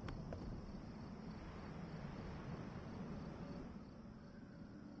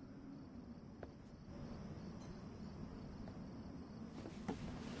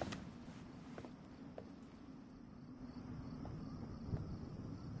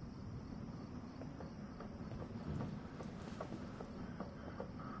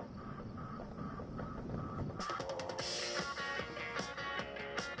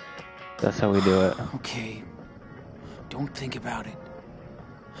 That's how we do it. Okay. Don't think about it.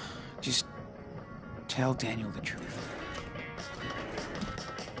 Just tell Daniel the truth.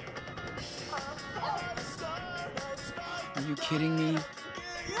 Are you kidding me?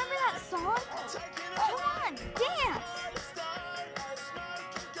 Remember that song? Come on, dance!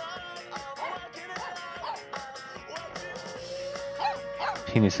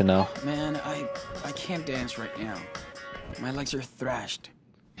 He needs to know. Man, I can't dance right now. My legs are thrashed.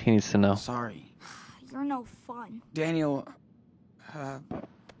 He needs to know. Sorry. You're no fun. Daniel,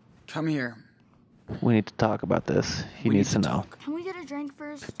 come here. We need to talk about this. He needs to know. Can we get a drink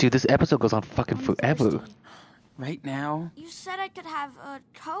first? Dude, this episode goes on fucking forever. Right now? You said I could have a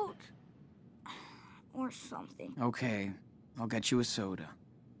Coke. Or something. Okay, I'll get you a soda.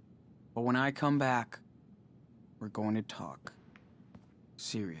 But when I come back, we're going to talk.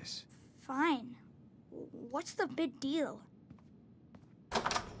 Serious. Fine. What's the big deal? I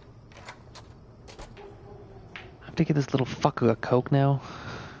have to get this little fucker a Coke now.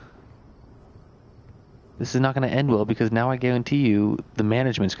 This is not going to end well because now I guarantee you the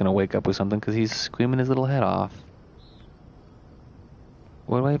management's going to wake up with something because he's screaming his little head off.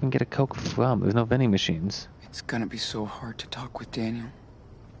 Where do I even get a Coke from? There's no vending machines. It's gonna be so hard to talk with Daniel.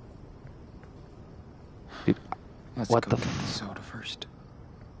 Dude, Let's what go the get the soda first.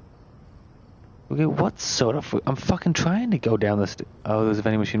 Okay, what soda? I'm fucking trying to go down this. Oh, there's a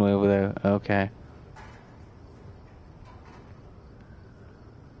vending machine way over there. Okay.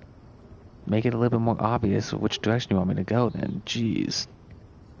 Make it a little bit more obvious which direction you want me to go then. Jeez.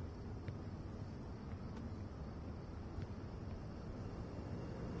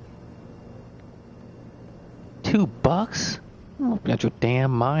 $2? Oh, you got your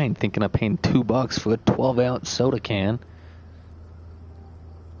damn mind thinking of paying $2 for a 12-ounce soda can.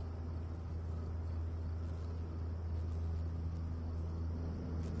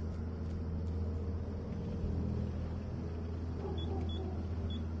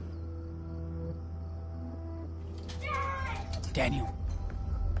 Daniel.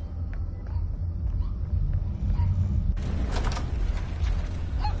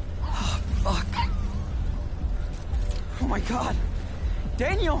 Oh, fuck. Oh my god.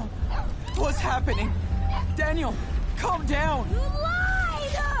 Daniel! What's happening? Daniel, calm down. You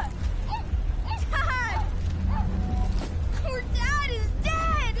lied! Dad! Your dad is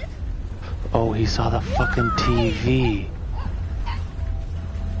dead! Oh, he saw the fucking TV.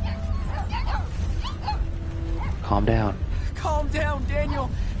 Calm down. Calm down,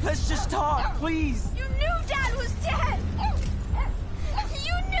 Daniel. Let's just talk, please. You knew Dad was dead!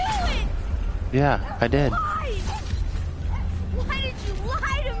 You knew it! Yeah, I did. Why? Why did you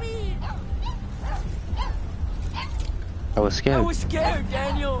lie to me? I was scared. I was scared,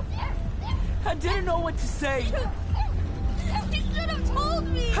 Daniel. I didn't know what to say. You should have told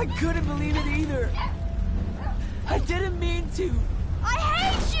me! I couldn't believe it either. I didn't mean to. I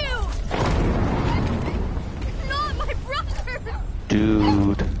hate you! Not my brother!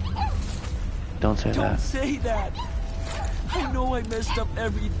 Dude. Don't say Don't that. say that. I know I messed up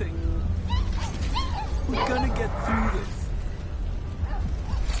everything. We're gonna get through this.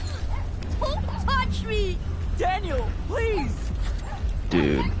 Don't touch me! Daniel, please!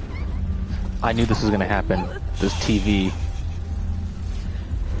 Dude. I knew this was gonna happen. This TV.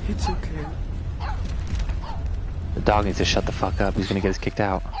 It's okay. The dog needs to shut the fuck up. He's gonna get us kicked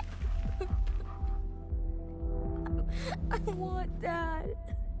out. I want Dad.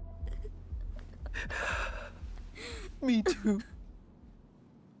 Me too.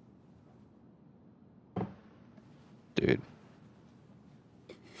 Dude.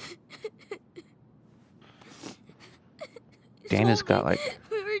 Dana's got like...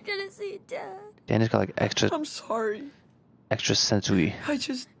 We were gonna see Dad. Dana's got like extra... I'm sorry. Extra sensory. I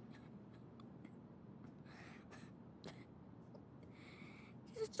just...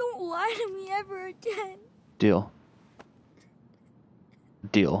 Just don't lie to me ever again. Deal.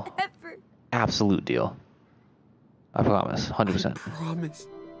 Deal. Ever. Absolute deal. I promise. 100%. I promise.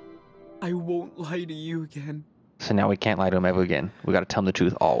 I won't lie to you again. So now we can't lie to him ever again. We gotta tell him the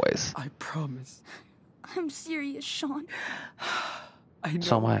truth always. I promise. I'm serious, Sean. I know.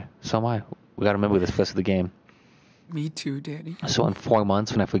 So am I. So am I. We gotta remember this for the rest of the game. Me too, Danny. So in 4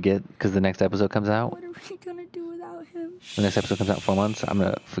 months, when I forget, because the next episode comes out, What are we gonna do without him? the next episode comes out in 4 months, I'm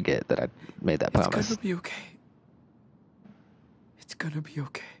gonna forget that I made that promise. It's gonna be okay. It's gonna be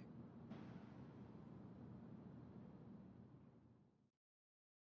okay.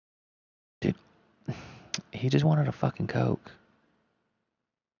 Dude, he just wanted a fucking Coke.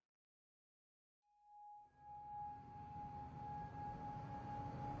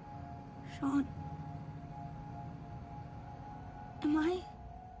 Sean. Am I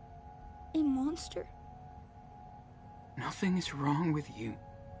monster? Nothing is wrong with you.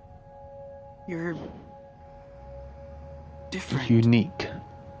 You're different. Unique.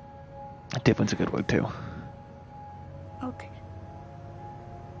 Different's a good word too. Okay.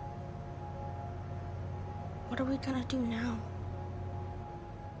 What are we gonna do now?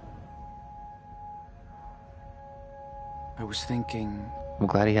 I was thinking I'm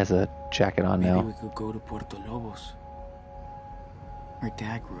glad he has a jacket on maybe now. we could go to Puerto Lobos. Where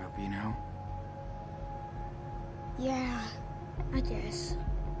Dad grew up, you know? Yeah, I guess.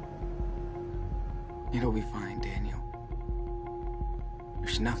 It'll be fine, Daniel.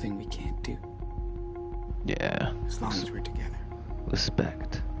 There's nothing we can't do. Yeah. As long as we're together.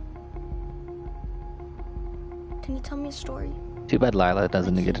 Respect. Can you tell me a story? Too bad Lila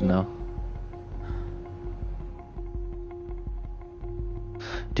doesn't get to know.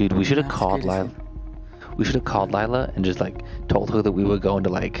 Dude, we should have called Lila. We should have called Lila and just like told her that we were going to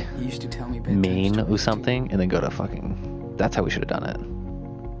like He used to tell me bedtime Maine or stories, something, and then go to fucking. That's how we should have done it.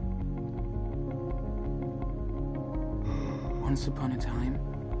 Once upon a time,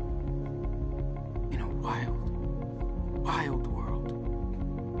 in a wild world,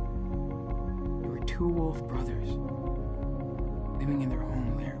 there were two wolf brothers living in their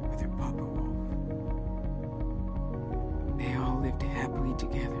home there with their papa wolf. They all lived happily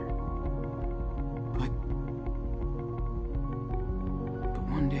together. But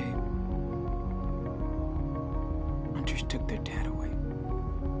one day, hunters took their dad away.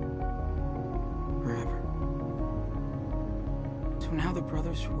 Forever. So now the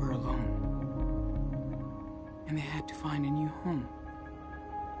brothers were alone. And they had to find a new home.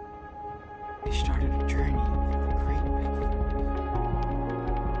 They started a journey through the great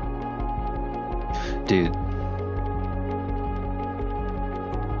big. Dude.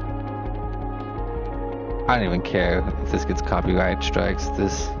 I don't even care if this gets copyright strikes.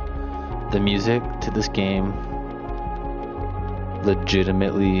 The music to this game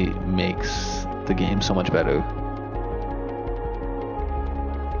legitimately makes the game so much better.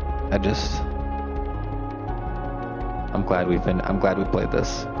 I'm glad we played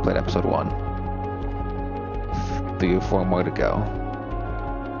this. Played episode 1. 3 or 4 more to go.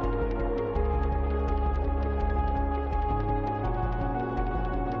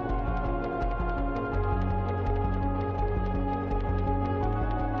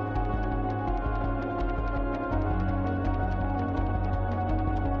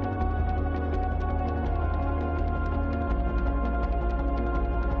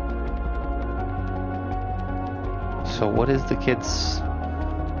 So what is the kid's,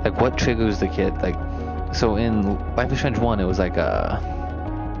 like, what triggers the kid? Like, so in Life is Strange 1, it was like a,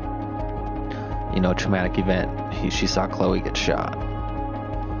 traumatic event. She saw Chloe get shot.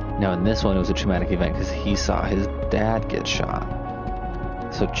 Now in this one, it was a traumatic event because he saw his dad get shot.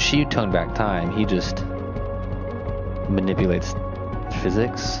 So she turned back time. He just manipulates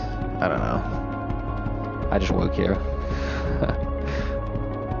physics. I don't know. I just work here.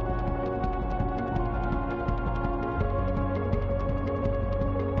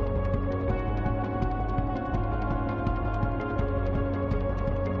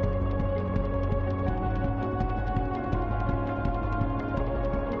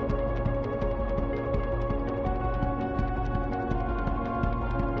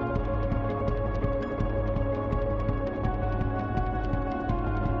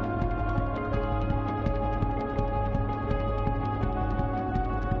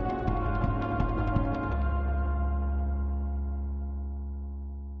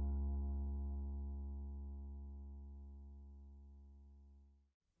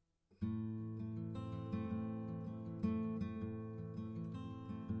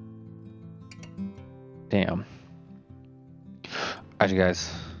 Damn. Alright, you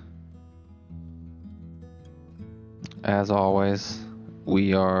guys. As always,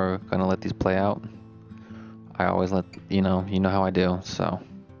 we are gonna let these play out. I always let you know how I do, so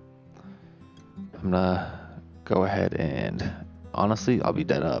I'm gonna go ahead and honestly, I'll be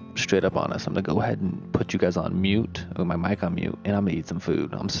straight up honest. I'm gonna go ahead and put you guys on mute, or my mic on mute, and I'm gonna eat some food.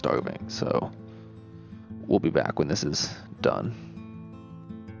 I'm starving, so we'll be back when this is done.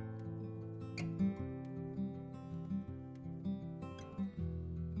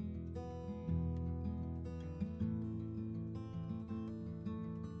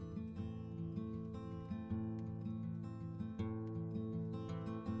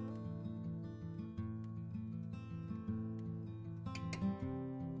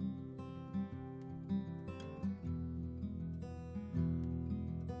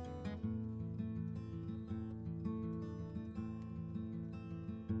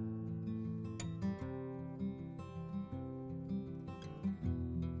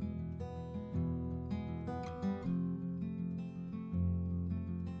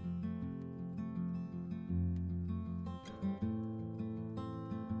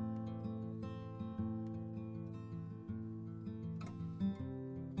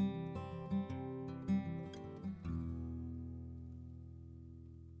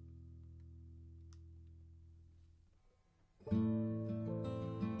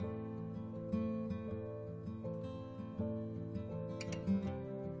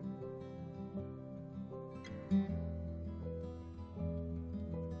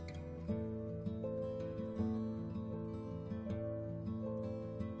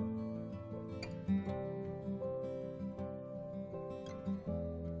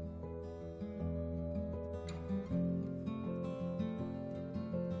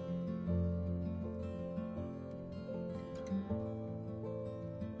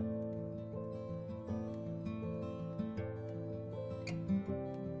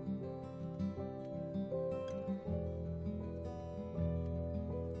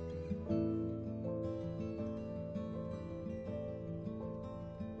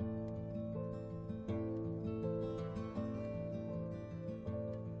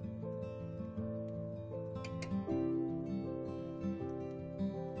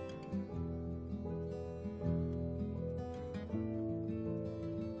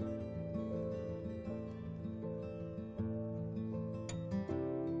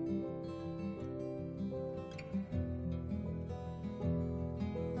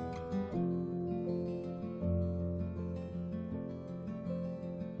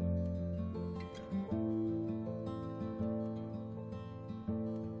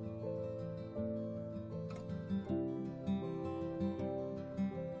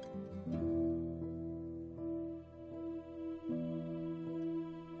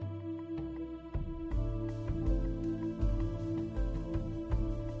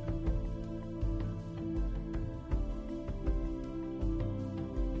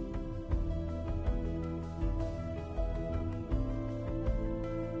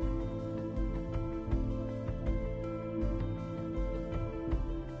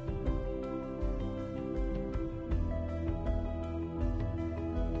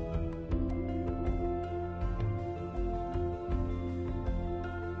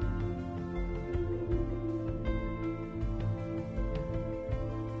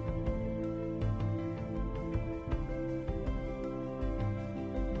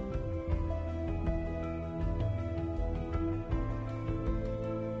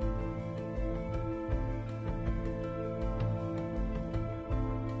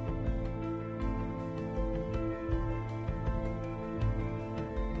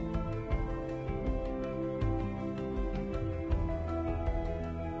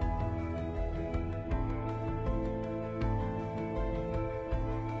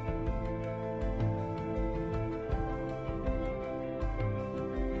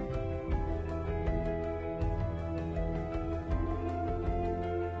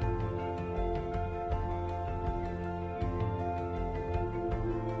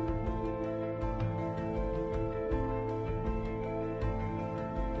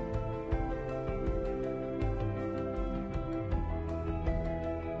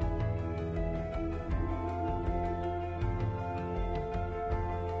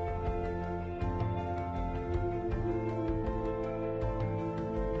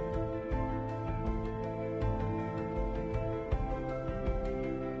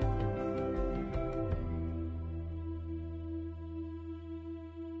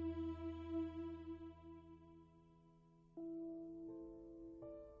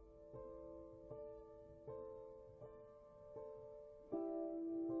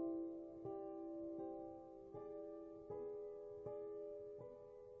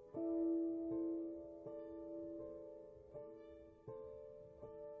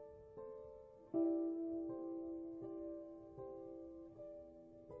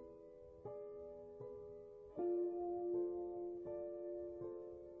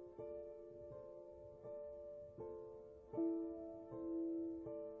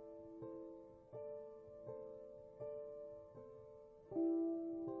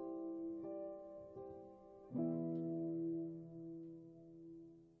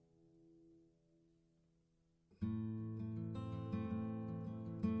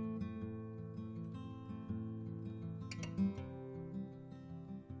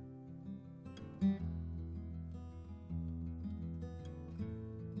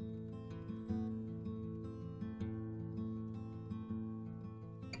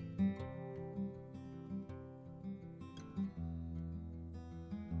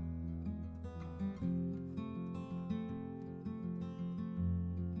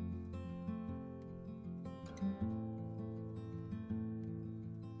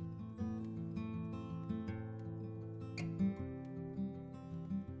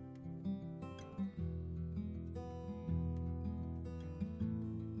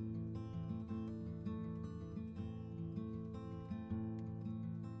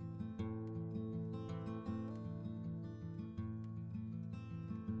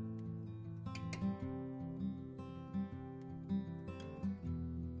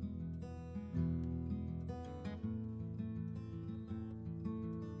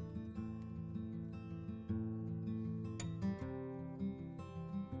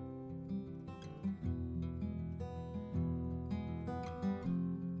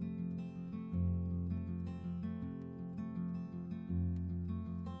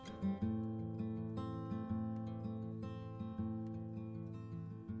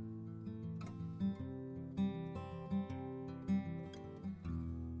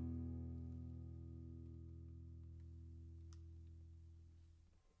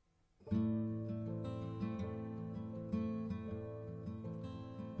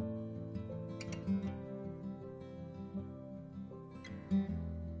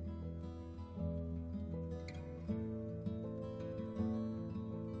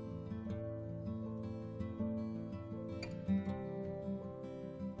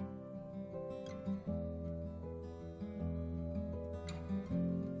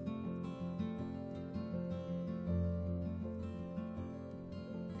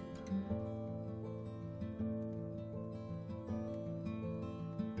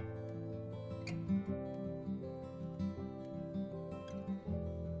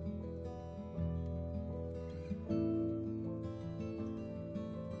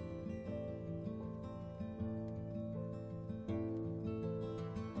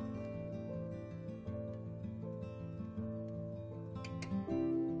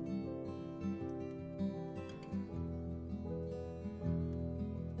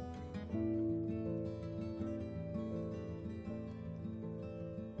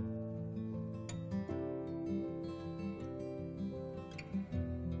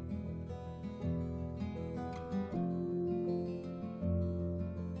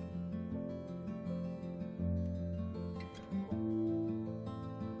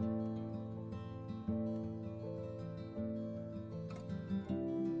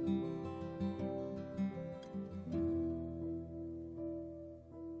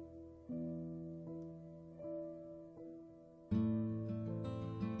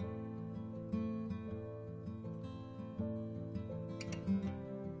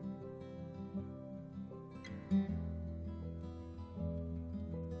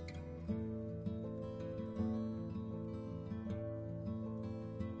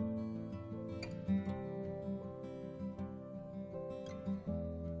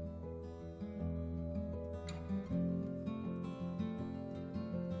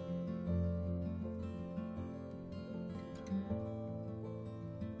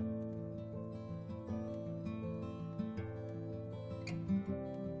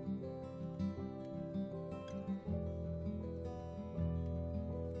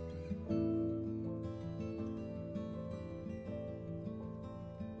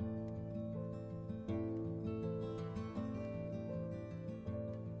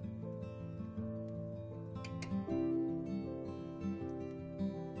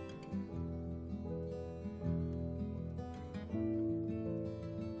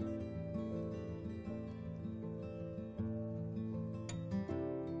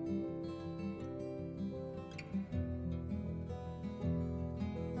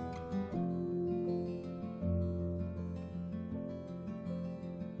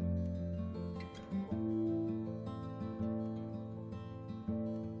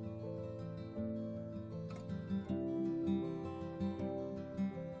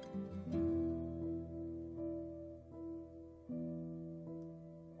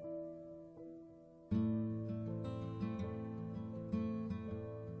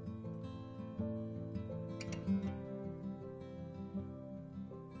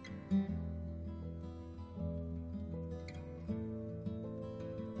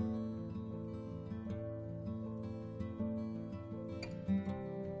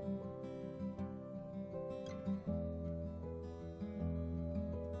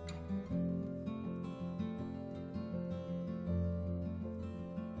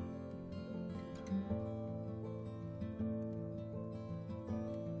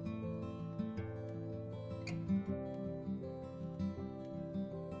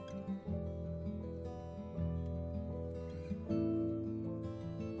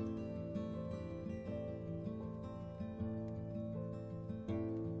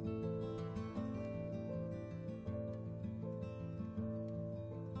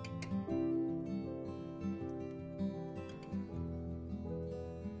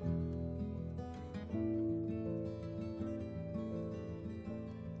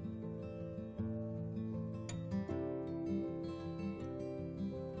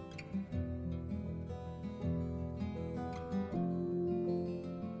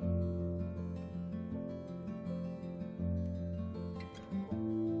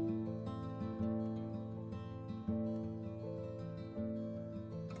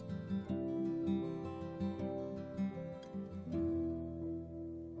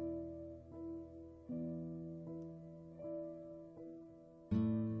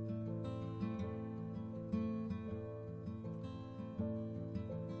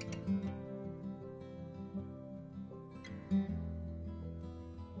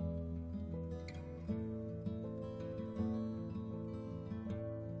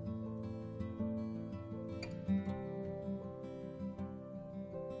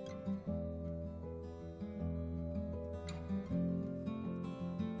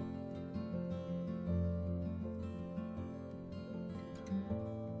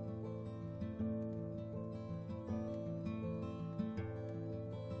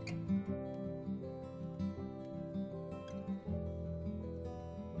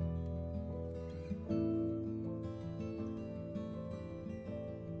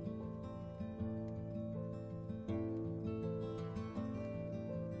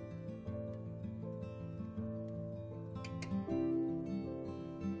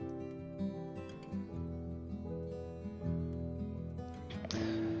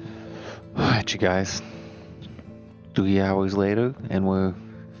 Alright, you guys. 3 hours later, and we're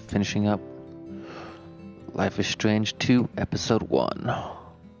finishing up Life is Strange 2, Episode 1.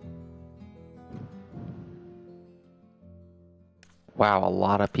 Wow, a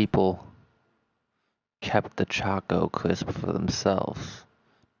lot of people kept the Choco Crisp for themselves.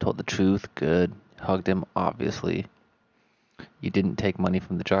 Told the truth, good. Hugged him, obviously. You didn't take money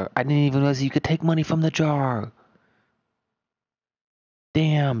from the jar. I didn't even realize you could take money from the jar.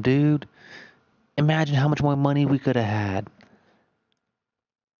 Damn, dude. Imagine how much more money we could have had.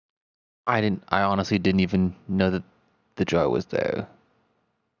 I honestly didn't even know that the jar was there.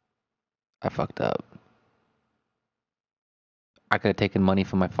 I fucked up. I could have taken money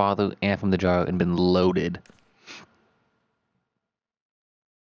from my father and from the jar and been loaded.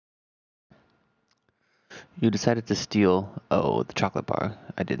 You decided to steal, the chocolate bar.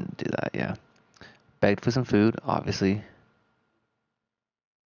 I didn't do that, yeah. Begged for some food, obviously.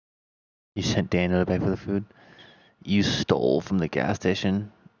 You sent Daniel to beg for the food. You stole from the gas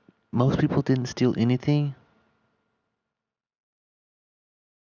station. Most people didn't steal anything.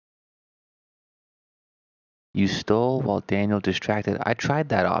 You stole while Daniel distracted. I tried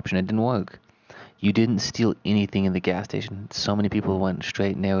that option, it didn't work. You didn't steal anything in the gas station. So many people went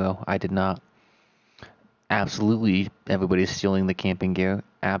straight narrow. I did not. Absolutely, everybody's stealing the camping gear.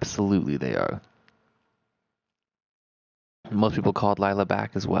 Absolutely, they are. Most people called Lila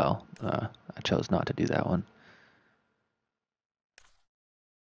back as well. I chose not to do that one.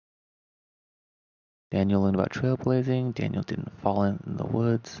 Daniel learned about trailblazing. Daniel didn't fall in the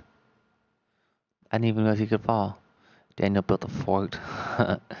woods. I didn't even realize he could fall. Daniel built a fort.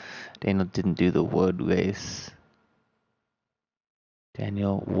 Daniel didn't do the wood race.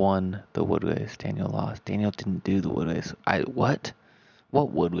 Daniel won the wood race. Daniel lost. Daniel didn't do the wood race. What?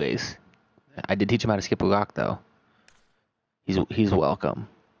 What wood race? I did teach him how to skip a rock though. He's welcome.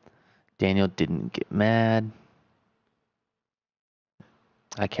 Daniel didn't get mad.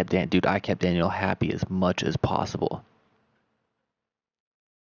 I kept Daniel happy as much as possible.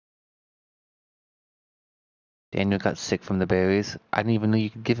 Daniel got sick from the berries. I didn't even know you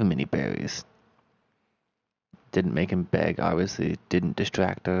could give him any berries. Didn't make him beg, obviously. Didn't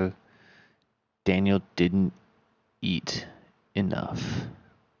distract her. Daniel didn't eat enough.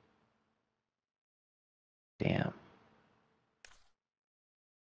 Damn.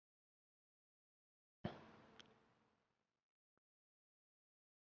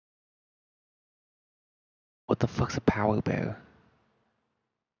 What the fuck's a power bear?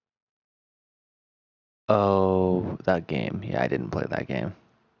 Oh, that game. Yeah, I didn't play that game.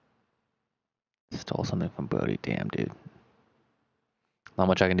 Stole something from Brody. Damn, dude. Not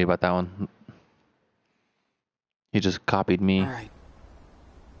much I can do about that one. He just copied me. All right.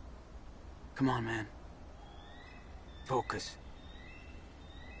 Come on, man. Focus.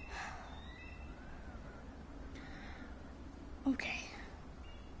 Okay.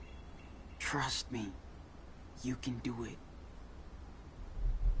 Trust me. You can do it.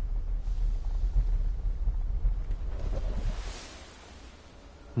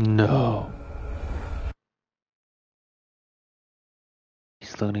 No.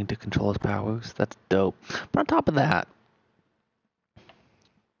 He's learning to control his powers. That's dope. But on top of that,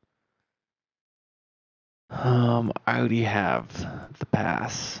 I already have the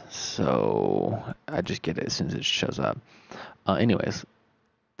pass, so I just get it as soon as it shows up. Anyways,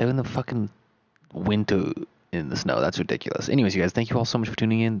 they're in the fucking winter in the snow. That's ridiculous. Anyways, you guys, thank you all so much for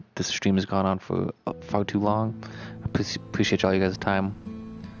tuning in. This stream has gone on for far too long. I appreciate all you guys' time.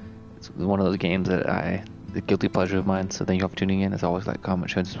 It's one of those games that the guilty pleasure of mine. So thank you all for tuning in. As always, like,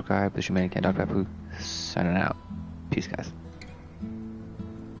 comment, share, and subscribe. This is your man, Ken Dog Pepper, signing out. Peace, guys.